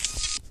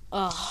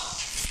 Ugh.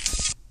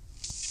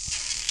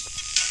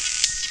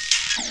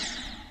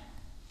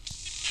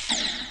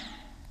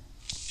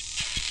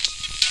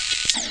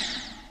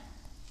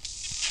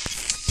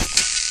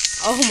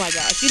 Oh my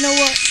gosh, you know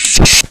what?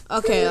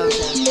 Okay.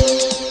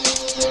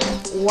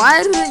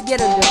 Why did it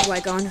get a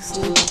dislike,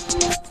 honestly?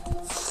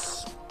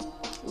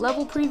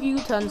 Level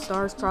preview, 10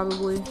 stars,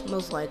 probably,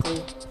 most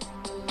likely.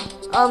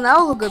 That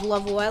was a good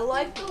level. I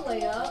like the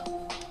layout.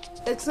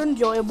 It's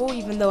enjoyable,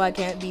 even though I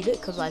can't beat it,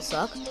 because I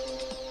suck.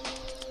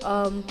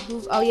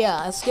 Oh yeah,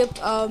 I skipped,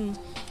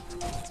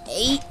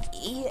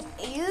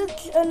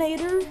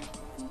 Anator?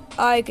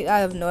 I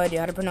have no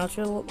idea how to pronounce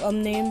your,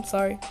 name,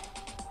 sorry.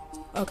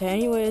 Okay,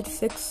 anyway, it's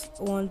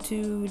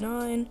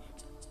 6129.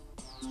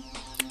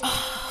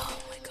 Oh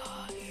my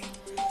gosh.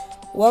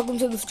 Welcome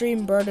to the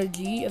stream, Berta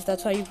G, if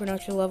that's how you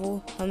pronounce your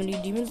level. How many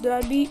demons did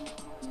I beat?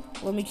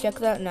 Let me check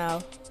that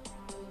now.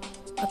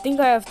 I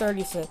think I have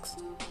 36.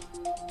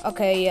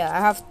 Okay, yeah, I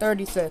have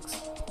 36.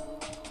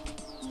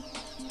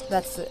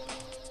 That's it.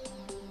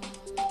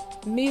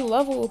 Me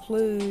level,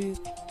 please.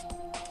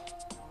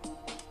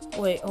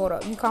 Wait, hold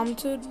up. You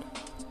commented?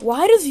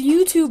 Why does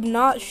YouTube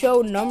not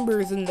show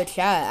numbers in the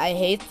chat? I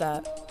hate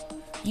that.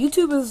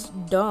 YouTube is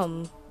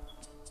dumb.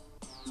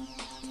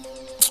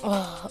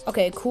 Ugh.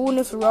 Okay,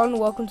 Coolness Run,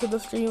 welcome to the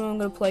stream. I'm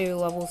gonna play your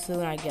level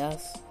soon, I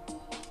guess.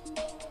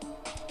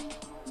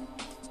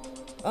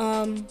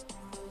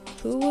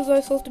 Who was I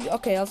supposed to be?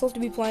 Okay, I was supposed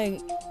to be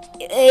playing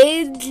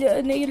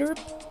Aginator.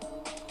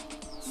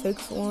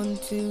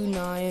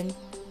 6129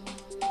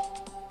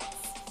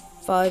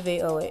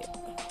 5808.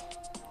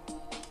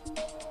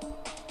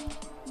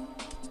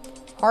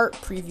 Heart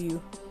preview.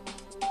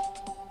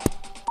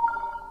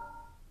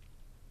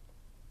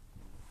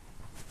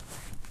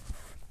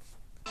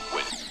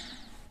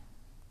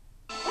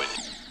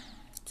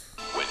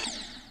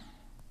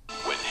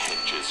 When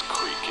hinges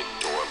creak in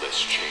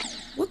doorless chain.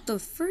 What the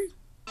frick?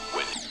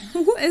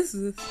 What is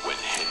this? When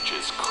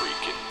hinges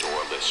creak in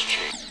doorless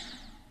chain.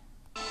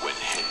 When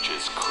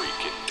hinges creak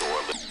in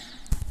doorless.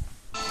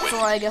 So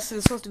I guess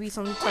it's supposed to be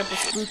some type of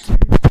spooky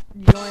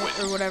joint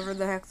or whatever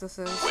the heck this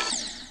is.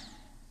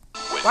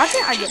 Why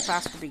can't I get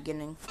past the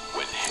beginning?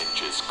 When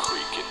hinges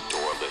creak in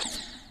doorless.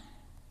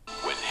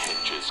 When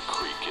hinges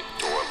creak in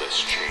doorless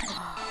chain.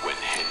 When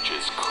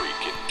hinges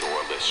creak in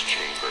doorless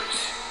chambers.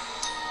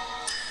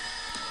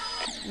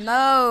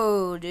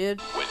 No,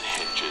 dude. When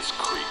hinges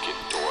creak in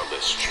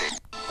doorless chain.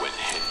 When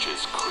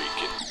hinges creak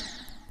in.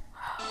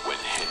 When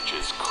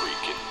hinges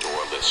creak in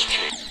doorless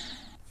chain.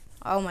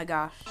 Oh my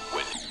gosh.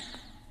 When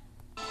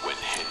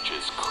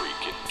hinges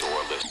creak in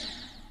doorless.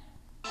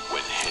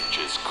 When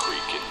hinges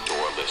creak in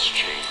doorless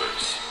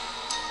chambers.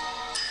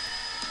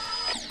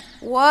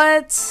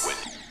 What?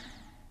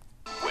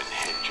 When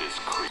hinges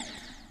creak.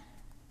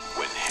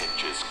 When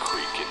hinges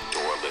creak in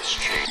doorless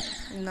chambers.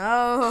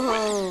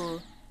 No.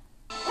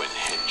 When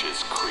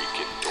hinges creak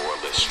in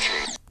doorless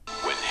chambers.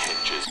 When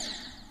hinges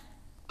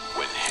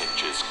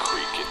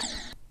creak in.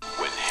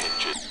 When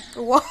hinges.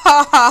 Why?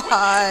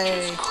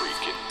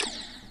 Creak in.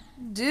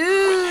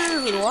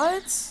 Dude,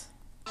 what?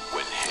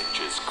 When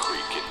hinges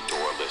creak in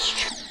doorless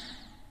chambers.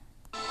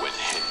 When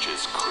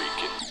hinges creak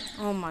in.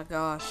 Oh my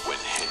gosh. When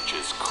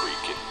hinges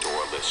creak in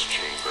doorless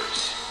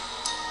chambers.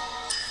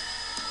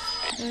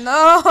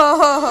 No.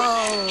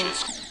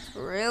 Hinges,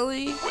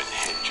 Really? when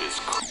hinges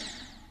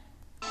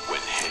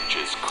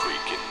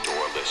creak in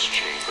doorless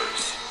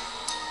chambers.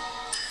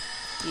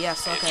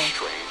 Yes, okay.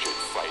 Strange and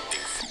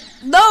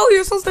frightening. No,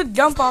 you're supposed to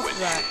jump off of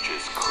that.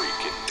 Hinges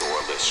creak in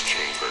doorless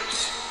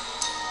chambers.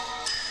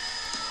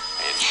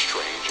 And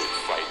strange and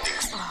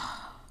frightening.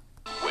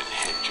 When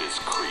hinges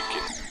creak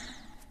in.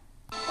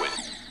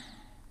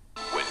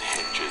 When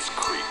hinges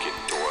creak in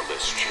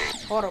doorless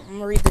chambers. Hold up, I'm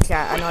gonna read the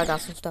chat. I know I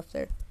got some stuff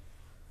there.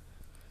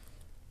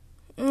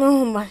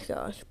 Oh my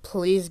gosh,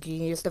 please,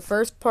 genius. The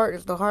first part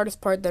is the hardest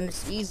part, then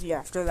it's easy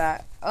after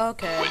that.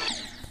 Okay.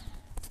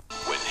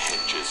 When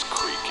hinges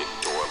creak in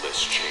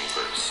doorless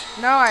chambers.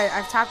 No,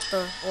 I tapped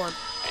the orb.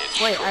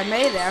 And Wait, I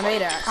made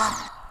it.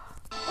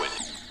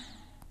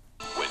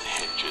 When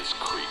hinges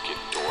creak in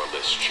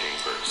doorless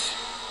chambers.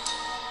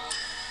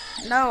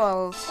 No, I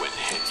was When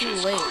too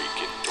hinges late. creak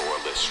in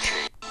doorless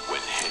chambers. When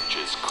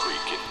hinges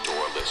creak in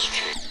doorless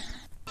chambers.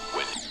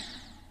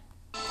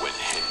 When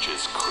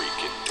hinges creak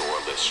in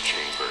doorless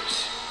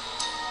chambers.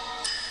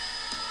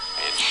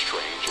 And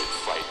strange and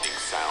frightening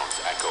sounds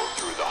echo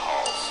through the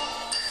halls.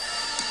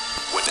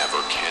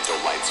 Whenever candle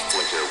lights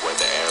flicker where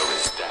the air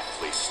is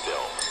deathly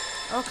still.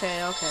 Okay.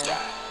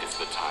 That is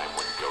the time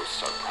when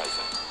ghosts are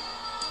present,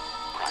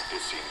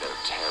 practicing their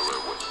terror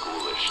with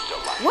ghoulish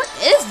delight. What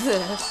is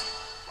this?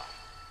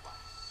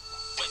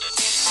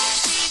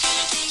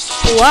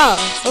 Wow,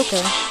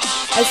 okay.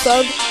 I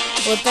subbed.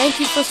 Well, thank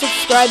you for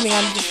subscribing.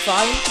 I'm just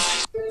fine.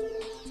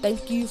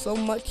 Thank you so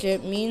much.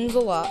 It means a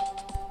lot.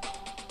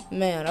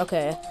 Man,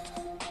 okay.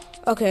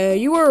 Okay,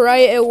 you were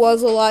right. It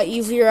was a lot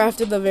easier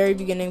after the very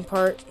beginning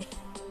part.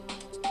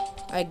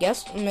 I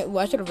guess. Well,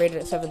 I should have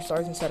rated it 7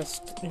 stars instead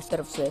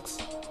of 6.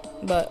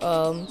 But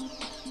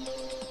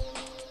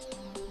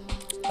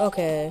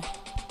okay.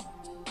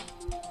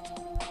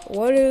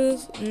 What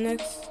is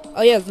next?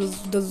 Oh yeah, the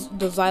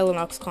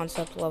Xylonox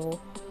concept level.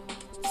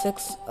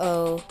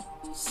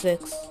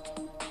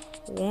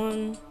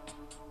 60615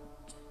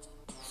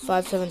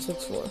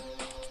 5764.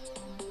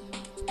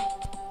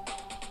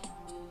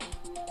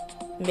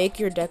 Make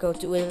your deco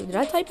to it. Did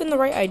I type in the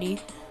right ID?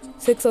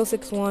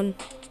 6061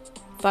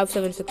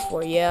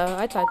 5764. Yeah,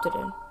 I typed it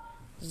in.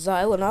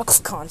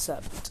 Xylonox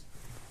concept.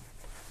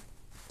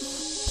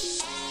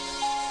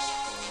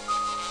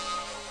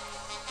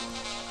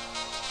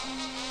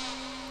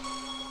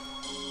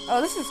 Oh,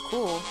 this is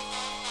cool.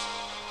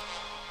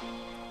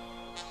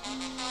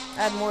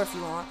 Add more if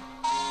you want.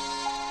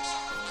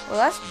 Well,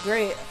 that's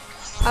great.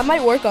 I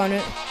might work on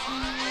it.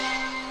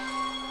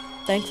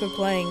 Thanks for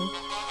playing.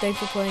 Thanks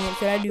for playing it.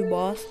 Should I do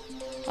boss?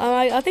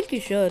 I think you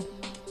should.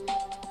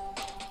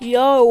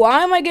 Yo,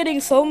 why am I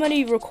getting so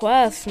many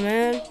requests,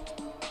 man?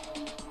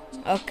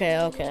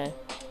 Okay.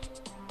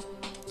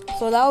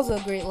 So that was a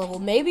great level.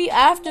 Maybe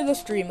after the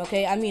stream,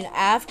 okay? I mean,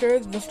 after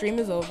the stream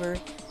is over,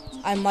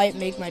 I might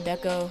make my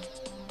deco.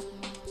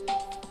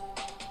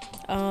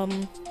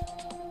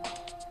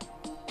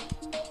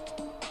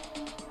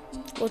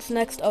 What's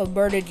next? Oh,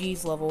 Berta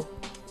G's level.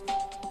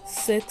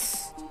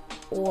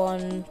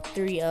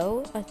 6130.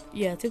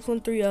 Yeah,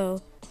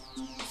 6130.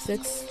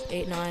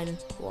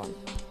 6891.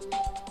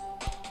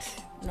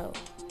 No.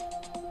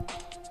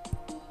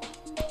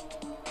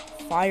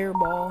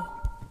 Fireball.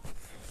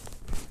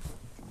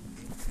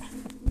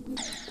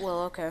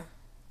 Well, okay.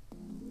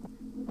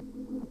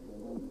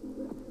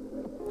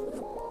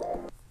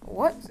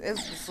 What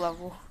is this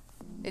level?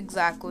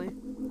 Exactly.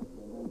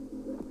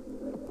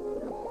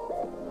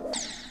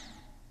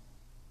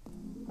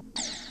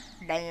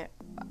 Dang it.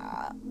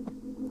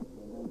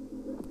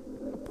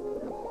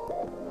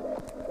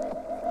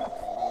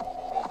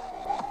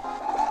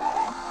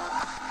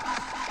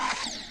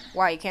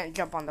 Why, you can't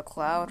jump on the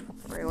cloud?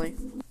 Really?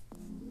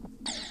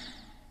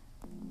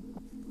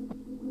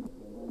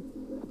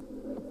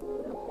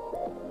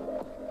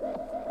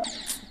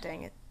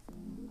 Dang it.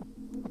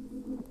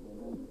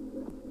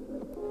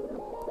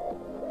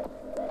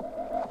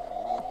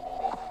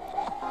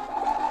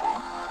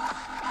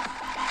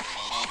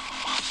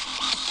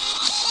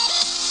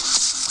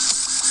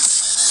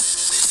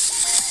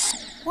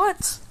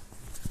 What?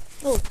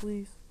 Oh,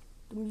 please.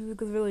 The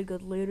music is really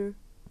good later.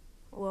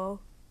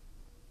 Well.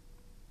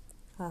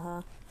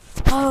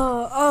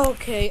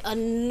 Okay.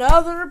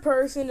 Another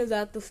person is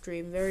at the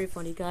stream. Very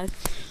funny, guys.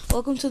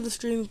 Welcome to the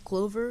stream,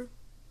 Clover.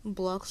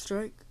 Block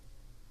Strike.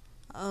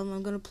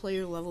 I'm gonna play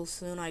your level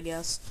soon, I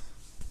guess.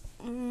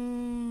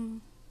 Oh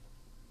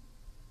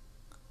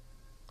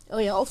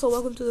yeah, also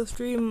welcome to the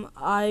stream,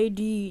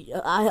 IDJIX.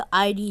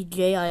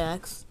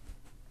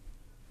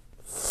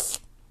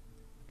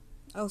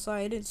 Oh,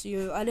 sorry, I didn't see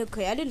your. I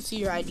didn't see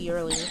your ID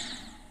earlier.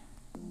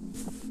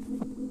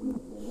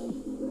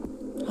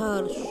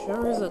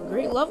 Sure is a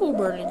great level,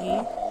 Berta G.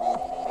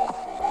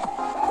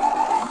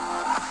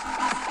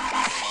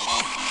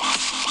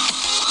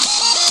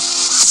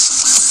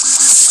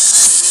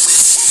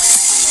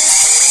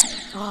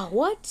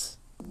 What?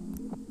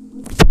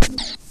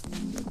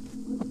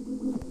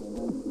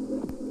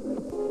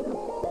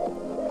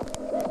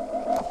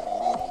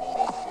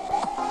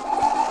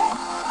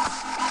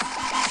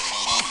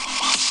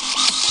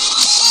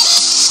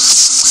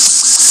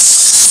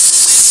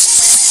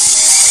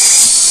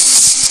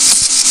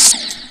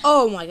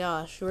 Oh my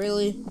gosh,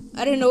 really?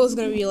 I didn't know it was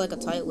gonna be like a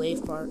tight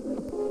wave part.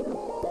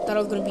 Thought it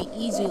was gonna be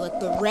easy like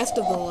the rest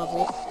of the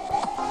level.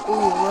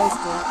 Ooh,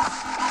 roasted.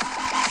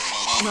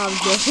 No, I'm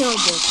joking,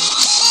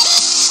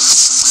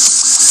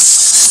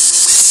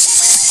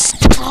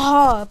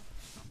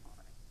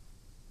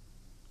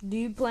 Do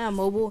you play on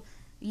mobile?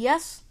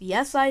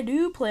 Yes, I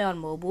do play on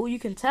mobile. You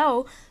can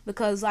tell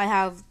because I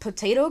have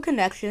potato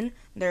connection,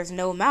 there's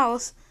no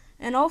mouse,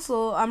 and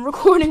also I'm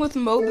recording with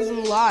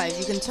Mobizen Live.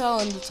 You can tell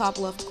in the top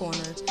left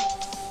corner.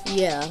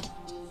 Yeah,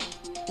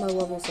 my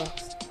level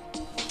sucks.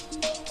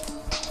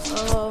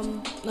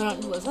 No,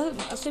 was that?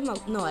 I said my.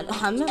 No,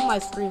 I meant my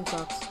stream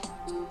sucks.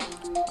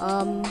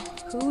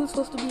 Who's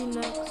supposed to be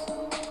next?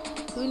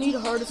 Who need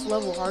hardest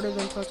level harder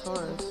than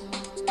Tartarus?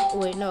 Oh,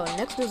 wait, no.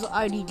 Next is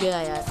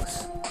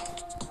IDJX.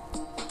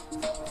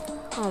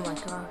 Oh my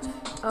gosh.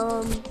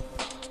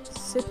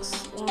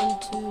 6, 1,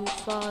 2,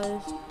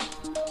 5.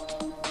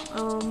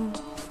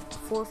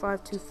 4,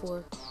 5, 2,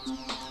 4.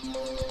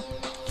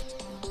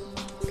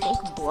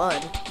 Pink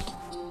blood.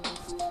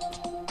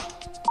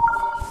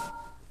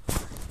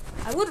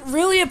 I would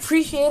really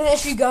appreciate it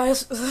if you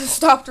guys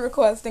stopped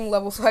requesting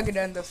levels so I could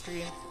end the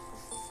stream.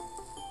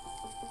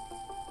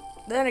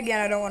 Then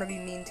again, I don't want to be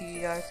mean to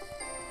you guys.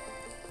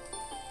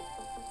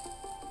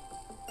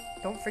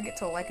 Don't forget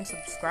to like and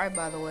subscribe,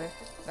 by the way.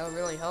 That would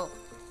really help.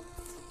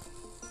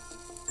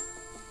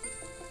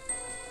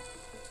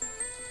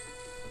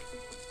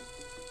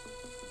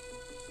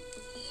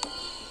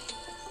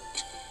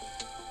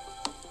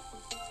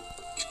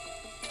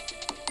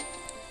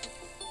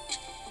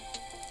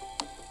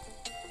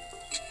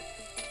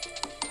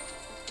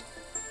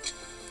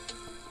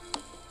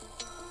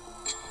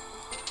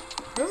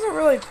 This is a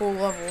really cool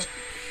level.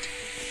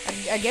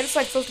 I get it's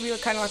like supposed to be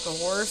kind of like a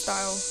horror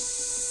style.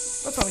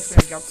 That's always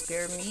gonna jump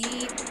scare me.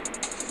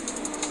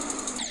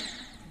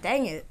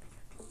 Dang it.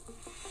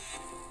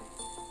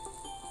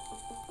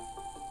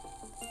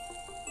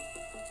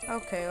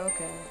 Okay.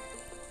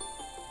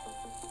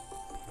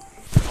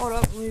 Hold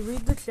up, let me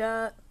read the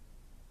chat.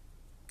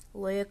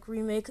 Laic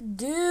remake.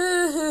 Dude!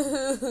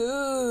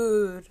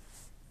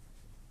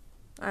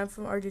 I'm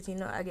from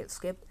Argentina, I get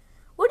skipped.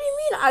 What do you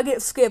mean I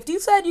get skipped? You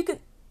said you could...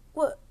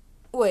 What?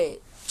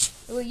 Wait,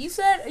 you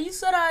said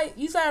I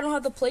don't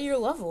have to play your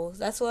levels.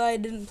 That's why I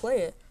didn't play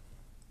it.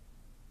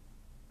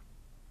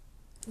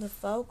 The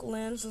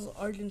Falklands is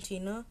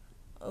Argentina.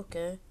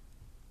 Okay.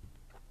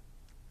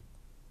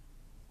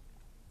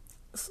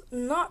 It's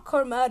not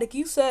karmatic.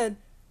 You said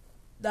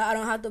that I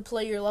don't have to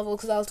play your level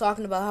because I was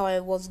talking about how I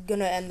was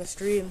gonna end the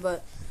stream,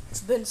 but it's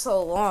been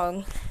so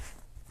long.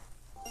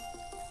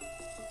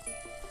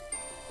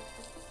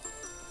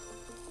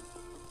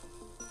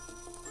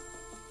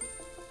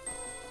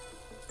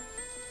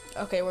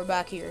 Okay, we're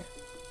back here.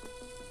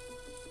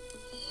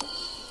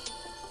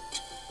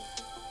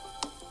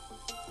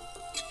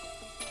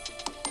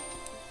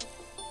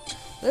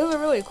 This is a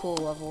really cool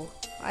level.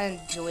 I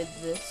enjoyed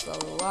this a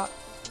lot.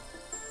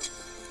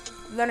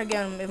 Then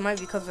again, it might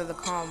be because of the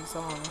calm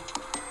song.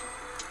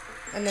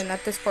 And then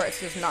at this part, it's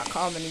just not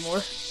calm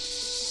anymore.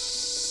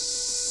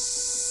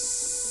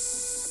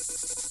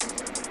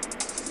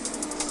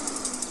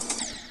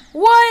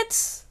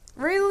 What?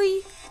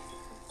 Really?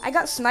 I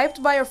got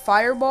sniped by a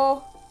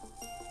fireball?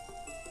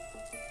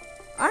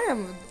 I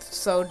am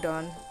so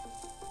done.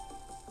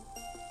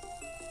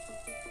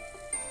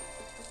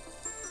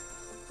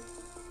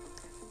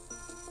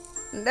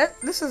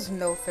 This is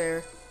no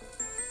fair.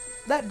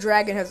 That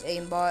dragon has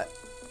aimbot.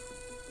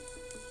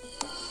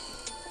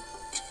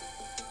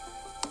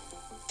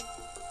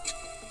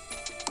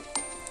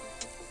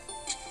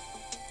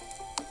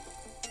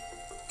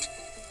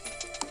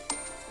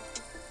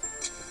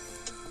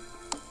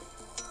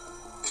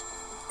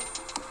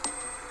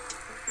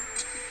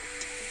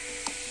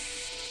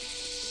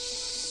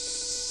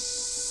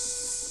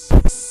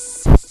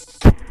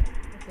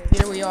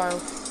 Here we are.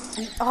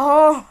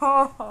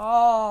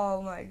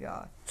 Oh my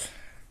god.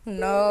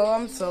 No,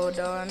 I'm so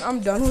done.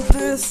 I'm done with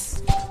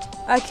this.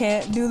 I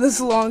can't do this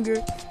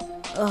longer.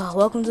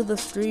 Welcome to the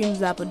stream,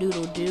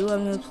 Zappadoodle Doo.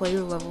 I'm gonna play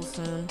your level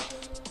soon.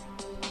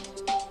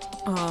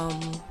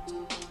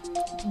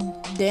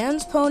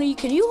 Dan's Pony,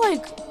 can you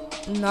like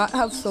not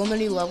have so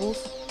many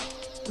levels?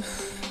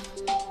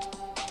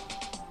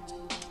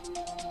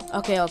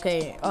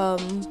 Okay.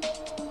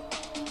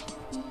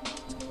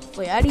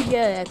 Wait, I did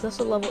get that's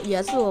the level.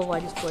 Yeah, that's the level I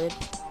just played.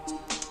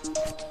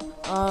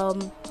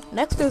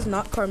 Next is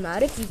not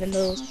karmatic, even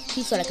though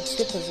he said I could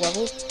skip his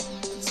level.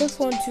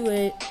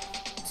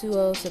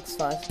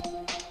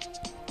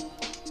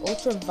 61282065.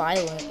 Ultra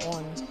violent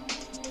one.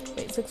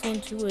 Wait,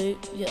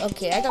 6128. Yeah,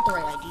 okay, I got the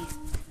right ID.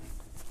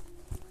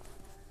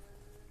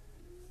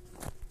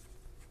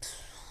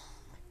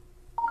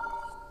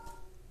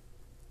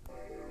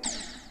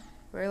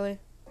 Really?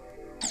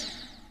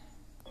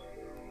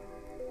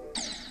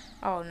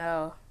 Oh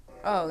no.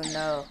 Oh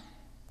no.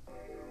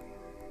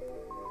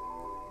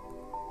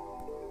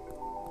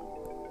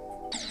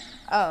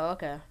 Oh,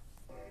 okay.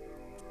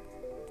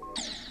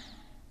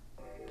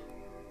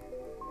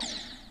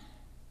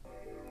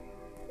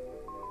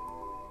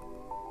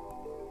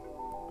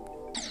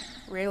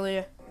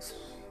 Really? It's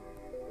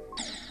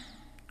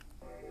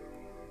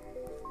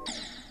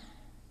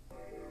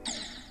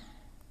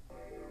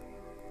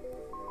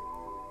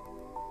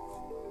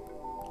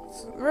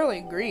really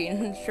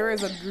green. Sure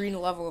is a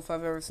green level if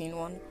I've ever seen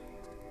one.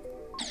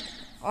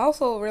 I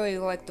also really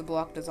like the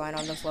block design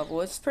on this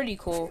level. It's pretty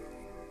cool.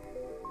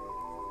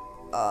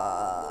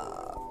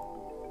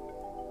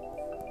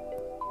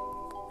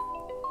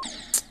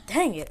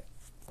 Dang it.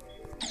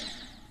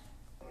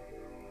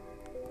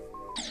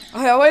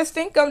 I always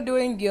think I'm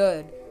doing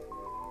good.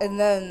 And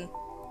then,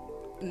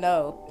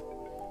 no.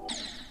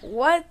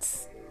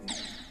 What?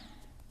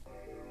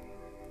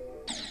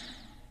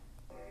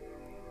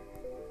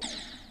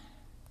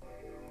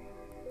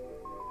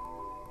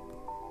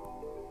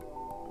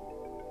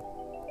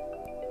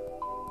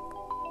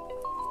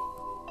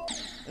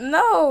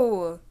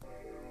 No!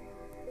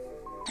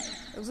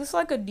 Is this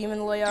like a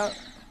demon layout?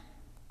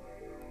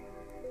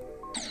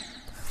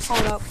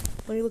 Hold up.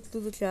 Let me look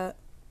through the chat.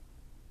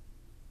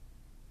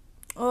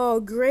 Oh,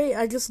 great.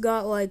 I just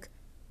got like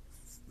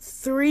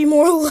 3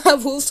 more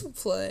levels to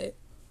play.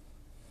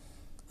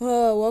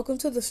 Welcome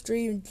to the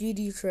stream,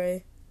 GD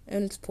Trey.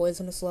 And it's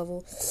poisonous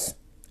level.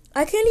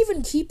 I can't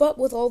even keep up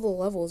with all the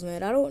levels,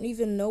 man. I don't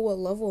even know what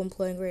level I'm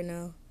playing right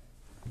now.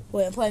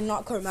 Wait, I'm playing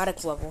not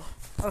Chromatics level.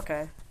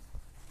 Okay.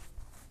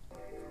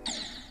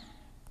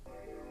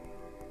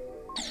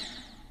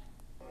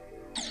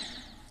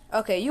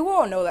 Okay, you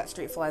all know that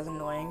Street Fly is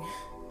annoying.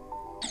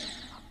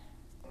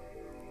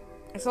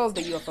 As well as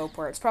the UFO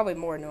part, it's probably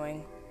more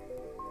annoying.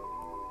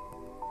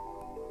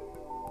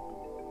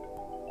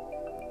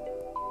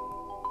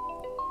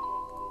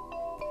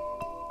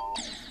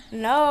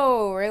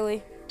 No,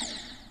 really?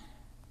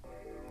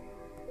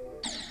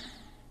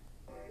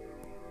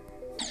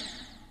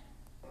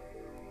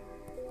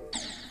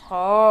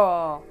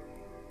 Oh.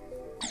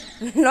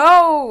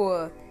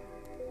 No!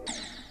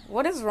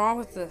 What is wrong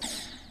with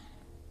this?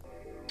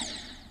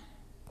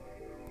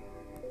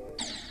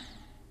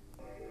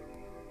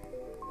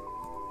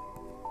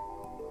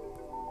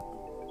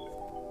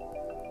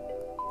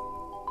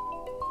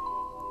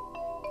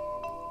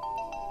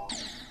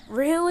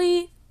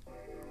 Really?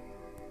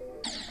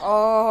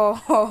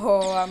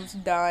 Oh, I'm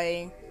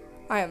dying.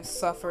 I am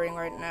suffering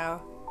right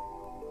now.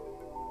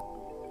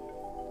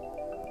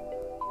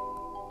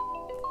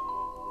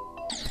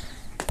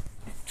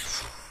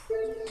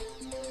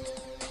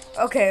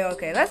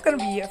 Okay, that's gonna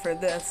be it for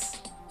this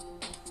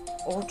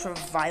ultra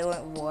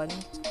violent one.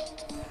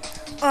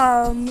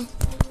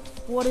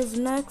 What is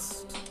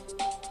next?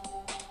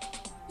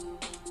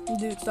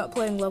 Dude, stop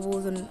playing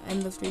levels and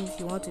end the stream if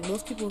you want to.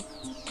 Most people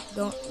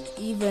don't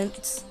even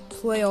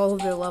play all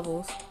of their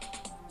levels.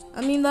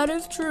 I mean, that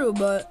is true,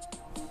 but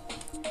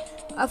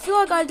I feel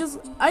like I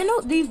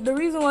know the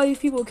reason why these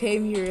people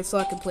came here is so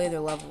I can play their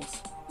levels.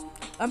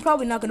 I'm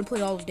probably not going to play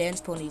all of Dance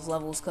Pony's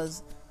levels,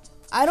 because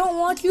I don't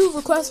want you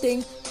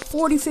requesting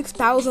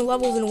 46,000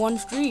 levels in one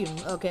stream,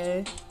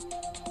 okay?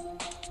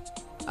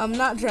 I'm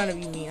not trying to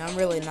be mean, I'm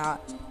really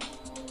not.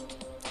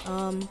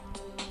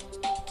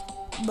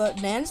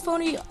 But Dance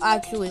Pony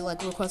actually,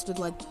 like, requested,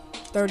 like,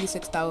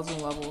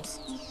 36,000 levels.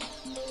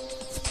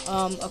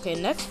 Okay,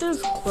 next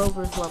is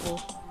Clover's level.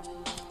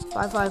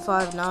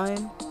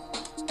 5559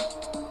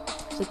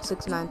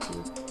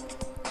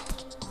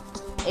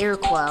 6692. Air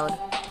Cloud.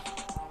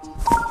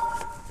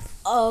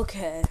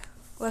 Okay,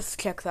 let's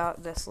check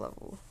out this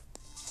level.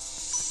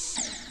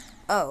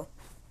 Oh.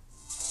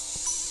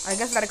 I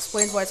guess that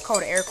explains why it's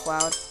called Air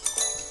Cloud.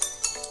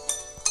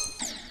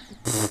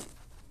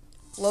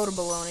 Load of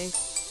baloney.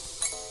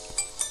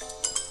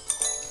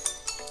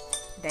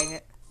 Dang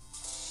it.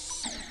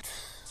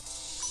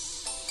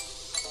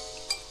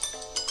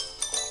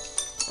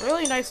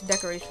 Really nice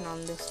decoration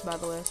on this, by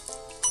the way.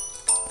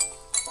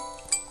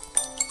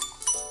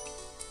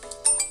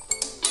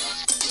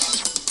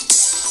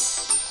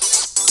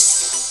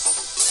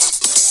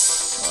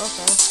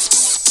 Okay.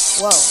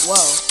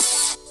 Whoa.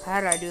 How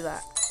did I do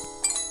that?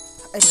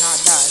 I did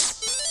not die.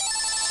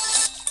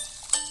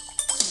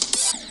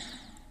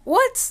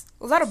 What?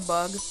 Was that a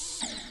bug?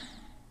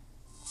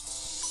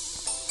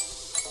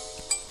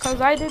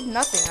 Cause I did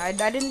nothing. I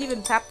didn't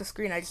even tap the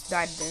screen. I just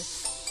died there.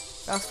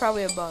 That was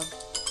probably a bug.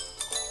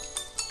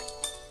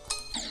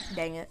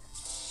 Dang it.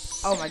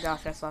 Oh my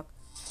gosh, I suck.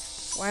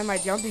 Why am I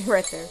jumping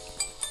right there?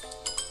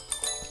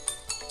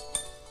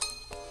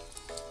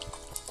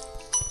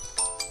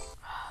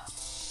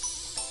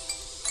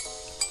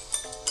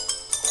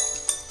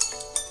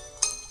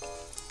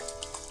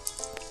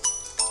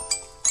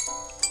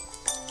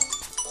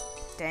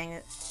 Dang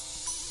it.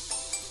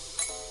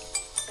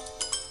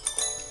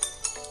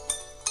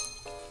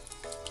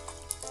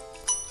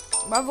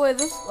 By the way,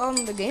 this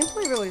the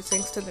gameplay really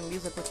syncs to the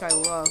music, which I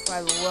love.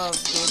 I love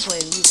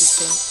gameplay and music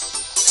sync.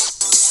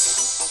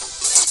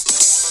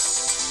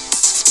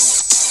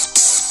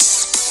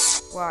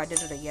 Wow, I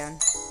did it again.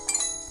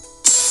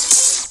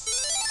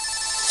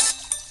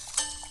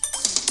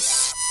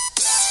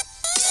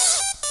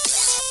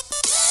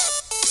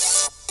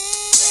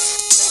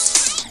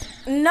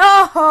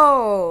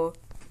 No!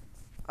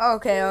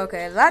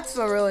 Okay, that's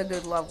a really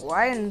good level.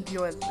 I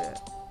enjoyed the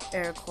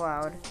Air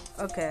Cloud.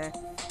 Okay.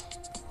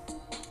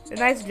 A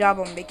nice job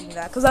on making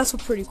that, because that's a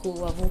pretty cool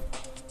level.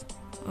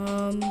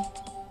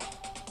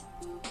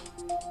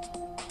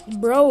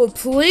 Bro,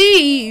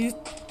 please!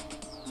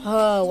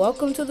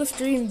 Welcome to the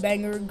stream,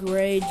 Banger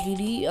Gray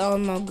GD.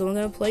 I'm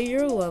gonna play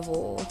your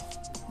level.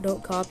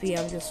 Don't copy,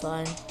 I'm just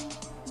fine.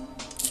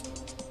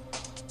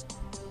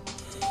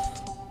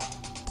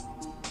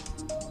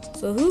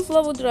 So whose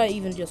level did I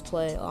even just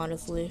play,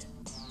 honestly?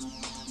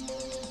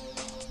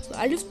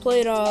 I just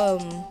played,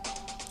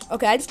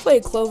 okay, I just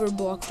played Clover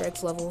Block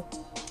Strikes level.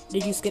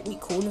 Did you skip me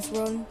Coolness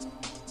Run?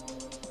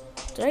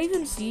 Did I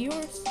even see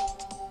yours?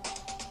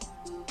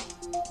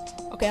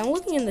 Okay, I'm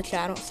looking in the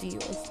chat, I don't see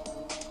yours.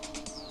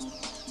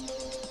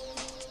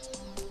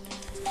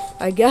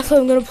 I guess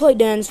I'm gonna play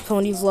Dance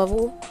Pony's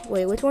level.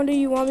 Wait, which one do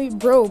you want me?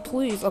 Bro,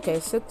 please. Okay,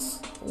 6,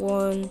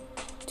 1,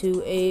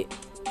 2, 8,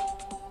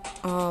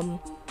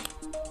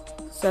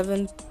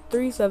 7,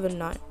 3, 7,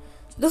 9.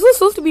 This was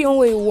supposed to be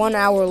only 1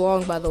 hour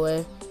long, by the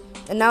way.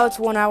 And now it's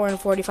 1 hour and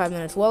 45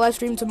 minutes. Will I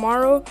stream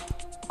tomorrow?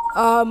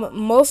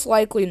 Most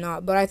likely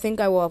not, but I think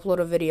I will upload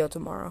a video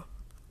tomorrow.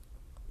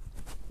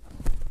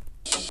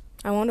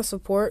 I want to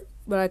support,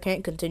 but I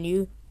can't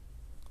continue.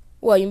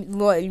 What, you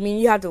mean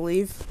you have to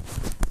leave?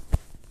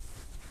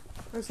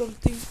 Or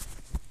something?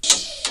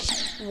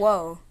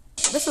 Whoa.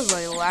 This is a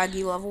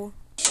laggy level.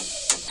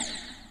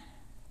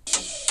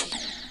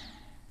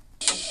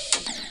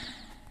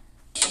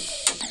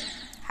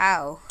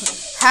 How?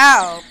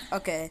 How?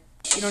 Okay.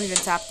 You don't even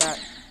tap that.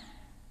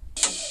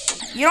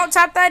 You don't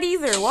tap that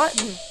either. What?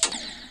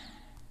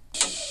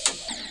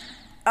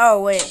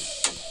 Oh, wait.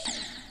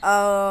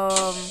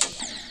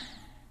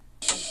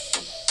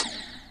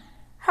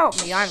 Help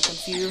me. I'm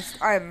confused.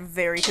 I am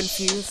very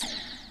confused.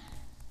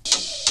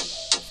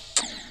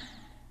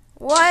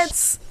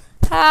 What?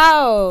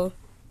 How?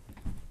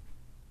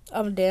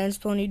 Dance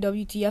Pony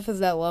WTF is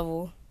that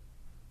level.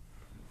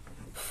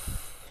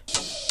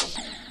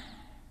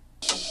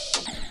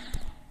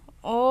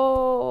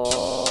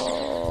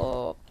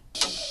 Oh.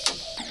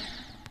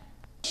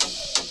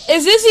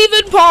 Is this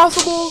even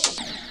possible?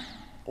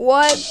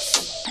 What?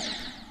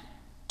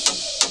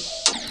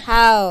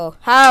 How?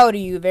 How do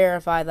you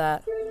verify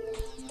that?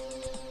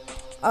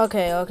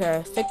 Okay,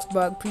 okay. Fix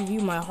bug.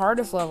 Preview my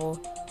hardest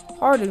level.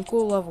 Hard and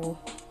cool level.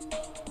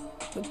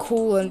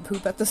 Cool and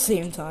poop at the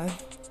same time.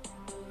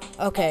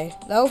 Okay,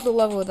 that was the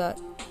level that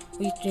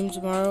we stream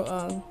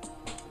tomorrow.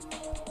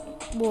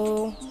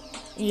 Well,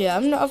 yeah,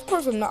 I'm not. Of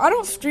course, I'm not. I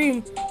don't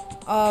stream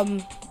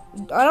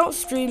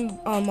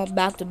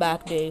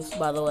back-to-back days.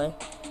 By the way.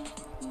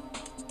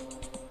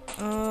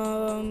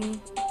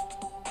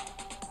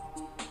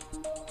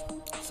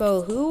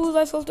 So who was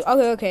I supposed to?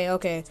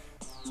 Okay.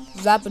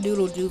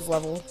 Zappadoodle Juice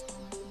level.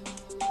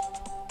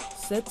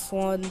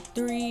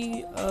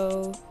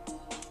 6130.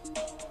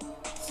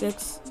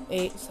 6,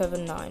 8,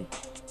 7, 9.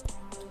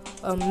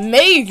 A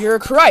major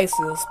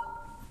crisis.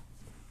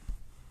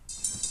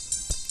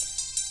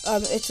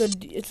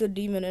 It's a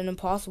demon, an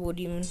impossible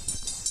demon.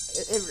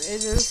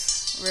 It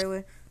is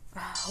really.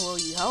 Will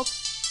you help?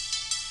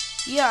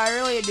 Yeah, I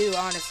really do.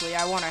 Honestly,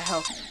 I want to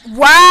help.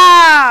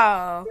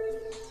 Wow.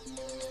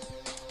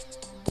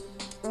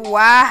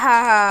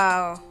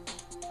 Wow.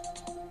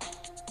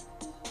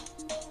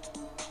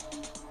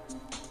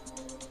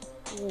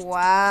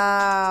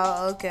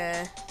 Wow.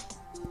 Okay.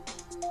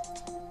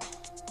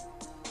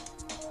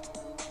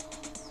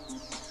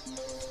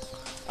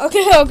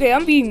 Okay,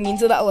 I'm being mean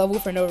to that level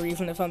for no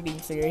reason if I'm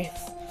being serious.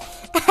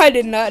 I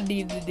did not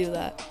need to do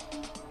that.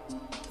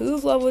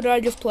 Whose level did I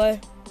just play,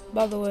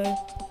 by the way?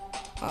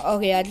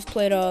 Okay, I just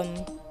played,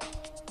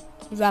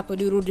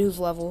 Zappadoodle Doo's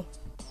level.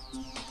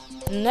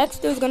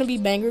 Next is gonna be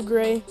Banger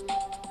Gray.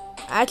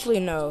 Actually,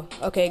 no.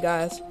 Okay,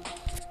 guys.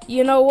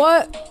 You know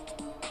what?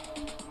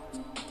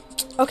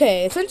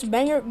 Okay, since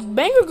Banger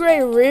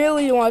Gray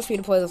really wants me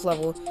to play this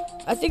level,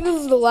 I think this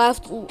is the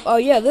last, this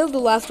is the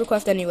last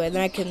request anyway,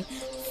 then I can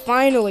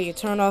finally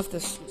turn off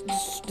this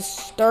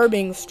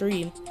disturbing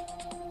stream.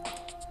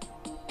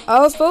 I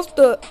was supposed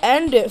to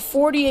end it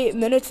 48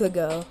 minutes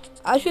ago.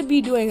 I should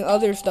be doing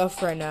other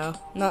stuff right now,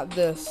 not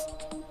this.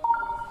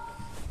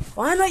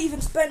 Why am I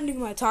even spending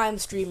my time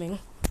streaming?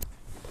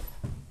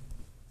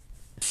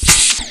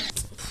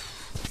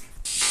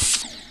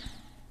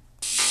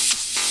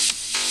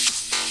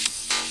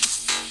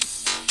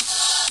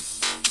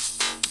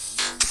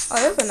 Oh,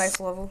 that's a nice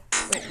level.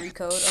 Wait,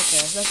 Recode? Okay,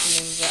 that's the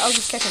name of it. I was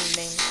just checking the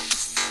name.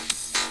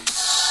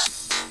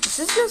 This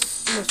is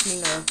just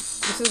Machina.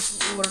 This is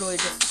literally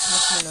just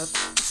Machina.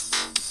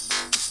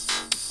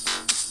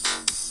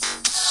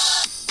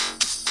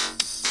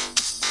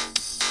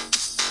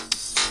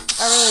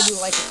 I really do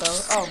like it though.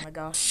 Oh my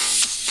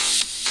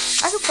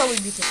gosh. I could probably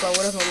beat this level.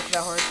 It doesn't look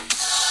that hard.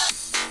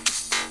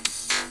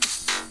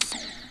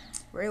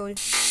 Really?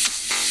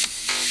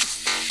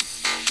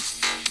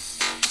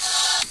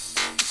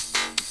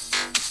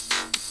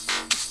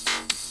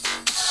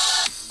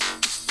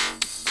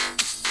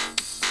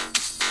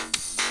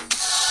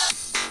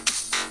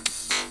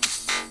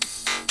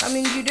 I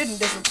mean, you didn't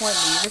disappoint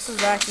me. This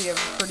is actually a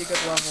pretty good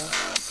level.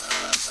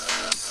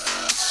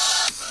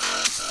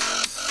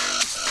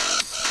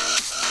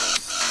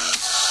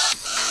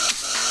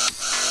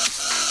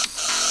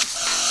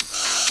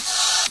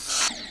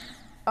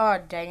 Oh,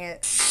 dang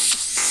it.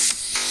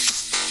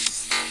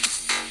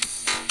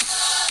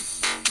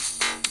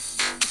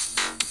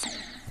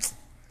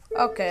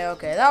 Okay,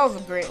 that was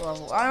a great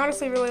level. I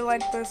honestly really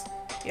like this.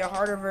 The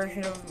harder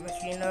version of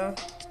Machina.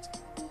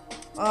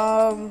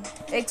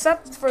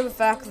 Except for the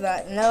fact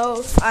that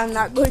no, I'm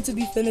not going to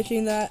be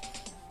finishing that.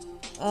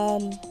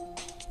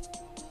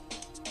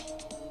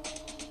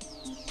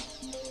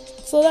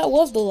 So that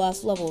was the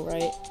last level,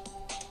 right?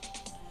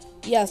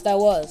 Yes, that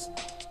was.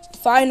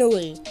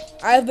 Finally,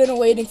 I've been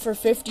waiting for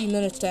 50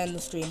 minutes to end the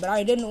stream, but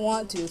I didn't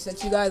want to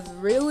since you guys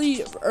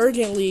really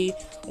urgently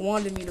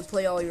wanted me to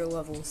play all your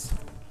levels.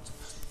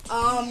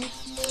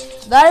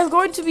 That is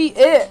going to be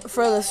it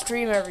for the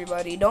stream,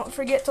 everybody. Don't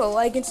forget to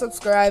like and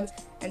subscribe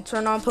and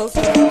turn on post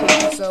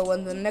notifications so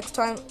the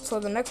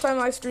next time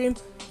I stream,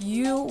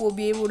 you will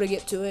be able to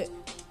get to it.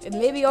 And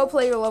maybe I'll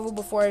play your level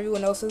before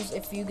everyone else's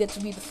if you get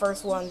to be the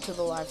first one to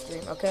the live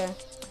stream, okay?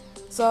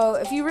 So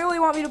if you really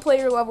want me to play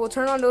your level,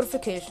 turn on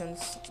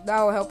notifications.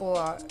 That will help a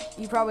lot.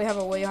 You probably have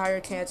a way higher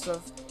chance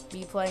of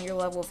me playing your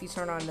level if you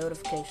turn on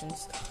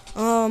notifications.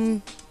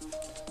 So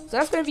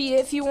that's gonna be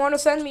it. If you want to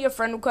send me a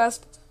friend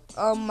request,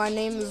 my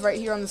name is right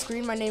here on the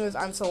screen. My name is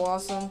I'm So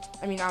Awesome.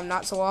 I mean, I'm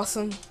Not So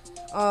Awesome.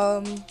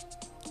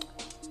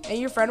 And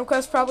your friend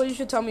request, probably you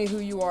should tell me who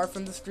you are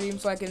from the stream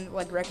so I can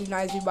like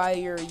recognize you by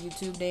your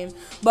YouTube name.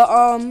 But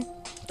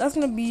that's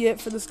gonna be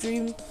it for the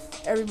stream,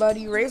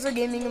 everybody. Razor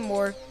Gaming and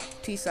more.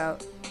 Peace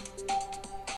out.